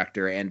casting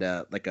director and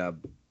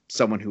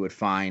someone who would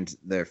find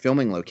their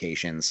filming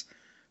locations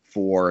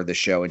for the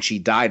show, and she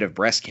died of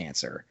breast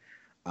cancer.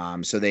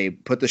 So they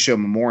put the show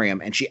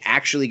memoriam, and she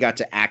actually got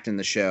to act in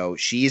the show.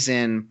 She's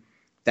in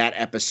that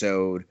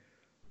episode.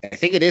 I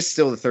think it is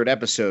still the 3rd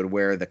episode,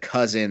 where the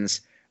cousins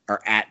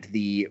are at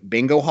the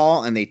bingo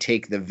hall and they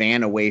take the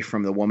van away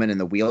from the woman in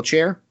the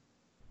wheelchair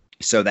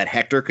so that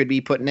Hector could be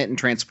put in it and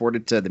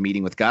transported to the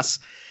meeting with Gus.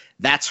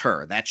 That's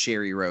her. That's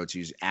Sherry Rhodes,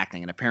 who's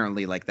acting. And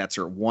apparently, that's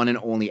her one and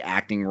only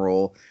acting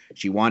role.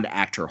 She wanted to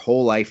act her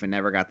whole life and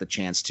never got the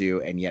chance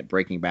to, and yet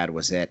Breaking Bad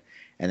was it.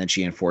 And then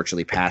she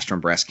unfortunately passed from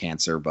breast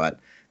cancer. But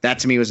that,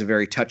 to me, was a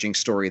very touching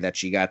story, that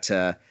she got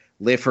to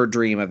live her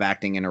dream of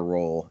acting in a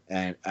role,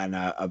 and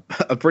a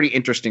pretty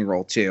interesting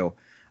role, too,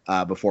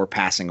 before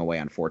passing away,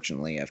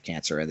 unfortunately, of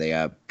cancer.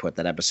 They put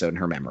that episode in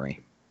her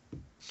memory.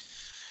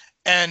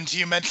 And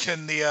you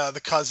mentioned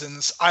the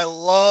cousins. I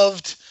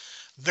loved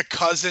the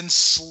cousin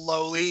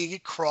slowly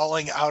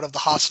crawling out of the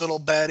hospital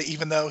bed,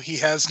 even though he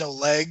has no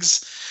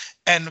legs,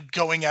 and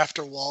going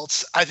after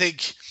Walt. I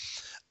think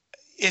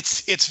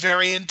it's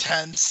very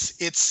intense.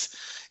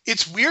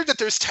 it's weird that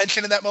there's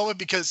tension in that moment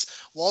because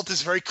Walt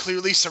is very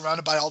clearly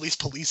surrounded by all these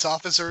police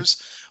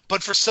officers,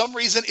 but for some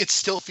reason it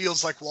still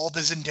feels like Walt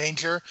is in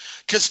danger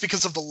just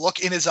because of the look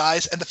in his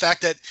eyes and the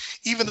fact that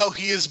even though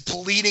he is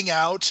bleeding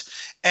out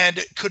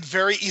and could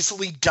very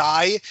easily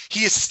die,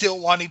 he is still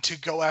wanting to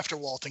go after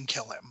Walt and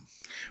kill him.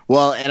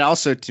 Well, and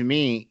also to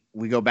me,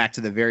 we go back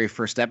to the very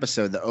first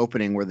episode, the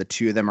opening where the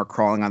two of them are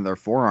crawling on their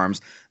forearms.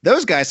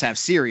 Those guys have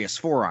serious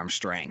forearm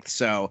strength.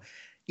 So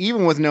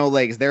even with no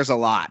legs, there's a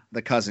lot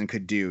the cousin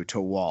could do to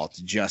Walt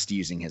just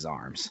using his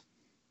arms.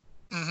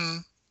 Mm-hmm.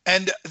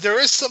 And there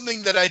is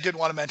something that I did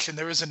want to mention.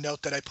 There is a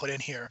note that I put in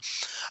here.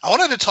 I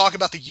wanted to talk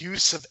about the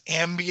use of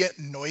ambient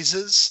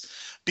noises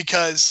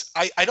because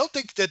I don't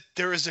think that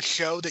there is a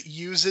show that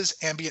uses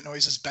ambient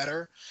noises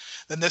better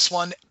than this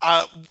one.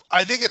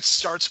 I think it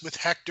starts with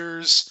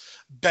Hector's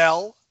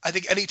bell. I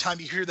think anytime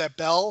you hear that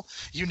bell,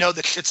 you know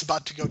that shit's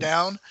about to go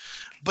down.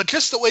 But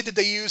just the way that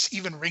they use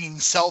even ringing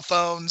cell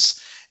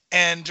phones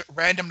and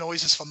random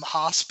noises from the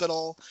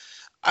hospital,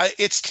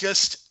 it's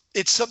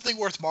something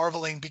worth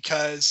marveling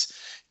because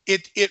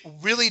it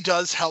really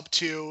does help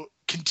to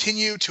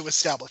continue to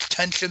establish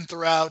tension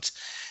throughout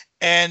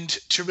and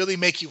to really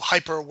make you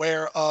hyper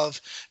aware of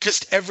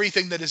just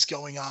everything that is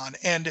going on.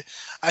 And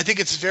I think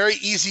it's very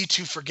easy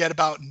to forget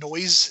about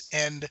noise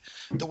and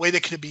the way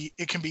that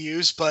it can be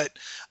used. But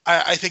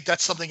I think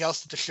that's something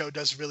else that the show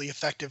does really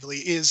effectively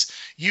is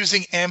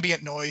using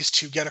ambient noise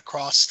to get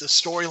across the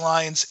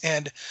storylines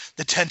and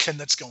the tension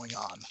that's going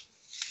on.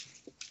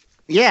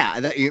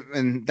 Yeah,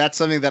 and that's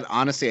something that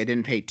honestly I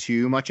didn't pay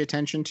too much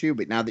attention to,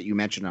 but now that you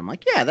mentioned it, I'm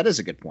like, yeah, that is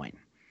a good point.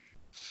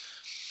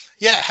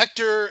 Yeah,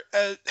 Hector,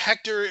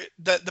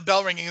 the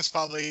bell ringing is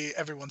probably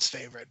everyone's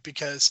favorite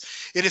because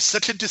it is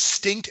such a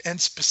distinct and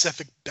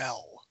specific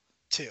bell,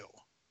 too.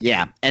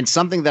 Yeah, and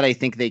something that I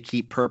think they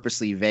keep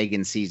purposely vague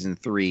in season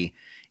 3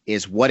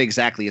 is what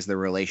exactly is the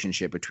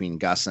relationship between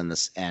Gus and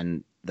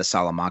the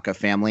Salamanca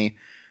family.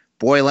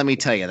 Boy, let me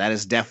tell you, that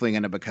is definitely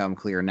going to become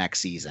clear next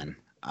season,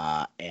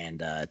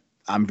 and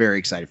I'm very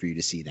excited for you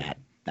to see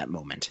that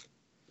moment.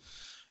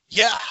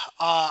 Yeah,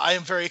 I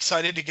am very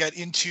excited to get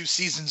into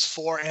seasons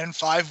 4 and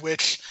 5,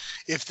 which,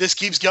 if this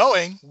keeps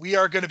going, we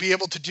are going to be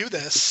able to do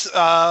this.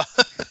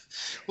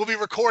 We'll be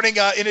recording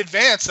in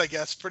advance, I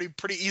guess, pretty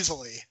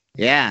easily.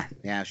 Yeah,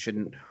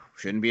 shouldn't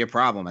be a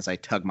problem as I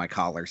tug my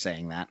collar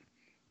saying that.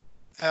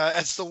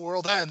 As the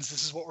world ends,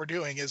 this is what we're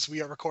doing: is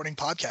we are recording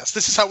podcasts.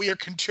 This is how we are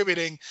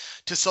contributing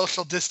to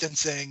social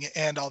distancing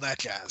and all that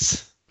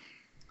jazz.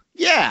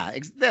 Yeah,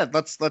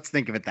 let's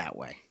think of it that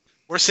way.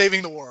 We're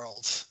saving the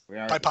world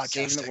by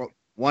podcasting.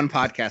 One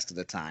podcast at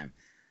a time.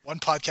 One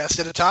podcast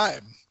at a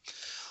time.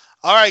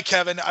 All right,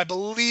 Kevin, I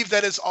believe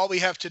that is all we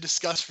have to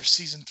discuss for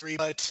season 3,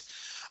 but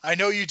I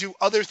know you do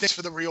other things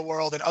for the real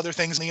world and other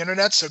things on the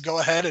internet, so go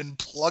ahead and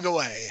plug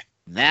away.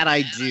 That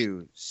I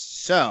do.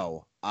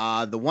 So,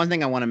 the one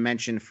thing I want to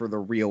mention for the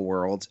real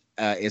world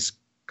is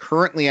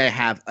currently I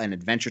have an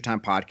Adventure Time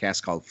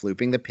podcast called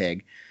Flooping the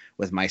Pig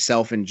with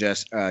myself and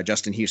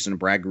Justin Houston and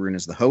Brad Garoon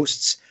as the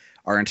hosts.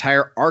 Our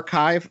entire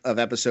archive of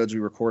episodes we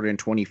recorded in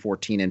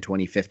 2014 and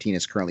 2015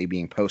 is currently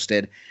being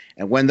posted.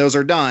 And when those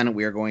are done,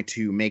 we are going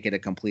to make it a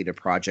completed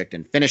project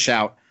and finish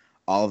out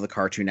all of the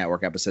Cartoon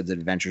Network episodes of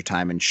Adventure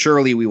Time. And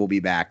surely we will be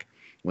back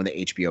when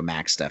the HBO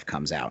Max stuff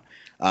comes out.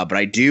 But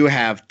I do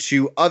have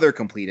 2 other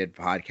completed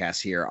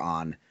podcasts here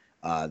on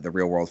the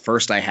real world.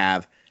 First, I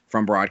have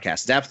From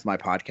Broadcast Depth, my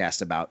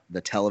podcast about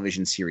the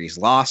television series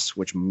Lost,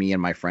 which me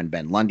and my friend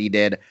Ben Lundy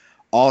did.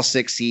 All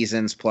 6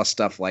 seasons, plus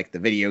stuff like the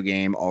video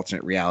game,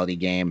 alternate reality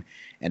game,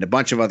 and a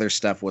bunch of other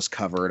stuff was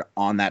covered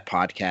on that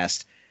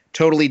podcast.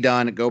 Totally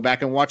done. Go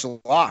back and watch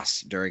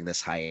Lost during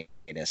this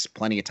hiatus.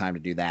 Plenty of time to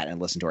do that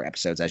and listen to our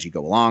episodes as you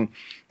go along.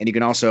 And you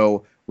can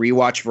also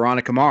rewatch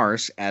Veronica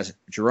Mars, as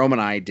Jerome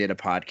and I did a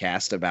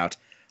podcast about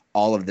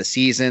all of the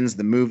seasons,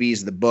 the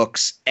movies, the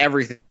books,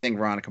 everything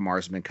Veronica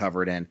Mars has been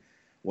covered in.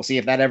 We'll see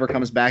if that ever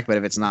comes back, but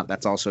if it's not,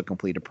 that's also a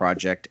completed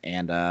project.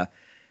 And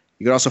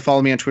you can also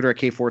follow me on Twitter at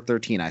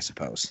K413, I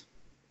suppose.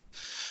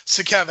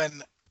 So,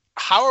 Kevin,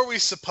 how are we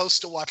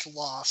supposed to watch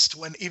Lost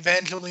when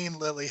Evangeline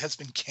Lilly has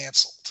been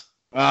canceled?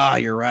 Ah,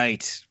 you're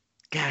right.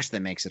 Gosh,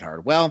 that makes it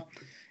hard. Well,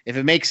 if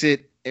it makes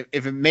it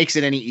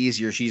any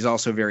easier, she's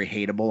also very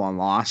hateable on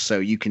Lost, so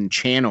you can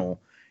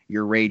channel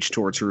your rage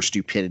towards her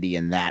stupidity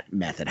in that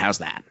method. How's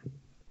that?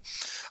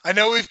 I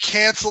know we've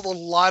canceled a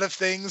lot of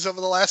things over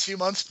the last few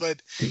months,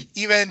 but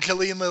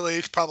Evangeline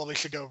Lilly probably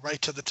should go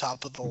right to the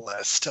top of the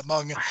list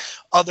among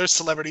other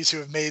celebrities who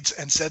have made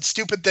and said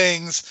stupid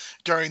things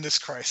during this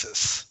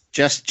crisis.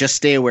 Just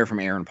stay away from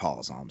Aaron Paul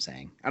is all I'm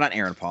saying. Or not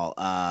Aaron Paul.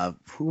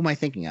 Who am I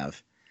thinking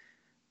of?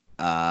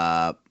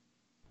 Ant-Man.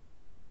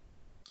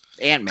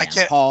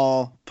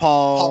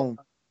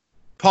 Paul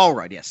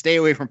Rudd. Yeah, stay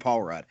away from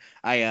Paul Rudd.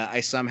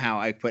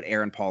 I put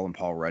Aaron Paul and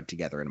Paul Rudd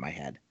together in my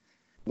head.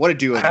 What a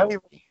duo.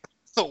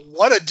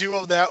 What a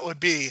duo that would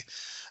be.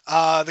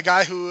 The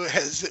guy who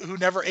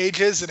never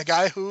ages and a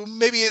guy who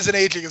maybe isn't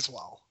aging as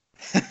well.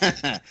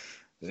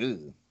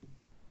 Ooh.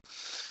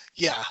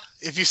 Yeah,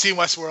 if you've seen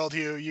Westworld,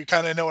 you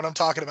kind of know what I'm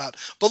talking about.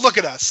 But look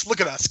at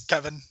us,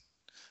 Kevin.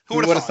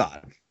 Who would have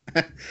thought?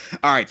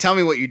 All right, tell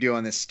me what you do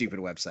on this stupid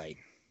website.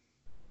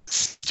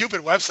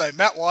 Stupid website.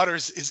 Matt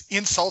Waters is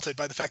insulted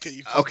by the fact that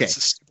you call this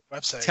a stupid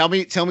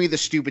website. Tell me the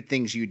stupid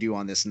things you do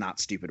on this not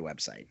stupid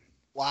website.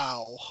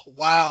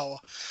 Wow.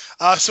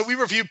 So we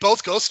reviewed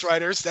both Ghost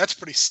Riders. That's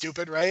pretty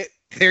stupid, right?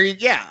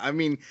 Yeah. I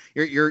mean,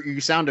 you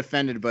sound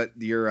offended, but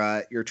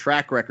your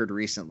track record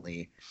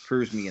recently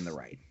proves me in the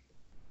right.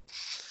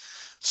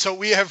 So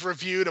we have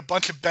reviewed a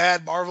bunch of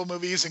bad Marvel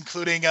movies,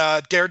 including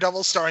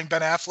Daredevil, starring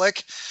Ben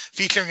Affleck,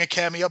 featuring a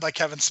cameo by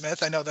Kevin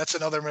Smith. I know that's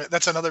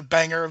another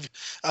banger of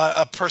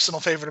a personal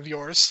favorite of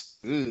yours.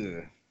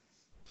 Ugh.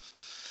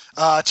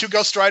 2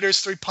 Ghost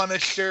Riders, 3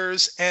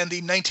 Punishers, and the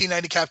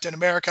 1990 Captain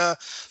America.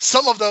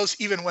 Some of those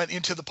even went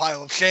into the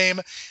pile of shame.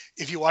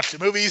 If you watch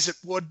the movies, it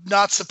would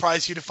not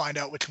surprise you to find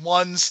out which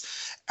ones.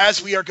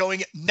 As we are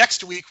going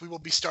next week, we will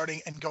be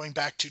starting and going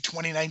back to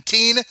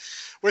 2019,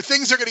 where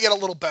things are going to get a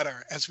little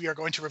better, as we are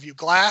going to review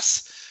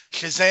Glass,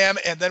 Shazam,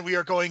 and then we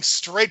are going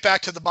straight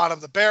back to the bottom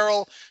of the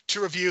barrel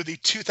to review the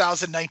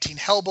 2019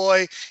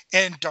 Hellboy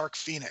and Dark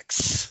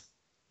Phoenix.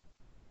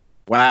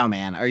 Wow,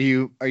 man. Are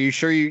you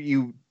sure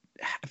you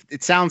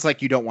it sounds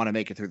like you don't want to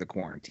make it through the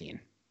quarantine.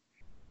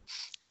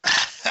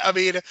 I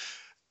mean,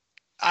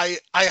 I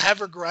have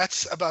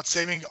regrets about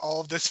saving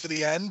all of this for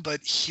the end,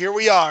 but here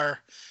we are.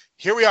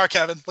 Here we are,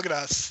 Kevin. Look at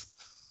us.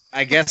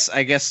 I guess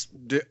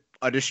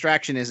a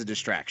distraction is a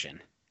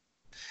distraction.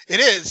 It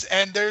is,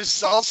 and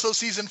there's also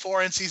season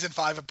 4 and season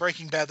 5 of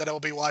Breaking Bad that I will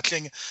be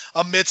watching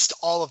amidst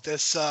all of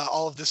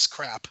this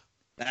crap.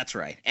 That's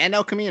right, and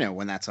El Camino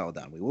when that's all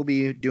done. We will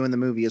be doing the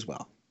movie as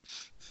well.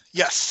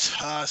 Yes,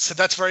 so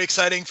that's very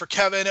exciting for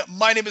Kevin.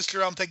 My name is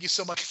Jerome. Thank you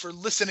so much for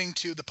listening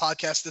to the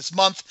podcast this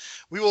month.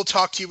 We will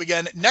talk to you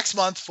again next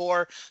month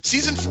for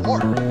season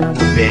 4.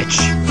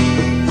 Bitch.